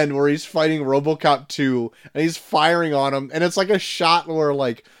the end where he's fighting RoboCop 2 and he's firing on him, and it's like a shot where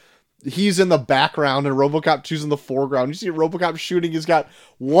like he's in the background and RoboCop 2's in the foreground. You see RoboCop shooting, he's got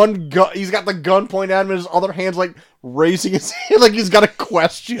one gun, he's got the gun pointed at him and his other hand's like raising his hand like he's got a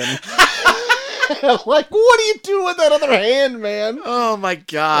question. Like, what do you do with that other hand, man? Oh my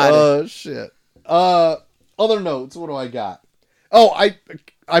god. Oh shit. Other notes, what do I got? Oh,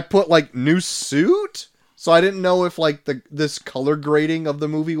 I put like new suit, so I didn't know if like this color grading of the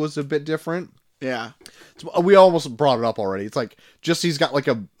movie was a bit different. Yeah. We almost brought it up already. It's like just he's got like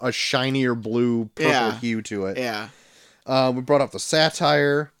a shinier blue purple Yeah. hue to it. Yeah. We brought up the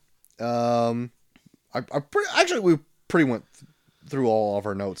satire. We pretty went through all of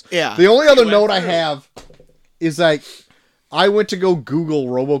our notes. Yeah. The only other went note I through. have is like I went to go Google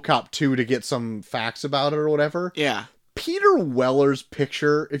RoboCop 2 to get some facts about it or whatever. Yeah. Peter Weller's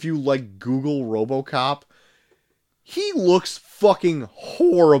picture, if you like Google RoboCop, he looks fucking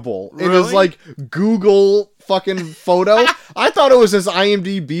horrible in his Really? like Google fucking photo. I thought it was his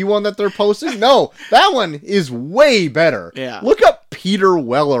IMDb one that they're posting. No, that one is way better. Yeah. Look up Peter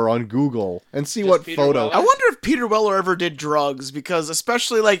Weller on Google and see what Peter photo. Weller? I wonder if Peter Weller ever did drugs, because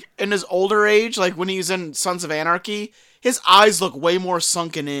especially like in his older age, like when he's in Sons of Anarchy, his eyes look way more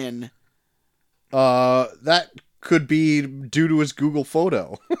sunken in. That could be due to his Google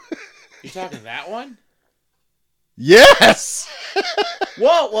photo. You talking that one? Yes.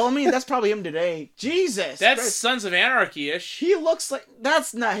 Whoa, well, I mean, that's probably him today. Jesus. That's Christ. Sons of Anarchy-ish. He looks like...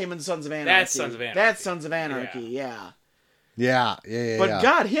 That's not him in Sons of Anarchy. That's Sons of Anarchy. That's Sons of Anarchy, yeah. Yeah. But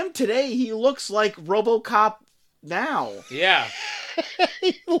God, him today, he looks like RoboCop now. Yeah.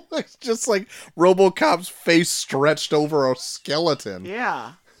 He looks just like RoboCop's face stretched over a skeleton.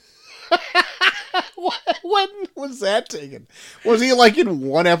 Yeah. When was that taken? Was he like in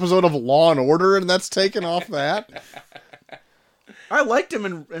one episode of Law and Order and that's taken off that? I liked him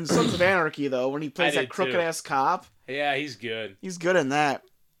in Sons of Anarchy, though, when he plays I that did, crooked-ass cop. Yeah, he's good. He's good in that.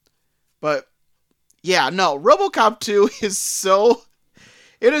 But, yeah, no, RoboCop 2 is so...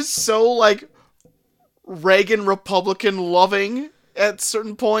 It is so, like, Reagan Republican loving at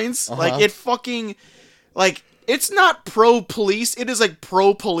certain points. Like, it fucking... Like, it's not pro-police, it is, like,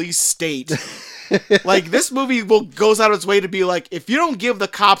 pro-police state. Like, this movie goes out of its way to be like, if you don't give the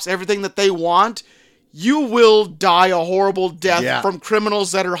cops everything that they want, you will die a horrible death from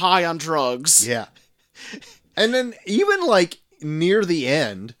criminals that are high on drugs. Yeah. And then even like near the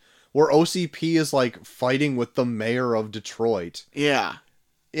end, where OCP is like fighting with the mayor of Detroit, Yeah.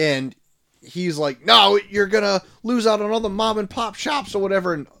 and he's like, "No, you're gonna lose out on all the mom and pop shops or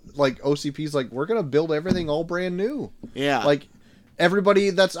whatever," and like OCP's like, "We're gonna build everything all brand new." Yeah. Like everybody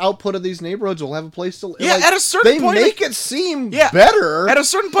that's output of these neighborhoods will have a place to live. Yeah, like, at a certain point, they make like- it seem Yeah. better. At a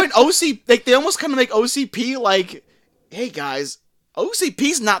certain point, they almost kind of make OCP like, hey guys,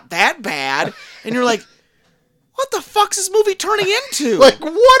 OCP's not that bad. And you're like, what the fuck's this movie turning into? Like,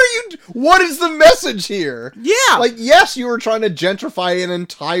 what is the message here? Yeah. Like, yes, you were trying to gentrify an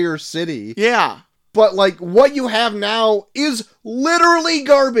entire city, yeah. but like what you have now is literally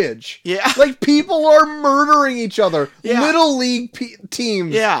garbage. Yeah. Like people are murdering each other. Yeah. Little league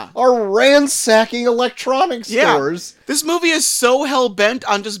teams Yeah. are ransacking electronics Yeah. stores. This movie is so hell-bent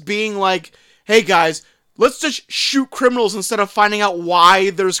on just being like, hey guys, let's just shoot criminals instead of finding out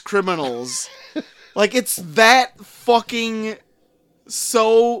why there's criminals. Like, it's that fucking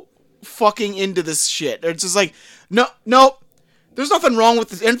so fucking into this shit. It's just like, no, there's nothing wrong with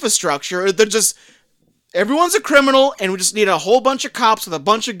this infrastructure. They're just, everyone's a criminal, and we just need a whole bunch of cops with a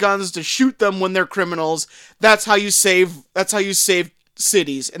bunch of guns to shoot them when they're criminals. That's how you save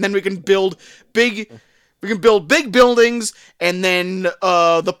cities. And then we can build big buildings, and then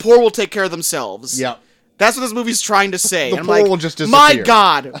the poor will take care of themselves. Yeah. That's what this movie's trying to say. The And I'm poor like, will just my disappear."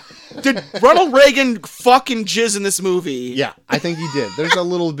 God, did Ronald Reagan fucking jizz in this movie? Yeah, I think he did. There's a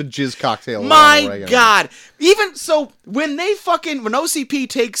little bit jizz cocktail. My God. Even so, when OCP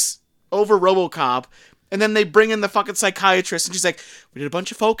takes over RoboCop, and then they bring in the fucking psychiatrist, and she's like, we did a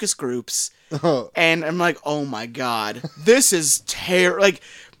bunch of focus groups. And I'm like, oh my God, this is terrible.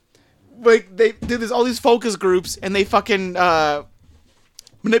 Like they did all these focus groups, and they fucking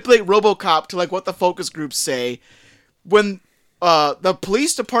manipulate RoboCop to like what the focus groups say. When the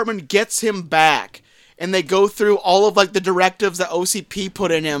police department gets him back, and they go through all of like the directives that OCP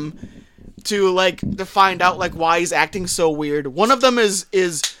put in him to find out like why he's acting so weird. One of them is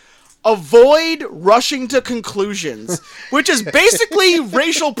avoid rushing to conclusions, which is basically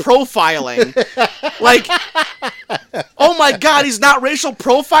racial profiling. Like, oh my God, he's not racial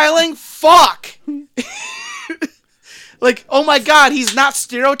profiling? Fuck! Like, oh my God, he's not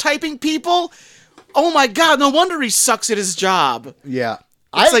stereotyping people? Oh my God, no wonder he sucks at his job. Yeah.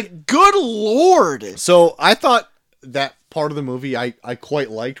 It's like, good Lord. So I thought that part of the movie I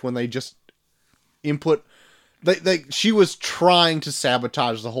quite liked when they just input. She was trying to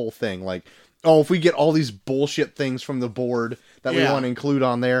sabotage the whole thing. Like, oh, if we get all these bullshit things from the board that we Yeah. want to include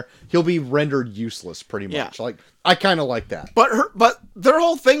on there, he'll be rendered useless pretty much. Yeah. Like, I kind of like that. But their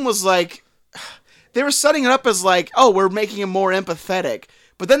whole thing was like, they were setting it up as like, oh, we're making him more empathetic.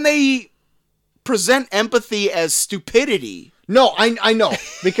 But then they present empathy as stupidity. No, I know.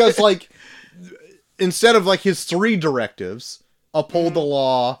 Because, like, instead of, like, his 3 directives, uphold the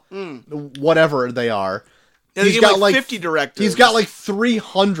law, whatever they are, And they give him, like 50 directives. He's got like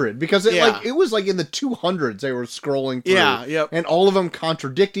 300 because it Yeah. it was like in the 200s they were scrolling through. Yeah, yep. And all of them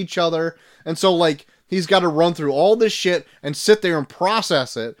contradict each other. And so like he's got to run through all this shit and sit there and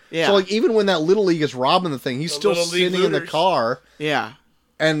process it. Yeah. So like even when that Little League is robbing the thing, he's still Little League sitting in the looters. car Yeah.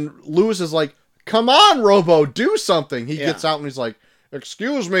 and Lewis is like, "Come on, Robo, do something." He Yeah. gets out and he's like,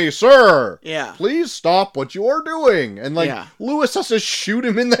 "Excuse me, sir. Yeah. Please stop what you are doing." And like Yeah. Lewis has to shoot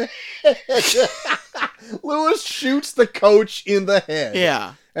him in the head. Lewis shoots the coach in the head.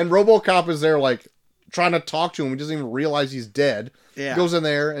 Yeah. And RoboCop is there like trying to talk to him. He doesn't even realize he's dead. Yeah. Goes in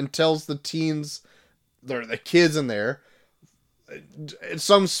there and tells the teens, the kids in there,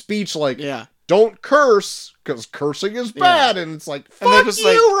 some speech like, Yeah. don't curse because cursing is bad. And it's like, fuck And they're just you,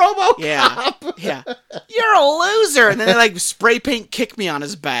 like- RoboCop. Yeah. You're a loser. And then they like spray paint kick me on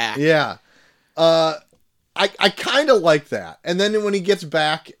his back. Yeah. I kind of like that. And then when he gets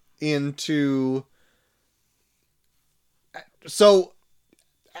back into... So,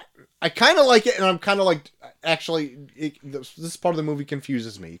 I kind of like it, and I'm kind of like... Actually, this part of the movie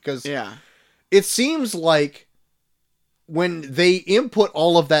confuses me, because Yeah. it seems like when they input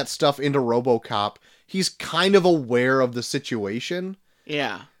all of that stuff into RoboCop, he's kind of aware of the situation.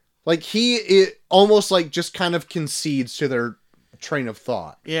 Yeah. Like, it almost like just kind of concedes to their train of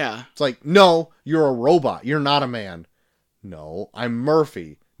thought. Yeah. It's like, no, you're a robot. You're not a man. No, I'm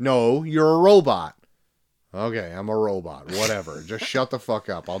Murphy. No, you're a robot. Okay, I'm a robot. Whatever. Just shut the fuck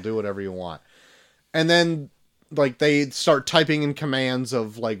up. I'll do whatever you want. And then, like, they start typing in commands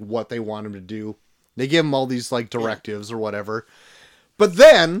of, like, what they want him to do. They give him all these, like, directives or whatever. But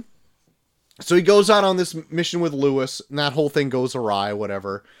then, so he goes out on this mission with Lewis, and that whole thing goes awry,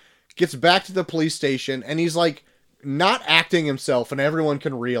 whatever. Gets back to the police station, and he's, like, not acting himself, and everyone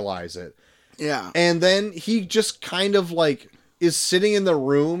can realize it. Yeah. And then he just kind of, like, is sitting in the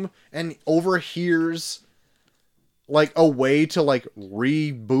room and overhears, like, a way to, like,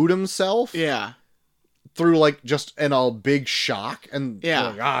 reboot himself. Yeah. Through, like, just a big shock. And, Yeah.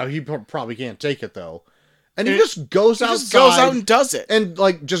 like, he probably can't take it, though. And he just goes He outside. just goes out and does it. And,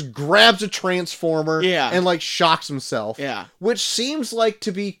 like, just grabs a transformer. Yeah. And, like, shocks himself. Yeah. Which seems like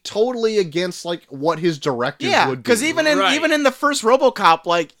to be totally against, like, what his directives Yeah, would be. because even in the first RoboCop,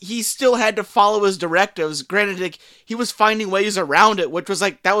 like, he still had to follow his directives. Granted, like, he was finding ways around it, which was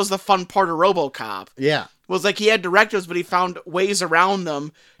like that was the fun part of RoboCop. Yeah. Was like he had directives, but he found ways around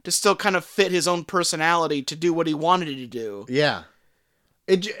them to still kind of fit his own personality to do what he wanted to do. Yeah.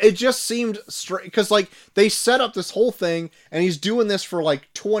 It just seemed straight, because, like, they set up this whole thing, and he's doing this for, like,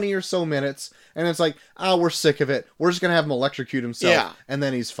 20 or so minutes, and it's like, oh, we're sick of it. We're just going to have him electrocute himself, Yeah. and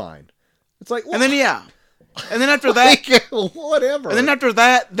then he's fine. It's like, And then and then after that, whatever. and then after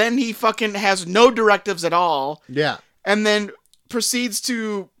that, then he fucking has no directives at all, yeah. and then proceeds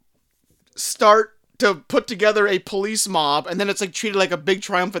to start to put together a police mob, and then it's like treated like a big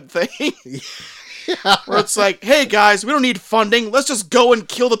triumphant thing. Where it's like, hey guys, we don't need funding. Let's just go and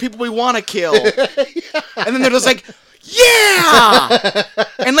kill the people we want to kill. And then they're just like, yeah!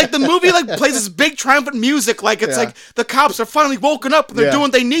 And like the movie like plays this big triumphant music, like it's Yeah. like the cops are finally woken up and they're Yeah. doing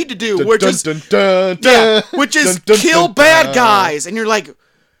what they need to do. Dun, We're dun, just dun, dun, yeah, dun. which is Dun, dun, kill dun, bad dun. guys. And you're like,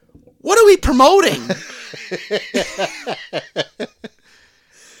 what are we promoting?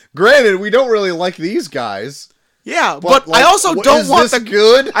 Granted, we don't really like these guys. Yeah, but like, I also what- don't is want this the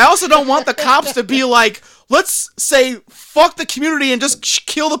good? I also don't want the cops to be like, let's say fuck the community and just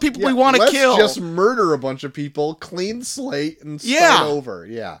kill the people we want to Let's kill. just murder a bunch of people, clean slate, and start Yeah. over.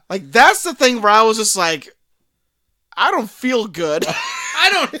 Yeah. Like that's the thing where I was just like, I don't feel good. I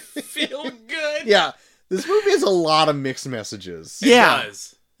don't feel good. Yeah. This movie has a lot of mixed messages. Yeah. It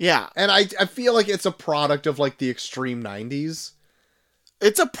does. Yeah, And I feel like it's a product of, like, the extreme 90s.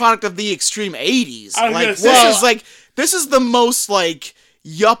 it's a product of the extreme 80s. I was Like gonna this say- is like this is the most like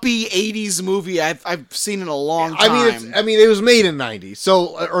yuppie 80s movie I've seen in a long time. I mean, it was made in 90s,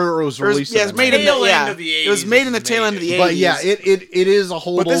 so or it was Or it was- released. yeah, in it's made in the, Tail end yeah, of the it was 80s made in the is tail end of the 80s. But yeah, it is a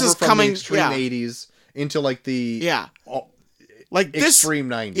holdover this is from coming- the extreme yeah. 80s into, like, the yeah, oh, like this extreme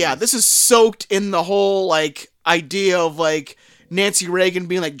 90s. Yeah, this is soaked in the whole like idea of like Nancy Reagan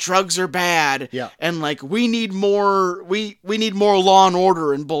being like drugs are bad. Yeah. And like we need more we need more law and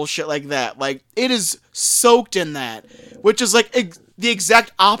order and bullshit like that. Like it is soaked in that, which is like the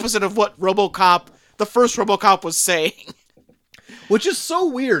exact opposite of what RoboCop, the first RoboCop was saying. Which is so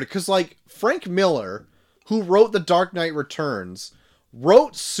weird, because, like, Frank Miller, who wrote The Dark Knight Returns,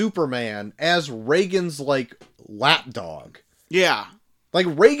 wrote Superman as Reagan's, like, lapdog. Yeah. Like,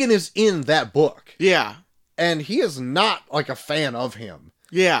 Reagan is in that book, Yeah. and he is not, like, a fan of him.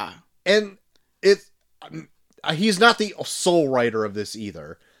 Yeah. And he's not the sole writer of this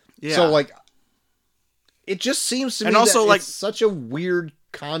either. Yeah. So, like, it just seems to me And also, that like- it's such a weird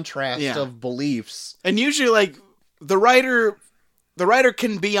contrast Yeah. of beliefs. And usually like the writer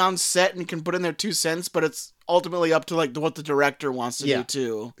can be on set and can put in their 2 cents, but it's ultimately up to like what the director wants to Yeah. do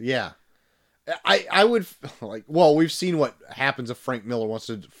too. Yeah. I would, like, well, we've seen what happens if Frank Miller wants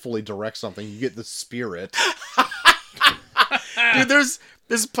to fully direct something. You get the spirit. Dude, there's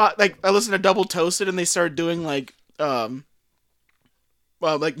this like I listened to Double Toasted and they started doing like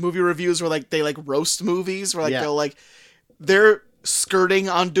movie reviews where like they like roast movies where like Yeah. they're skirting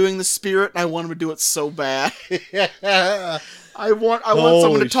on doing the spirit and I want them to do it so bad. I want someone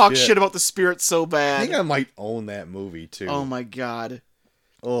Holy to talk shit. shit about the spirit so I bad. think I might own that movie too. Oh my god.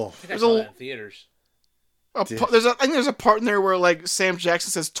 Oh, I think I There's saw a- that in theaters. I think there's a part in there where like Sam Jackson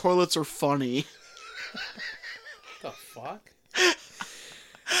says toilets are funny. What the fuck?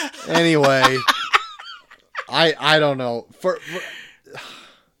 anyway, I don't know.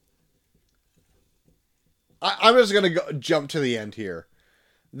 I'm just gonna jump to the end here.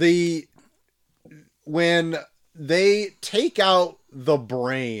 When they take out the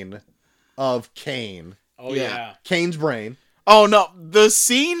brain of Kane, Oh Yeah. yeah. Kane's brain. Oh no, the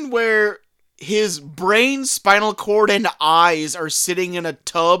scene where his brain, spinal cord, and eyes are sitting in a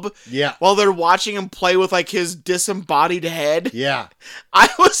tub Yeah, while they're watching him play with like his disembodied head. yeah. I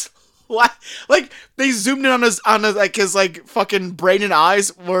was like they zoomed in on his like his like fucking brain and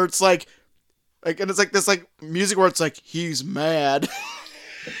eyes where it's like and it's like this like music where it's like he's mad.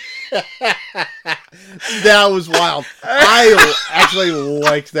 That was wild. I actually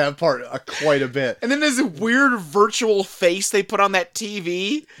liked that part quite a bit. And then this weird virtual face they put on that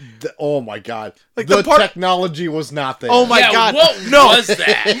TV. Oh my god, Like, the the part- technology was not there. Oh my Yeah, god. what No. was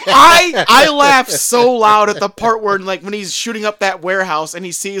that? I laughed so loud at the part where like when he's shooting up that warehouse and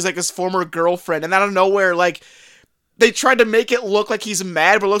he sees like his former girlfriend and out of nowhere like they tried to make it look like he's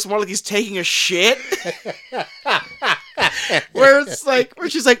mad but it looks more like he's taking a shit. Where it's like where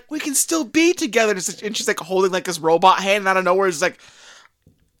she's like we can still be together and she's like holding like this robot hand and out of nowhere it's like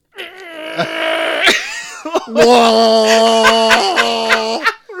Whoa!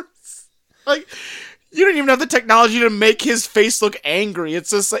 like you don't even have the technology to make his face look angry. It's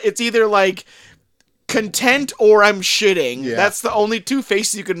just it's either like content or I'm shitting. Yeah. That's the only two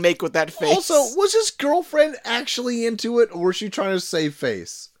faces you can make with that face. Also, was his girlfriend actually into it, or was she trying to save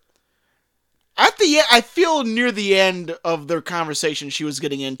face? at the end, I feel near the end of their conversation, she was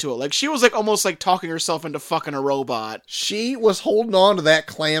getting into it. Like she was like almost like talking herself into fucking a robot. She was holding on to that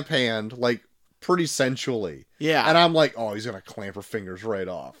clamp hand like pretty sensually. Yeah. And I'm like, oh, he's gonna clamp her fingers right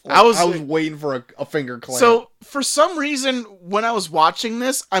off. Like, I was- I was waiting for a finger clamp. So for some reason, when I was watching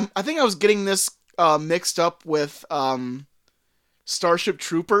this, I think I was getting this mixed up with Starship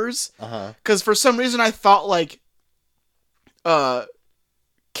Troopers. uh-huh. Because for some reason I thought like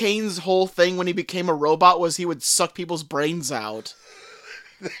Kane's whole thing when he became a robot was he would suck people's brains out.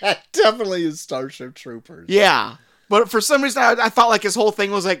 That definitely is Starship Troopers. Yeah. But for some reason I thought like his whole thing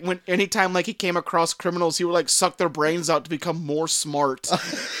was like when anytime like he came across criminals he would like suck their brains out to become more smart.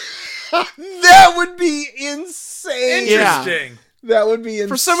 That would be insane. Yeah. Interesting. That would be insane.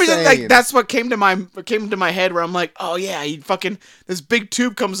 For some reason, like that's what came to my head. Where I'm like, oh yeah, he fucking this big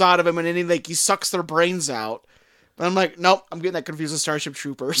tube comes out of him, and then he sucks their brains out. But I'm like, nope, I'm getting that confused with Starship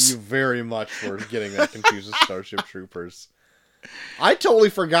Troopers. You very much were getting that confused with Starship Troopers. I totally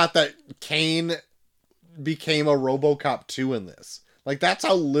forgot that Kane became a RoboCop 2 in this. Like, that's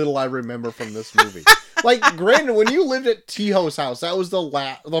how little I remember from this movie. Like, granted, when you lived at T-Ho's house, that was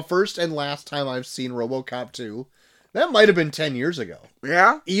the first and last time I've seen RoboCop 2. That might have been 10 years ago.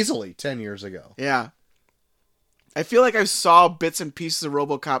 Yeah, Easily 10 years ago. yeah. I feel like I saw bits and pieces of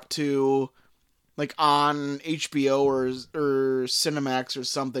RoboCop 2, like on HBO or Cinemax or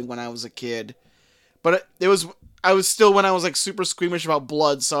something when I was a kid. But I was still when I was like super squeamish about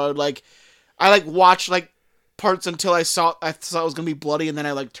blood, so I watched like parts until I thought it was gonna be bloody, and then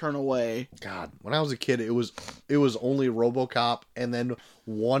I like turn away. God, when I was a kid, it was only RoboCop and then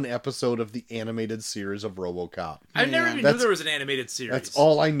one episode of the animated series of RoboCop. I never even knew That's- there was an animated series. That's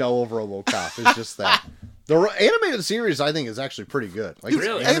all I know of RoboCop is just that. The animated series, I think, is actually pretty good. Like, it's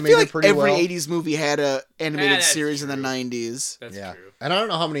Really? I animated feel like pretty every well. 80s movie had a animated that's series in the true. 90s. That's Yeah, true. and I don't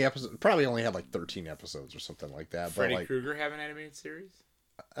know how many episodes. Probably only had like 13 episodes or something like that. Freddy but like, Krueger have an animated series?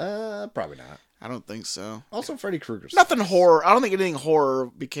 probably not. I don't think so. Also, Freddy Krueger's Nothing horror. I don't think anything horror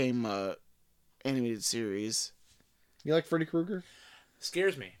became a animated series. You like Freddy Krueger?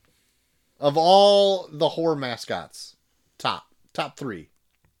 Scares me. Of all the horror mascots, top 3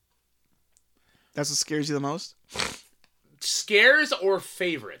 That's what scares you the most? Scares or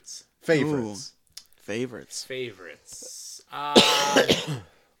favorites? favorites. Favorites. Favorites.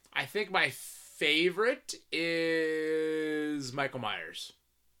 I think my favorite is Michael Myers.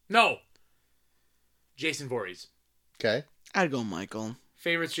 No. Jason Voorhees. Okay, I'd go Michael.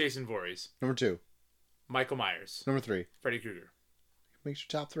 Favorite's Jason Voorhees. number 2, Michael Myers. number 3. Freddy Krueger. Makes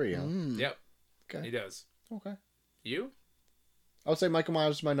your top 3, huh? Yep. Okay. He does. Okay. You? I would say Michael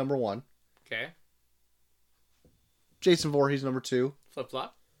Myers is my number 1. Okay. Jason Voorhees number 2. Flip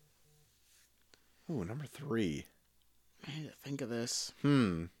flop. Ooh, number 3. I need to think of this. Yeah,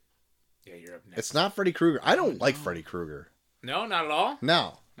 you're up next. It's not Freddy Krueger. I don't like Freddy Krueger. No, not at all.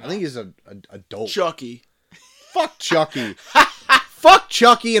 No, I think he's a dope. Chucky. Fuck Chucky. Fuck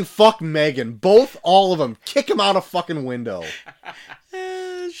Chucky and fuck Megan. All of them. Kick him out a fucking window.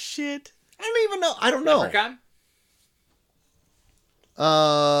 shit. I don't even know. I don't know. Leprechaun?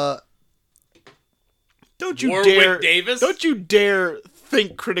 Don't you Warwick dare, Davis? Don't you dare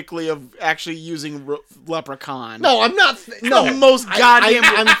think critically of actually using Leprechaun. No, I'm not. No, The most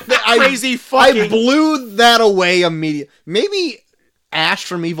goddamn crazy fucking. I blew that away immediately. Maybe Ash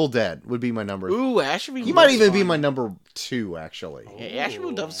from Evil Dead would be my number. Ooh, Asher He might even be my number 2, actually. Yeah, Asher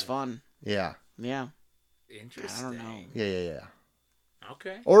Dove's fun. Yeah. Yeah. Interesting. I don't know. Yeah.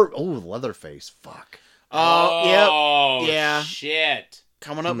 Okay. Or Leatherface. Fuck. Oh, yep. Yeah. Shit.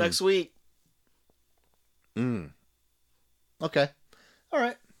 Coming up next week. Okay. All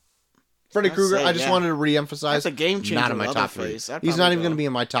right. Freddy I'd Krueger. say, I just yeah. wanted to re-emphasize. That's a game changer, Not in my top 3. Leatherface. I'd He's not probably even going to go. be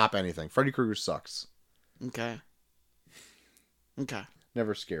in my top anything. Freddy Krueger sucks. Okay.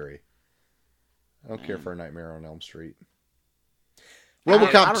 Never scary. I don't care for a Nightmare on Elm Street. I don't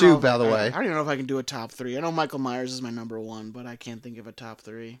RoboCop know 2, if by the I way. don't even know if I can do a top 3. I know Michael Myers is my number 1, but I can't think of a top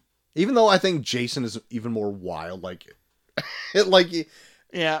 3. Even though I think Jason is even more wild,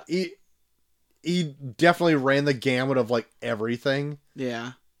 Yeah. he definitely ran the gamut of like everything.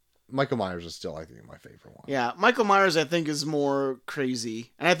 Yeah. Michael Myers is still, I think, my favorite one. Yeah. Michael Myers, I think, is more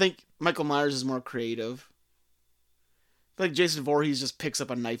crazy. And I think Michael Myers is more creative. I feel like Jason Voorhees just picks up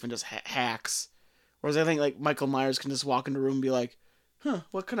a knife and just hacks. Whereas I think like Michael Myers can just walk into a room and be like,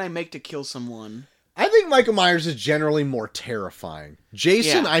 what can I make to kill someone? I think Michael Myers is generally more terrifying.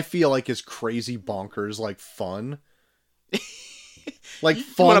 Jason, Yeah. I feel like, is crazy bonkers, like fun. Like You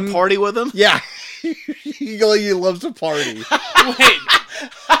fun. want to party with him? Yeah. he loves to party. Wait.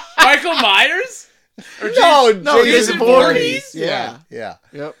 Michael Myers? Or No, Jason Voorhees? Yeah.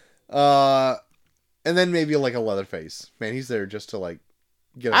 Yep. And then maybe like a Leatherface. Man, he's there just to like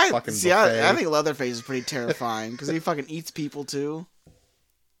get a fucking buffet. I think Leatherface is pretty terrifying because he fucking eats people too.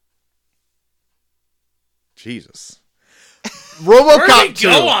 Jesus. Where'd we RoboCop 2.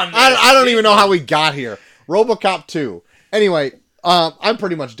 go on this? I don't even know how we got here. RoboCop 2. Anyway, I'm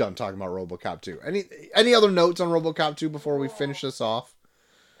pretty much done talking about RoboCop 2. Any other notes on RoboCop 2 before we finish this off?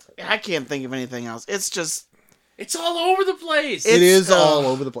 I can't think of anything else. It's just It's all over the place. It is all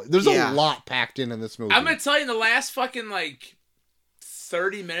over the place. There's yeah. a lot packed in this movie. I'm going to tell you, in the last fucking,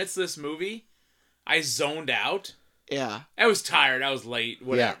 30 minutes of this movie, I zoned out. yeah. I was tired. I was late.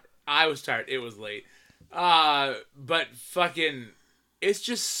 Whatever. Yeah. I was tired. It was late. But fucking, it's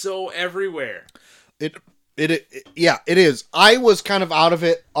just so everywhere. It is. I was kind of out of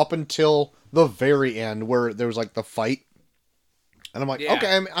it up until the very end where there was like the fight. And I'm like, Yeah.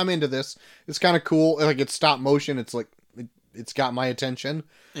 okay, I'm into this. It's kind of cool. Like it's stop motion. It's like, it's got my attention.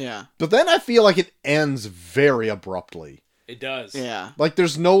 Yeah. But then I feel like it ends very abruptly. It does. Yeah. Like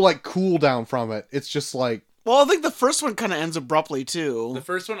there's no like cool down from it. It's just like, Well, I think the first one kind of ends abruptly too. The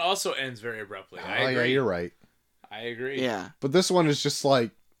first one also ends very abruptly. I oh agree. yeah, you're right. I agree. Yeah. But this one is just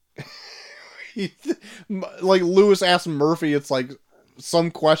like, like Lewis asked Murphy, it's like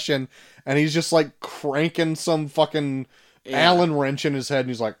some question, and he's just like cranking some fucking Allen wrench in his head, and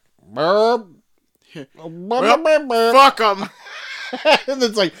he's like, burp. Fuck them. And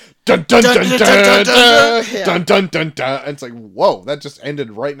it's like dun dun dun dun dun dun dun dun dun. And it's like, whoa, that just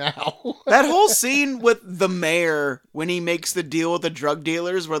ended right now. That whole scene with the mayor when he makes the deal with the drug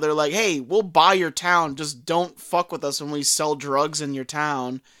dealers where they're like, hey, we'll buy your town, just don't fuck with us when we sell drugs in your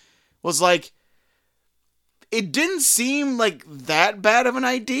town, was like, it didn't seem like that bad of an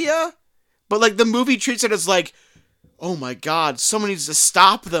idea, but like the movie treats it as like, oh my god, someone needs to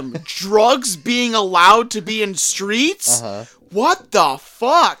stop them. Drugs being allowed to be in streets? What the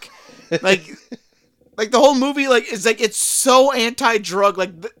fuck? Like the whole movie, like, is like, it's so anti-drug,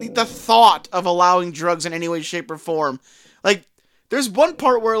 like, the thought of allowing drugs in any way, shape, or form. Like, there's one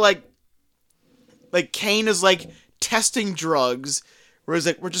part where, like Kane is, like, testing drugs, where it's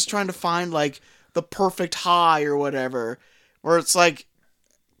like, we're just trying to find, like, the perfect high or whatever, where it's like,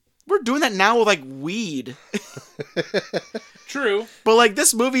 we're doing that now with, like, weed. True. But, like,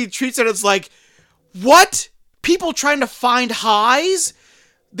 this movie treats it as, like, what? People trying to find highs?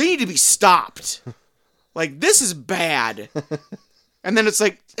 They need to be stopped. Like, this is bad. And then it's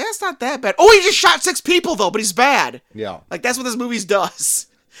like, yeah, it's not that bad. Oh, he just shot 6 people, though, but he's bad. Yeah. Like, that's what this movie does.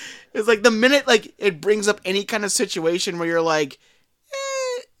 It's like, the minute, like, it brings up any kind of situation where you're like,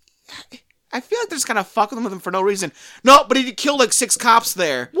 I feel like they're just kind of fucking with him for no reason. No, but he killed, like, 6 cops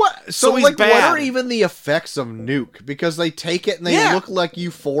there. What? So he's like, what bad. are even the effects of Nuke? Because they take it and they Yeah. look like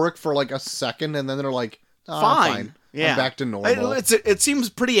euphoric for like a second, and then they're like, oh, I'm Fine. fine. Yeah. I'm back to normal. It seems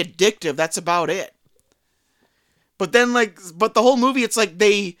pretty addictive. That's about it. But then, like, but the whole movie, it's like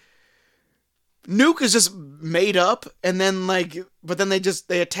Nuke is just made up, and then, like, but then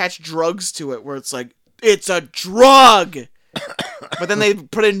they attach drugs to it, where it's like, it's a drug! But then they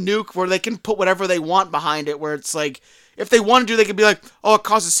put in Nuke where they can put whatever they want behind it, where it's like, if they want to do, they could be like, oh, it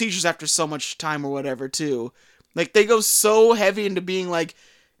causes seizures after so much time or whatever, too. Like, they go so heavy into being like,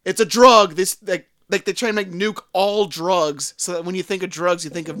 it's a drug. This, like they try to make Nuke all drugs, so that when you think of drugs, you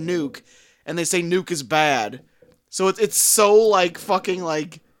think of Nuke, and they say Nuke is bad. So it's so, like, fucking,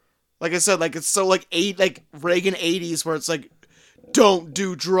 like I said, like, it's so, like, Reagan 80s, where it's like, don't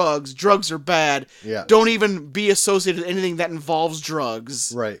do drugs. Drugs are bad. Yeah. Don't even be associated with anything that involves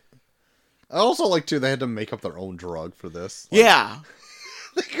drugs. Right. I also like, too, they had to make up their own drug for this. Like, Yeah.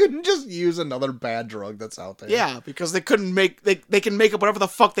 They couldn't just use another bad drug that's out there. Yeah, because they couldn't make... They can make up whatever the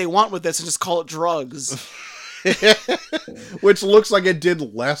fuck they want with this and just call it drugs. Which looks like it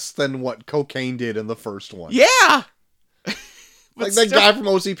did less than what cocaine did in the first one. Yeah! Like, that guy from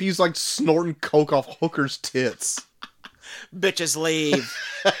OCP's, like, snorting coke off hookers' tits. Bitches leave.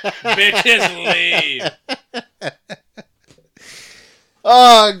 Bitches leave.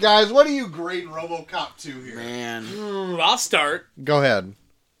 Guys, what do you grade RoboCop 2 here? Man. I'll start. Go ahead.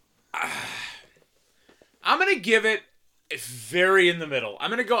 I'm gonna give it very in the middle. I'm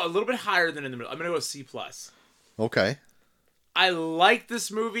gonna go a little bit higher than in the middle. I'm gonna go C+. Okay. I like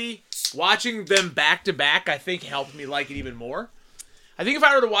this movie. Watching them back to back, I think, helped me like it even more. I think if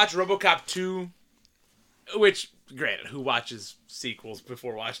I were to watch RoboCop 2, which, granted, who watches sequels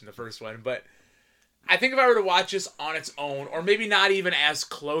before watching the first one, but I think if I were to watch this on its own, or maybe not even as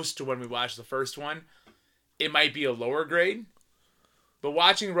close to when we watched the first one, it might be a lower grade. But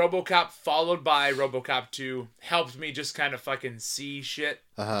watching RoboCop followed by RoboCop 2 helped me just kind of fucking see shit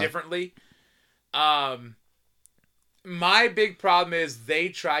differently. My big problem is they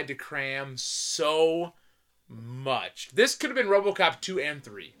tried to cram so much. This could have been RoboCop 2 and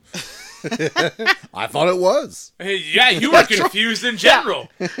 3. I thought it was. Yeah, you were confused in general.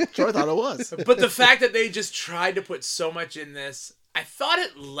 Troy thought it was. But the fact that they just tried to put so much in this, I thought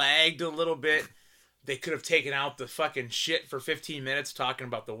it lagged a little bit. They could have taken out the fucking shit for 15 minutes talking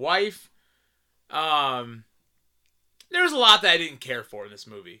about the wife. There was a lot that I didn't care for in this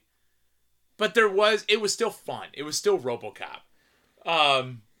movie. But it was still fun. It was still RoboCop.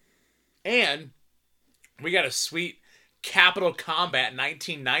 And we got a sweet Capital Combat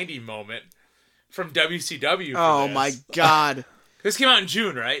 1990 moment from WCW. Oh my god. This came out in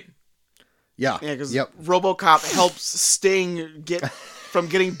June, right? Yeah. Yeah, because Yep. RoboCop helps Sting get from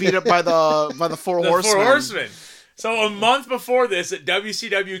getting beat up by the Four Horsemen. Four Horsemen. So a month before this, at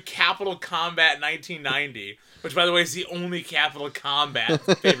WCW Capital Combat 1990, which, by the way, is the only Capital Combat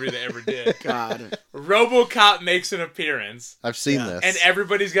pay-per-view they ever did, God. RoboCop makes an appearance, I've seen this. and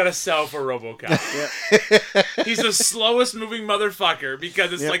everybody's got to sell for RoboCop. He's the slowest moving motherfucker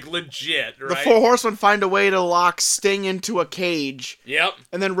because it's, like, legit, right? The Four Horsemen find a way to lock Sting into a cage, Yep.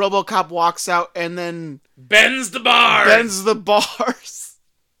 and then RoboCop walks out and then Bends the bars! bends the bars.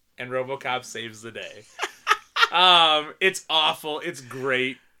 And RoboCop saves the day. It's awful. It's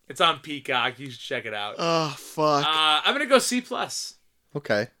great. It's on Peacock. You should check it out. Oh, fuck. I'm gonna go C+.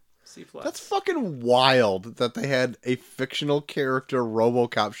 Okay. C+. That's fucking wild that they had a fictional character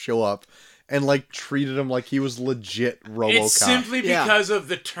RoboCop show up and like treated him like he was legit RoboCop. It's simply Yeah. because of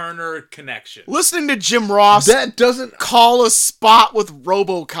the Turner connection. Listening to Jim Ross that doesn't. call a spot with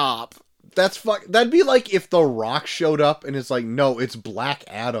RoboCop. That'd be like if The Rock showed up and it's like, no, it's Black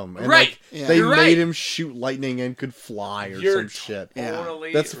Adam, and Right. like, Yeah. they You're made right. him shoot lightning and could fly or You're some shit.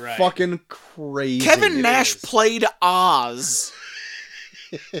 totally That's right. fucking crazy. Kevin Nash is. played Oz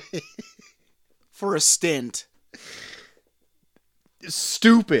for a stint.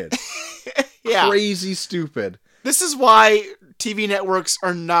 Stupid. Yeah. Crazy stupid. This is why TV networks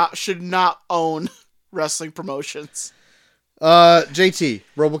should not own wrestling promotions. JT,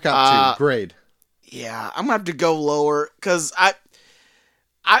 RoboCop 2, grade. Yeah, I'm gonna have to go lower because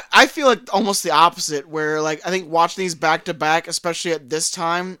I feel like almost the opposite. Where like I think watching these back to back, especially at this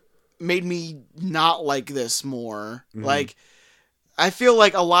time, made me not like this more. Mm-hmm. Like I feel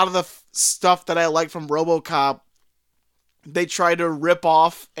like a lot of the stuff that I like from RoboCop, they try to rip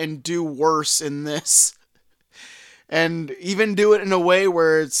off and do worse in this. And even do it in a way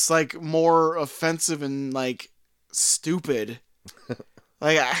where it's like more offensive and like stupid.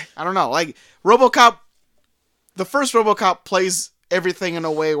 Like I don't know. Like RoboCop, the first RoboCop plays everything in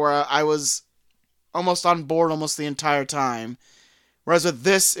a way where I was almost on board almost the entire time. Whereas with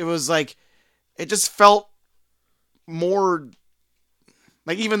this, it was like it just felt more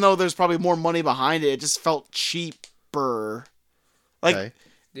like, even though there's probably more money behind it, it just felt cheaper. Like Okay.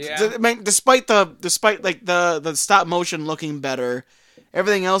 Yeah. I mean, despite like the stop motion looking better,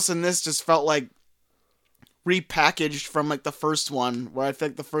 everything else in this just felt like repackaged from like the first one, where I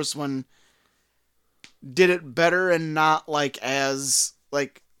think the first one did it better and not like as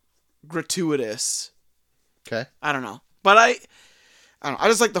like gratuitous. Okay. I don't know, but I don't know. I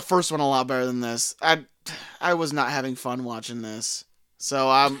just like the first one a lot better than this. I was not having fun watching this, so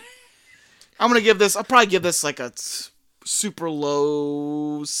I'm gonna give this. I'll probably give this like a super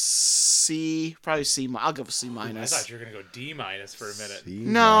low C, probably C. I'll give a C I minus. thought you were gonna go D- for a minute.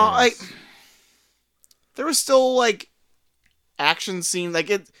 No, there was still like action scene, like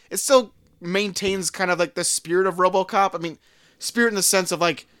it still maintains kind of like the spirit of RoboCop. I mean, spirit in the sense of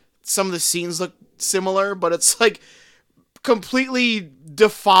like some of the scenes look similar, but it's like completely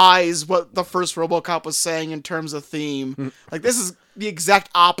defies what the first RoboCop was saying in terms of theme. Like this is the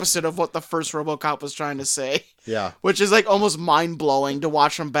exact opposite of what the first RoboCop was trying to say. Yeah. Which is like almost mind-blowing to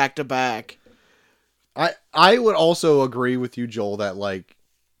watch them back to back. I would also agree with you, Joel, that like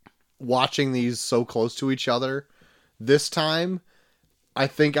watching these so close to each other this time, I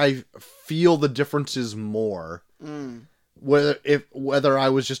think I feel the differences more. Whether I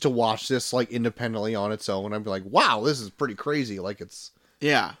was just to watch this like independently on its own, I'd be like, wow, this is pretty crazy. Like it's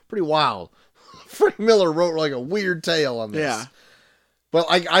pretty wild. Frank Miller wrote like a weird tale on this. Yeah. But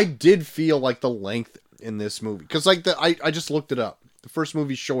I did feel like the length in this movie. Because like I just looked it up. The first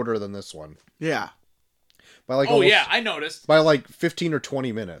movie's shorter than this one. Yeah. By like Oh yeah, I noticed. by like 15 or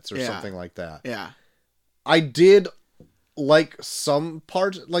 20 minutes or Yeah. something like that. Yeah. I did like some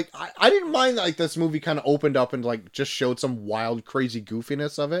parts. Like I didn't mind like this movie kind of opened up and like just showed some wild, crazy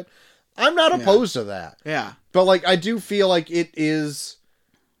goofiness of it. I'm not opposed to that. Yeah. But like I do feel like it is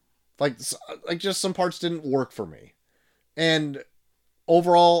like just some parts didn't work for me. And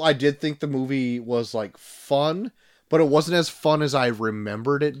overall I did think the movie was like fun, but it wasn't as fun as I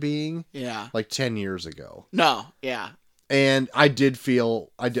remembered it being Yeah. like 10 years ago. No. Yeah. And I did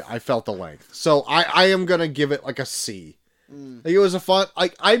feel I felt the length. So I am going to give it like a C. Like it was a fun,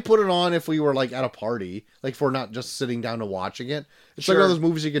 I'd put it on if we were like at a party, like if we're not just sitting down to watching it. It's like one of those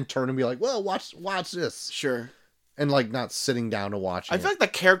movies you can turn and be like, well, watch this. Sure. And like not sitting down to watch I it. feel like the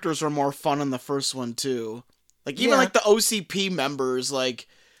characters were more fun in the first one too. Like even like the OCP members, like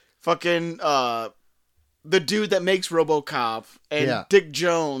fucking the dude that makes RoboCop and Dick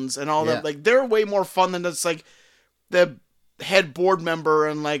Jones and all that, like they're way more fun than just like the head board member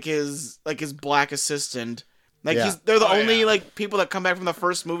and like his black assistant. Like they're the only like people that come back from the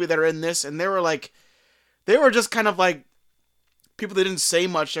first movie that are in this, and they were just kind of like people that didn't say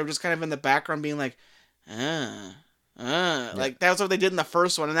much. They were just kind of in the background being like, like that's what they did in the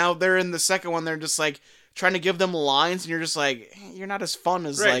first one, and now they're in the second one. They're just like trying to give them lines, and you're just like, you're not as fun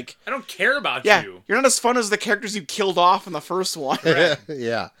as like I don't care about yeah, you. you're not as fun as the characters you killed off in the first one.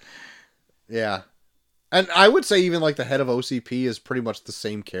 Yeah. And I would say even like the head of OCP is pretty much the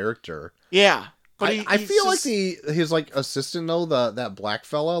same character. Yeah. But I feel like his like assistant though, that black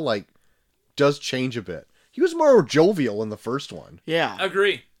fella, like does change a bit. He was more jovial in the first one. Yeah.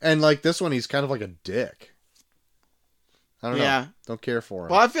 Agree. And like this one he's kind of like a dick. I don't know. Don't care for him.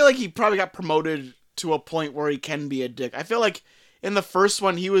 Well, I feel like he probably got promoted to a point where he can be a dick. I feel like in the first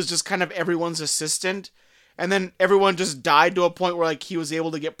one he was just kind of everyone's assistant, and then everyone just died to a point where like he was able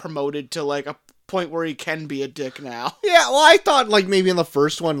to get promoted to like a point where he can be a dick now. Yeah, well I thought like maybe in the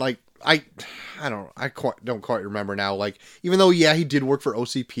first one like I don't quite remember now. Like, even though, he did work for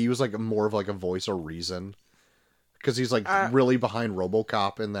OCP, he was like more of like a voice or reason. Because he's like really behind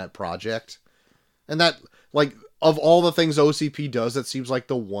RoboCop in that project. And that, like, of all the things OCP does, that seems like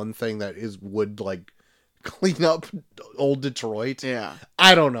the one thing that would like clean up old Detroit. Yeah.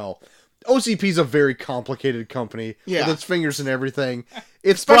 I don't know. OCP's a very complicated company with its fingers and everything.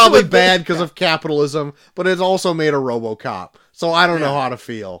 It's Especially probably with bad because of capitalism, but it's also made a RoboCop. So I don't know how to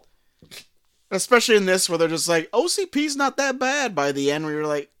feel. Especially in this, where they're just like, OCP's not that bad by the end, where you're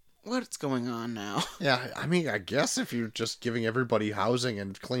like, what's going on now? Yeah, I mean, I guess if you're just giving everybody housing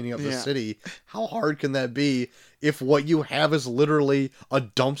and cleaning up the city, how hard can that be if what you have is literally a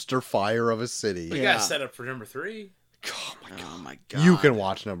dumpster fire of a city? We got set up for number 3. Oh my god. You can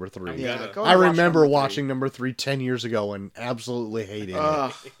watch number 3. Yeah, go I watch remember number 3. watching number 3 10 years ago and absolutely hating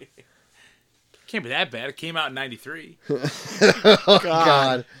it. Can't be that bad. It came out in 93.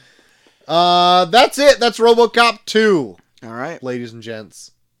 God. That's it. That's RoboCop 2. All right. Ladies and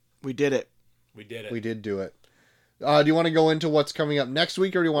gents. We did it. We did it. We did do it. Do you want to go into what's coming up next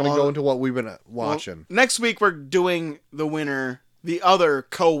week, or do you want to go into what we've been watching? Well, next week, we're doing the winner, the other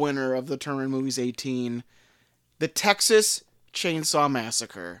co-winner of the Tournament Movies 18, the Texas Chainsaw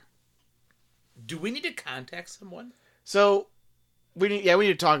Massacre. Do we need to contact someone? So, we need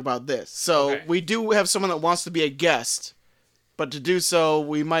to talk about this. So, we do have someone that wants to be a guest, but to do so,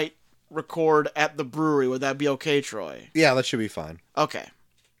 we might record at the brewery. Would that be okay, Troy? Yeah, that should be fine. Okay.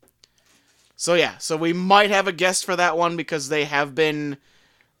 So yeah, so we might have a guest for that one because they have been,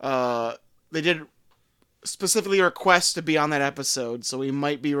 they did specifically request to be on that episode. So we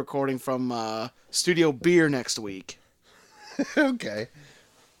might be recording from Studio Beer next week. Okay.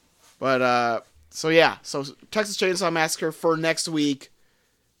 But so yeah, so Texas Chainsaw Massacre for next week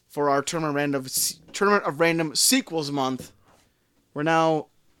for our Tournament of Random Sequels month. We're now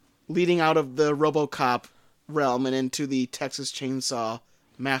leading out of the RoboCop realm and into the Texas Chainsaw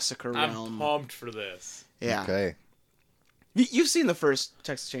Massacre realm. I'm pumped for this. Yeah. Okay. You've seen the first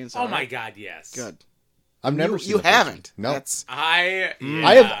Texas Chainsaw. Oh my right? god, yes. Good. I've never seen You the first haven't. one. No. That's I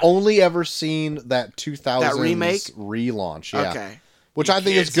I have only ever seen that 2000s That remake? relaunch. Yeah. okay. Which I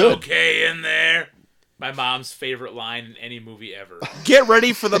think is It's good. okay in there. My mom's favorite line in any movie ever. Get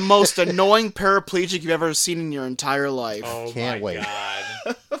ready for the most annoying paraplegic you've ever seen in your entire life. Oh Can't my wait.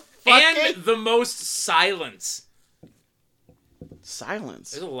 god. And the most silence.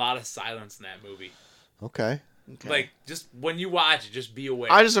 Silence. There's a lot of silence in that movie. Okay. Okay. Like, just when you watch it, just be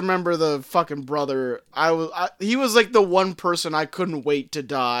aware. I just remember the fucking brother. He was like the one person I couldn't wait to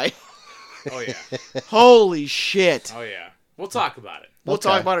die. Oh yeah. Holy shit. Oh yeah. We'll talk about it. We'll Okay.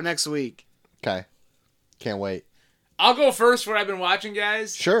 talk about it next week. Okay. Can't wait. I'll go first for what I've been watching,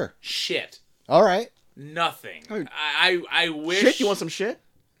 guys. Sure. Shit. All right. Nothing. Oh. I wish. Shit, you want some shit?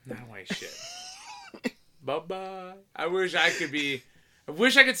 I don't want shit. Bye bye. I wish I could be. I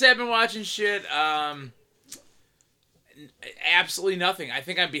wish I could say I've been watching shit. Absolutely nothing. I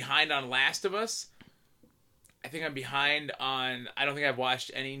think I'm behind on Last of Us. I think I'm behind on. I don't think I've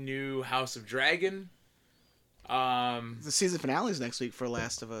watched any new House of Dragon. The season finale is next week for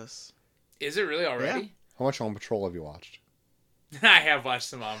Last of Us. Is it really already? How much On Patrol have you watched? I have watched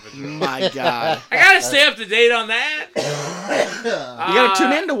some on Patrol. My God. I gotta stay up to date on that. You gotta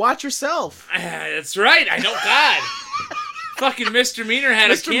tune in to watch yourself. That's right. I know. God. Fucking Mr. Meaner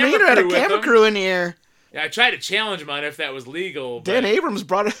had Mr. a camera Meaner had a crew with camera him. crew in here. Yeah, I tried to challenge him on if that was legal. But Dan Abrams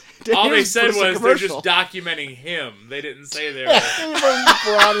brought it. Dan all they Abrams said put us in was they're commercial. just documenting him. They didn't say they were. Abrams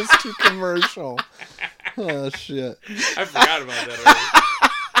brought us to commercial. Oh, shit. I forgot about that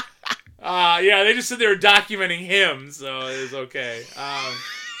already. Yeah, they just said they were documenting him, so it was okay.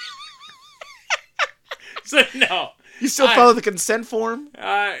 So no. You still I- follow the consent form?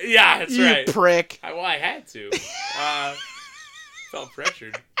 Yeah, that's You right. prick. I had to. Felt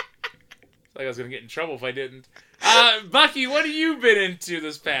pressured. Like I was gonna get in trouble if I didn't. Bucky, what have you been into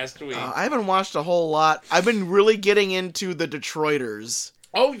this past week? I haven't watched a whole lot. I've been really getting into the Detroiters.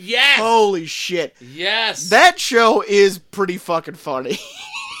 Oh yes, Holy shit. yes. That show is pretty fucking funny.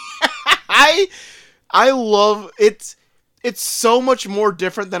 I love it. It's so much more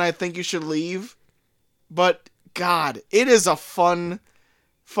different than I Think You Should Leave. But God, it is a fun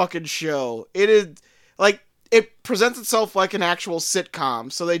fucking show. It is like it presents itself like an actual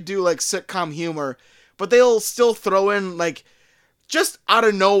sitcom. So they do like sitcom humor, but they'll still throw in like just out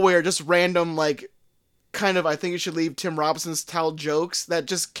of nowhere, just random like kind of I Think You Should Leave Tim Robinson style jokes that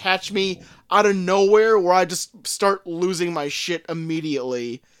just catch me out of nowhere where I just start losing my shit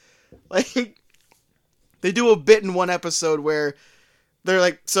immediately. Like they do a bit in one episode where they're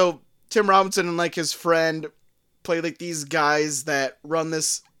like, so Tim Robinson and like his friend play like these guys that run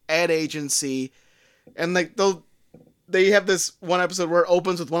this ad agency, and like they have this one episode where it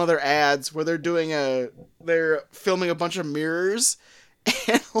opens with one of their ads where they're filming a bunch of mirrors,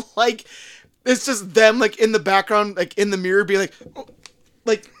 and like it's just them like in the background, like in the mirror, be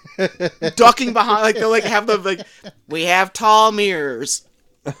like ducking behind, like they'll like have the like we have tall mirrors,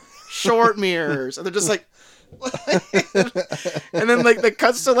 short mirrors, and they're just like. And then like the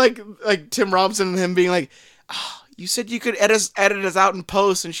cuts to like Tim Robinson and him being like, oh, you said you could edit us out in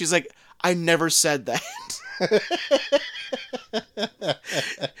post, and she's like, I never said that.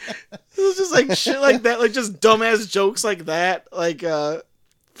 It was just like shit like that, like just dumbass jokes like that. Like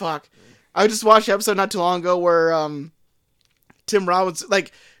fuck. I just watched an episode not too long ago where Tim Robinson,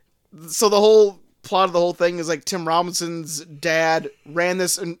 like, so the whole plot of the whole thing is like Tim Robinson's dad ran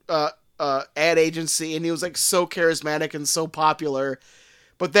this ad agency, and he was like so charismatic and so popular,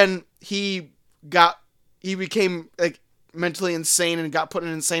 but then he became like mentally insane and got put in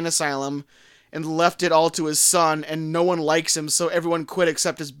an insane asylum and left it all to his son, and no one likes him, so everyone quit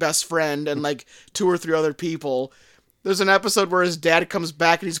except his best friend and like 2 or 3 other people. There's an episode where his dad comes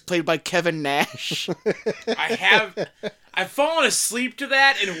back and he's played by Kevin Nash. I've fallen asleep to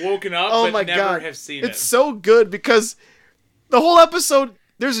that and woken up, Oh but my never God. have seen It's it. so good because the whole episode,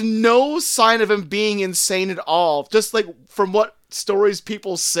 there's no sign of him being insane at all. Just like from what stories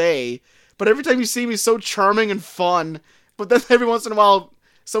people say. But every time you see him, he's so charming and fun. But then every once in a while,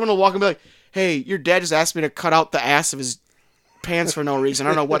 someone will walk and be like, hey, your dad just asked me to cut out the ass of his pants for no reason. I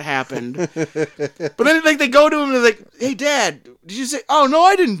don't know what happened. But then like they go to him and they're like, "Hey, Dad, did you say?" "Oh no,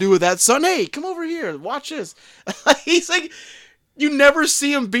 I didn't do that, son. Hey, come over here, watch this." He's like, you never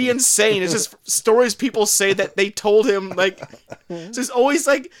see him be insane. It's just stories people say that they told him. Like, so he's always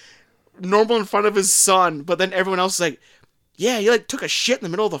like normal in front of his son, but then everyone else is like, "Yeah, you like took a shit in the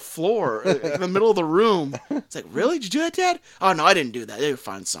middle of the floor, in the middle of the room." It's like, "Really? Did you do that, Dad?" "Oh no, I didn't do that. You're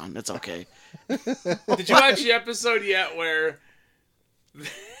fine, son. It's okay." Did you watch the episode yet where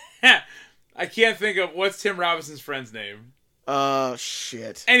I can't think of what's Tim Robinson's friend's name?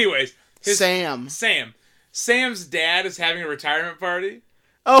 Shit. Anyways, Sam. Sam's dad is having a retirement party.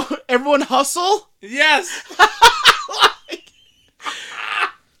 Oh, everyone hustle? Yes.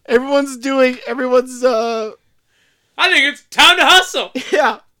 Everyone's I think it's time to hustle.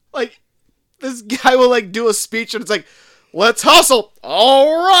 yeah, like this guy will like do a speech and it's like, "Let's hustle."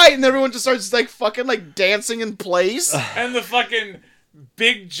 All right. And everyone just starts like fucking like dancing in place. And the fucking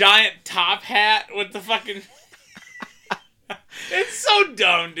big giant top hat with the fucking it's so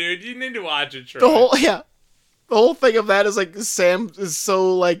dumb, dude. You need to watch it, Troy. The whole thing of that is like Sam is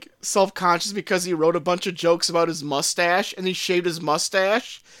so like self-conscious because he wrote a bunch of jokes about his mustache and he shaved his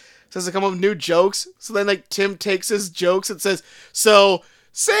mustache. So has to come up with new jokes. So then like Tim takes his jokes and says, "So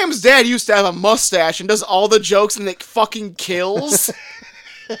Sam's dad used to have a mustache," and does all the jokes and it fucking kills.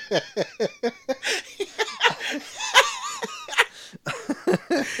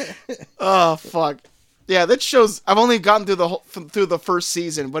 Oh fuck. Yeah, that show's. I've only gotten through the first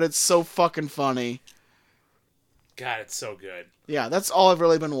season, but it's so fucking funny. God, it's so good. Yeah, that's all I've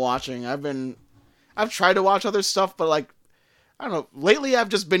really been watching. I've tried to watch other stuff, but like, I don't know. Lately, I've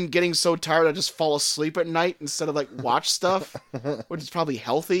just been getting so tired I just fall asleep at night instead of like watch stuff, which is probably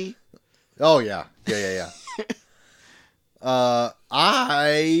healthy. Oh yeah.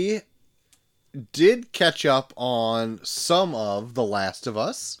 I did catch up on some of The Last of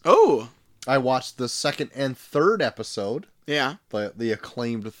Us. Oh, I watched the second and third episode. yeah. The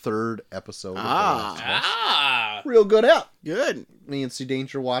acclaimed third episode of The Ah. Last of Us. Ah. Real good app. Good. Me and C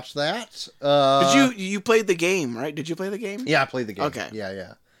Danger watched that. Did you played the game, right? Did you play the game? Yeah, I played the game. Okay.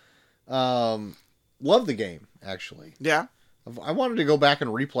 Yeah. Love the game, actually. Yeah. I wanted to go back and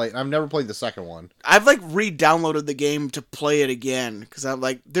replay it. I've never played the second one. I've like re-downloaded the game to play it again because I'm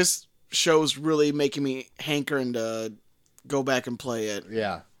like, this show's really making me hankering to go back and play it.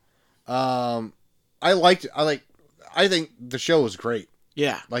 Yeah. I liked it. I think the show was great.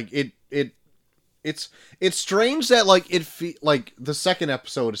 Yeah. Like it's strange that like like the second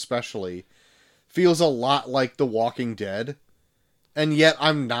episode especially feels a lot like The Walking Dead, and yet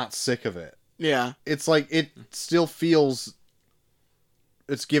I'm not sick of it. Yeah. It's like it still feels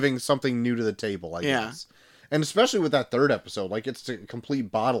it's giving something new to the table, I Yeah. guess. And especially with that third episode, like it's a complete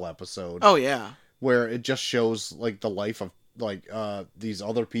bottle episode Oh yeah. where it just shows like the life of like these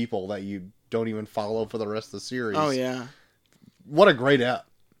other people that you don't even follow for the rest of the series. Oh yeah. What a great app.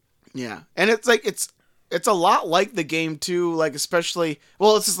 Yeah. And it's like it's a lot like the game too, like especially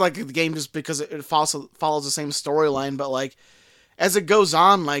it's just like the game just because it follows the same storyline, but like as it goes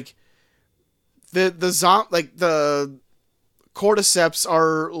on, like the cordyceps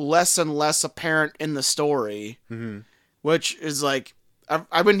are less and less apparent in the story, which is like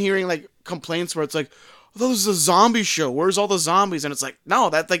I've been hearing like complaints where it's like, "Oh, this is a zombie show. Where's all the zombies?" And it's like, no,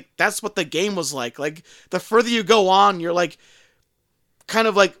 that's what the game was like. Like the further you go on, you're like kind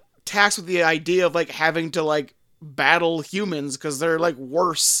of like tasked with the idea of like having to like battle humans because they're like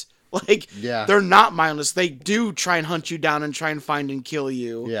worse. Like Yeah. they're not mindless. They do try and hunt you down and try and find and kill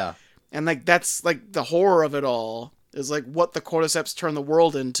you. Yeah. And like that's like the horror of it all is like what the cordyceps turn the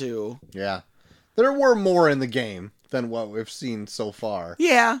world into. Yeah. There were more in the game than what we've seen so far.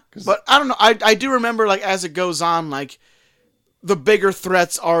 Yeah, but I don't know. I do remember like as it goes on, like the bigger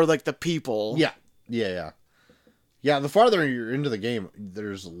threats are like the people. Yeah. Yeah, the farther you're into the game,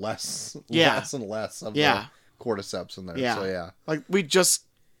 there's less and less of the cordyceps in there. Yeah. So yeah. Like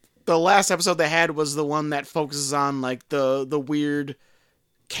the last episode they had was the one that focuses on like the weird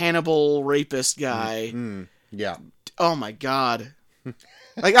cannibal rapist guy. Yeah. Oh my god.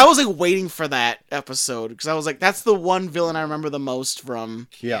 Like I was like waiting for that episode because I was like, that's the one villain I remember the most from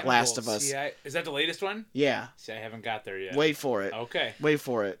Yeah. Last of Us. See, is that the latest one? Yeah. See, I haven't got there yet. Wait for it. Okay. Wait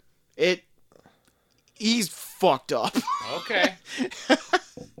for it. He's fucked up. Okay.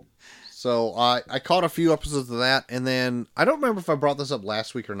 So I caught a few episodes of that, and then I don't remember if I brought this up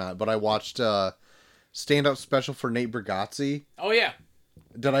last week or not, but I watched stand-up special for Nate Bargatze. Oh yeah.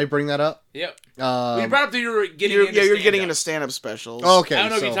 Did I bring that up? Yep. Well, you brought up that you were getting into You're getting stand-up. into stand-up specials. Okay. I don't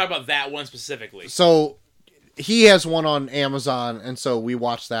know if so, you talk about that one specifically. So he has one on Amazon, and so we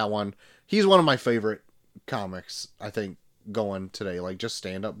watched that one. He's one of my favorite comics, I think, going today, like just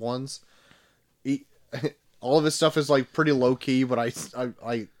stand up ones. All of his stuff is like pretty low key, but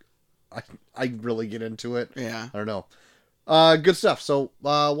I really get into it. Yeah. I don't know. Good stuff. So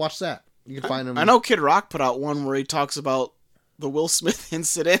watch that. You can find him. I know Kid Rock put out one where he talks about the Will Smith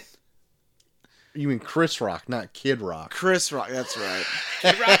incident. You mean Chris Rock, not Kid Rock. Chris Rock, that's right.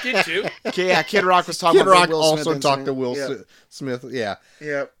 Kid Rock did too. Okay, yeah, Kid Rock was talking Kid about Rock the Will Smith also talked to incident. Will Yep. Smith. Yeah,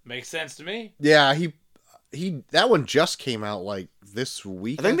 Yep. Makes sense to me. yeah. He that one just came out like this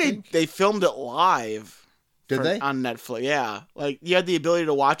week. I think they filmed it live. Did they? On Netflix? Yeah, like you had the ability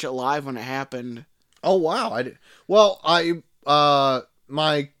to watch it live when it happened. Oh wow! I did. Well,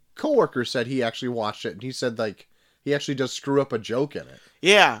 my coworker said he actually watched it, and he said like he actually does screw up a joke in it.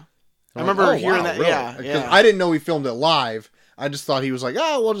 Yeah, I I'm remember like, oh, hearing wow, that. really? Yeah, 'Cause yeah. I didn't know he filmed it live. I just thought he was like,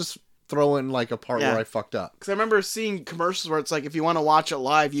 oh, we'll just throw in like a part Yeah. where I fucked up. Because I remember seeing commercials where it's like, if you want to watch it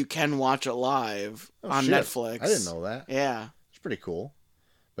live, you can watch it live Oh, on shit. Netflix. I didn't know that. Yeah. It's pretty cool.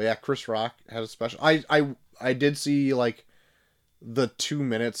 But yeah, Chris Rock had a special. I did see like the 2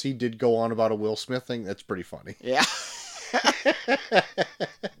 minutes he did go on about a Will Smith thing. That's pretty funny. Yeah.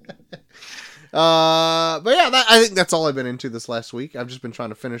 But yeah, I think that's all I've been into this last week. I've just been trying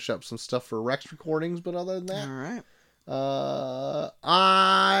to finish up some stuff for Rex recordings, but other than All that, right.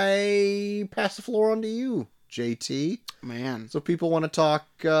 I pass the floor on to you, JT. Man. So people want to talk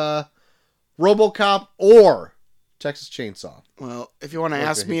RoboCop or Texas Chainsaw. Well, if you want to Like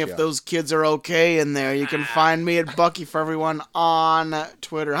ask to me hit if you up. those kids are okay in there, you can find me at Bucky for Everyone on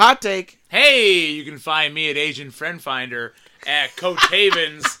Twitter. Hot take. Hey, you can find me at Asian Friend Finder at Coach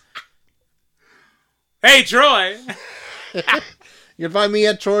Havens. Hey, Troy. You can find me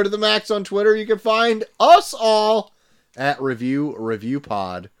at Troy to the Max on Twitter. You can find us all at Review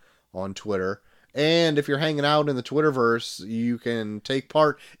Pod on Twitter. And if you're hanging out in the Twitterverse, you can take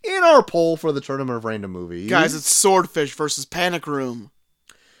part in our poll for the Tournament of Random Movies. Guys, it's Swordfish versus Panic Room.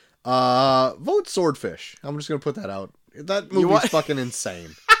 Vote Swordfish. I'm just gonna put that out. That movie's what? fucking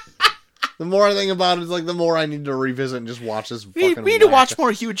insane. The more I think about it, it's like the more I need to revisit and just watch this We fucking need to watch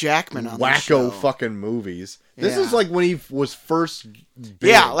more Hugh Jackman on this show. wacko fucking movies. This Yeah. is like when he was first big.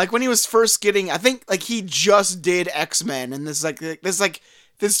 Yeah, like when he was first getting, I think like he just did X-Men, and this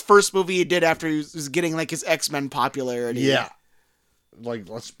first movie he did after he was getting like his X-Men popularity. Yeah. Like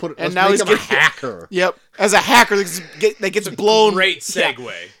let's put it. And Let's now make he's him a getting- hacker. Yep. As a hacker that gets blown. Great segue.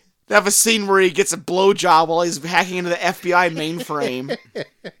 Yeah. They have a scene where he gets a blowjob while he's hacking into the FBI mainframe.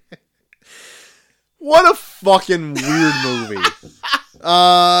 What a fucking weird movie.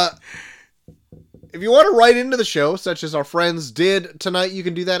 If you want to write into the show, such as our friends did tonight, you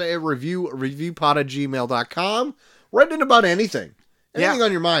can do that at reviewpod@gmail.com. Write in about anything. Anything Yeah.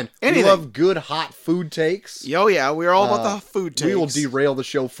 on your mind. Anything. We love good hot food takes. Yo, yeah, we're all about the food takes. We will derail the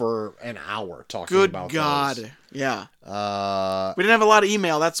show for an hour talking Good about God. those. Yeah. Uh, We didn't have a lot of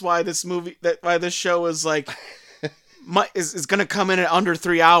email. That's why this show is like, is going to come in at under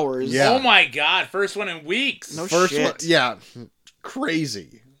 3 hours. Yeah. Oh my God, first one in weeks. No First shit. one, yeah,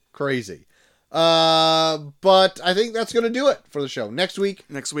 crazy. But I think that's gonna do it for the show. Next week,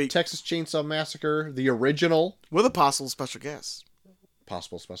 Next week, Texas Chainsaw Massacre, the original, with a possible special guest.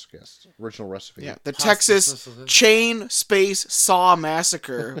 possible special guest, original recipe. Yeah, the Texas Chain Space Saw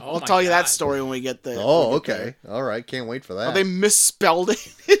Massacre. Oh I'll my tell you that God. story when we get there. Oh, okay, all right. Can't wait for that. Oh, they misspelled it.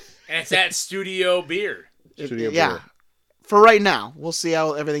 And it's at Studio Beer. Studio yeah. Beer. For right now, we'll see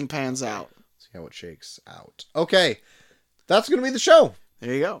how everything pans out. See how it shakes out. Okay, that's gonna be the show.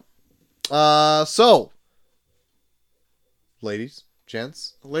 There you go, So, ladies,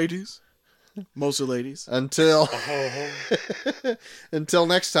 gents, ladies. Mostly ladies. until until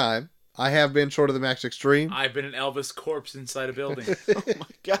next time, I have been Short of the Max Extreme, I've been an Elvis corpse inside a building. Oh my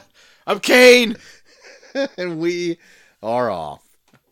God, I'm Kane. and we are off.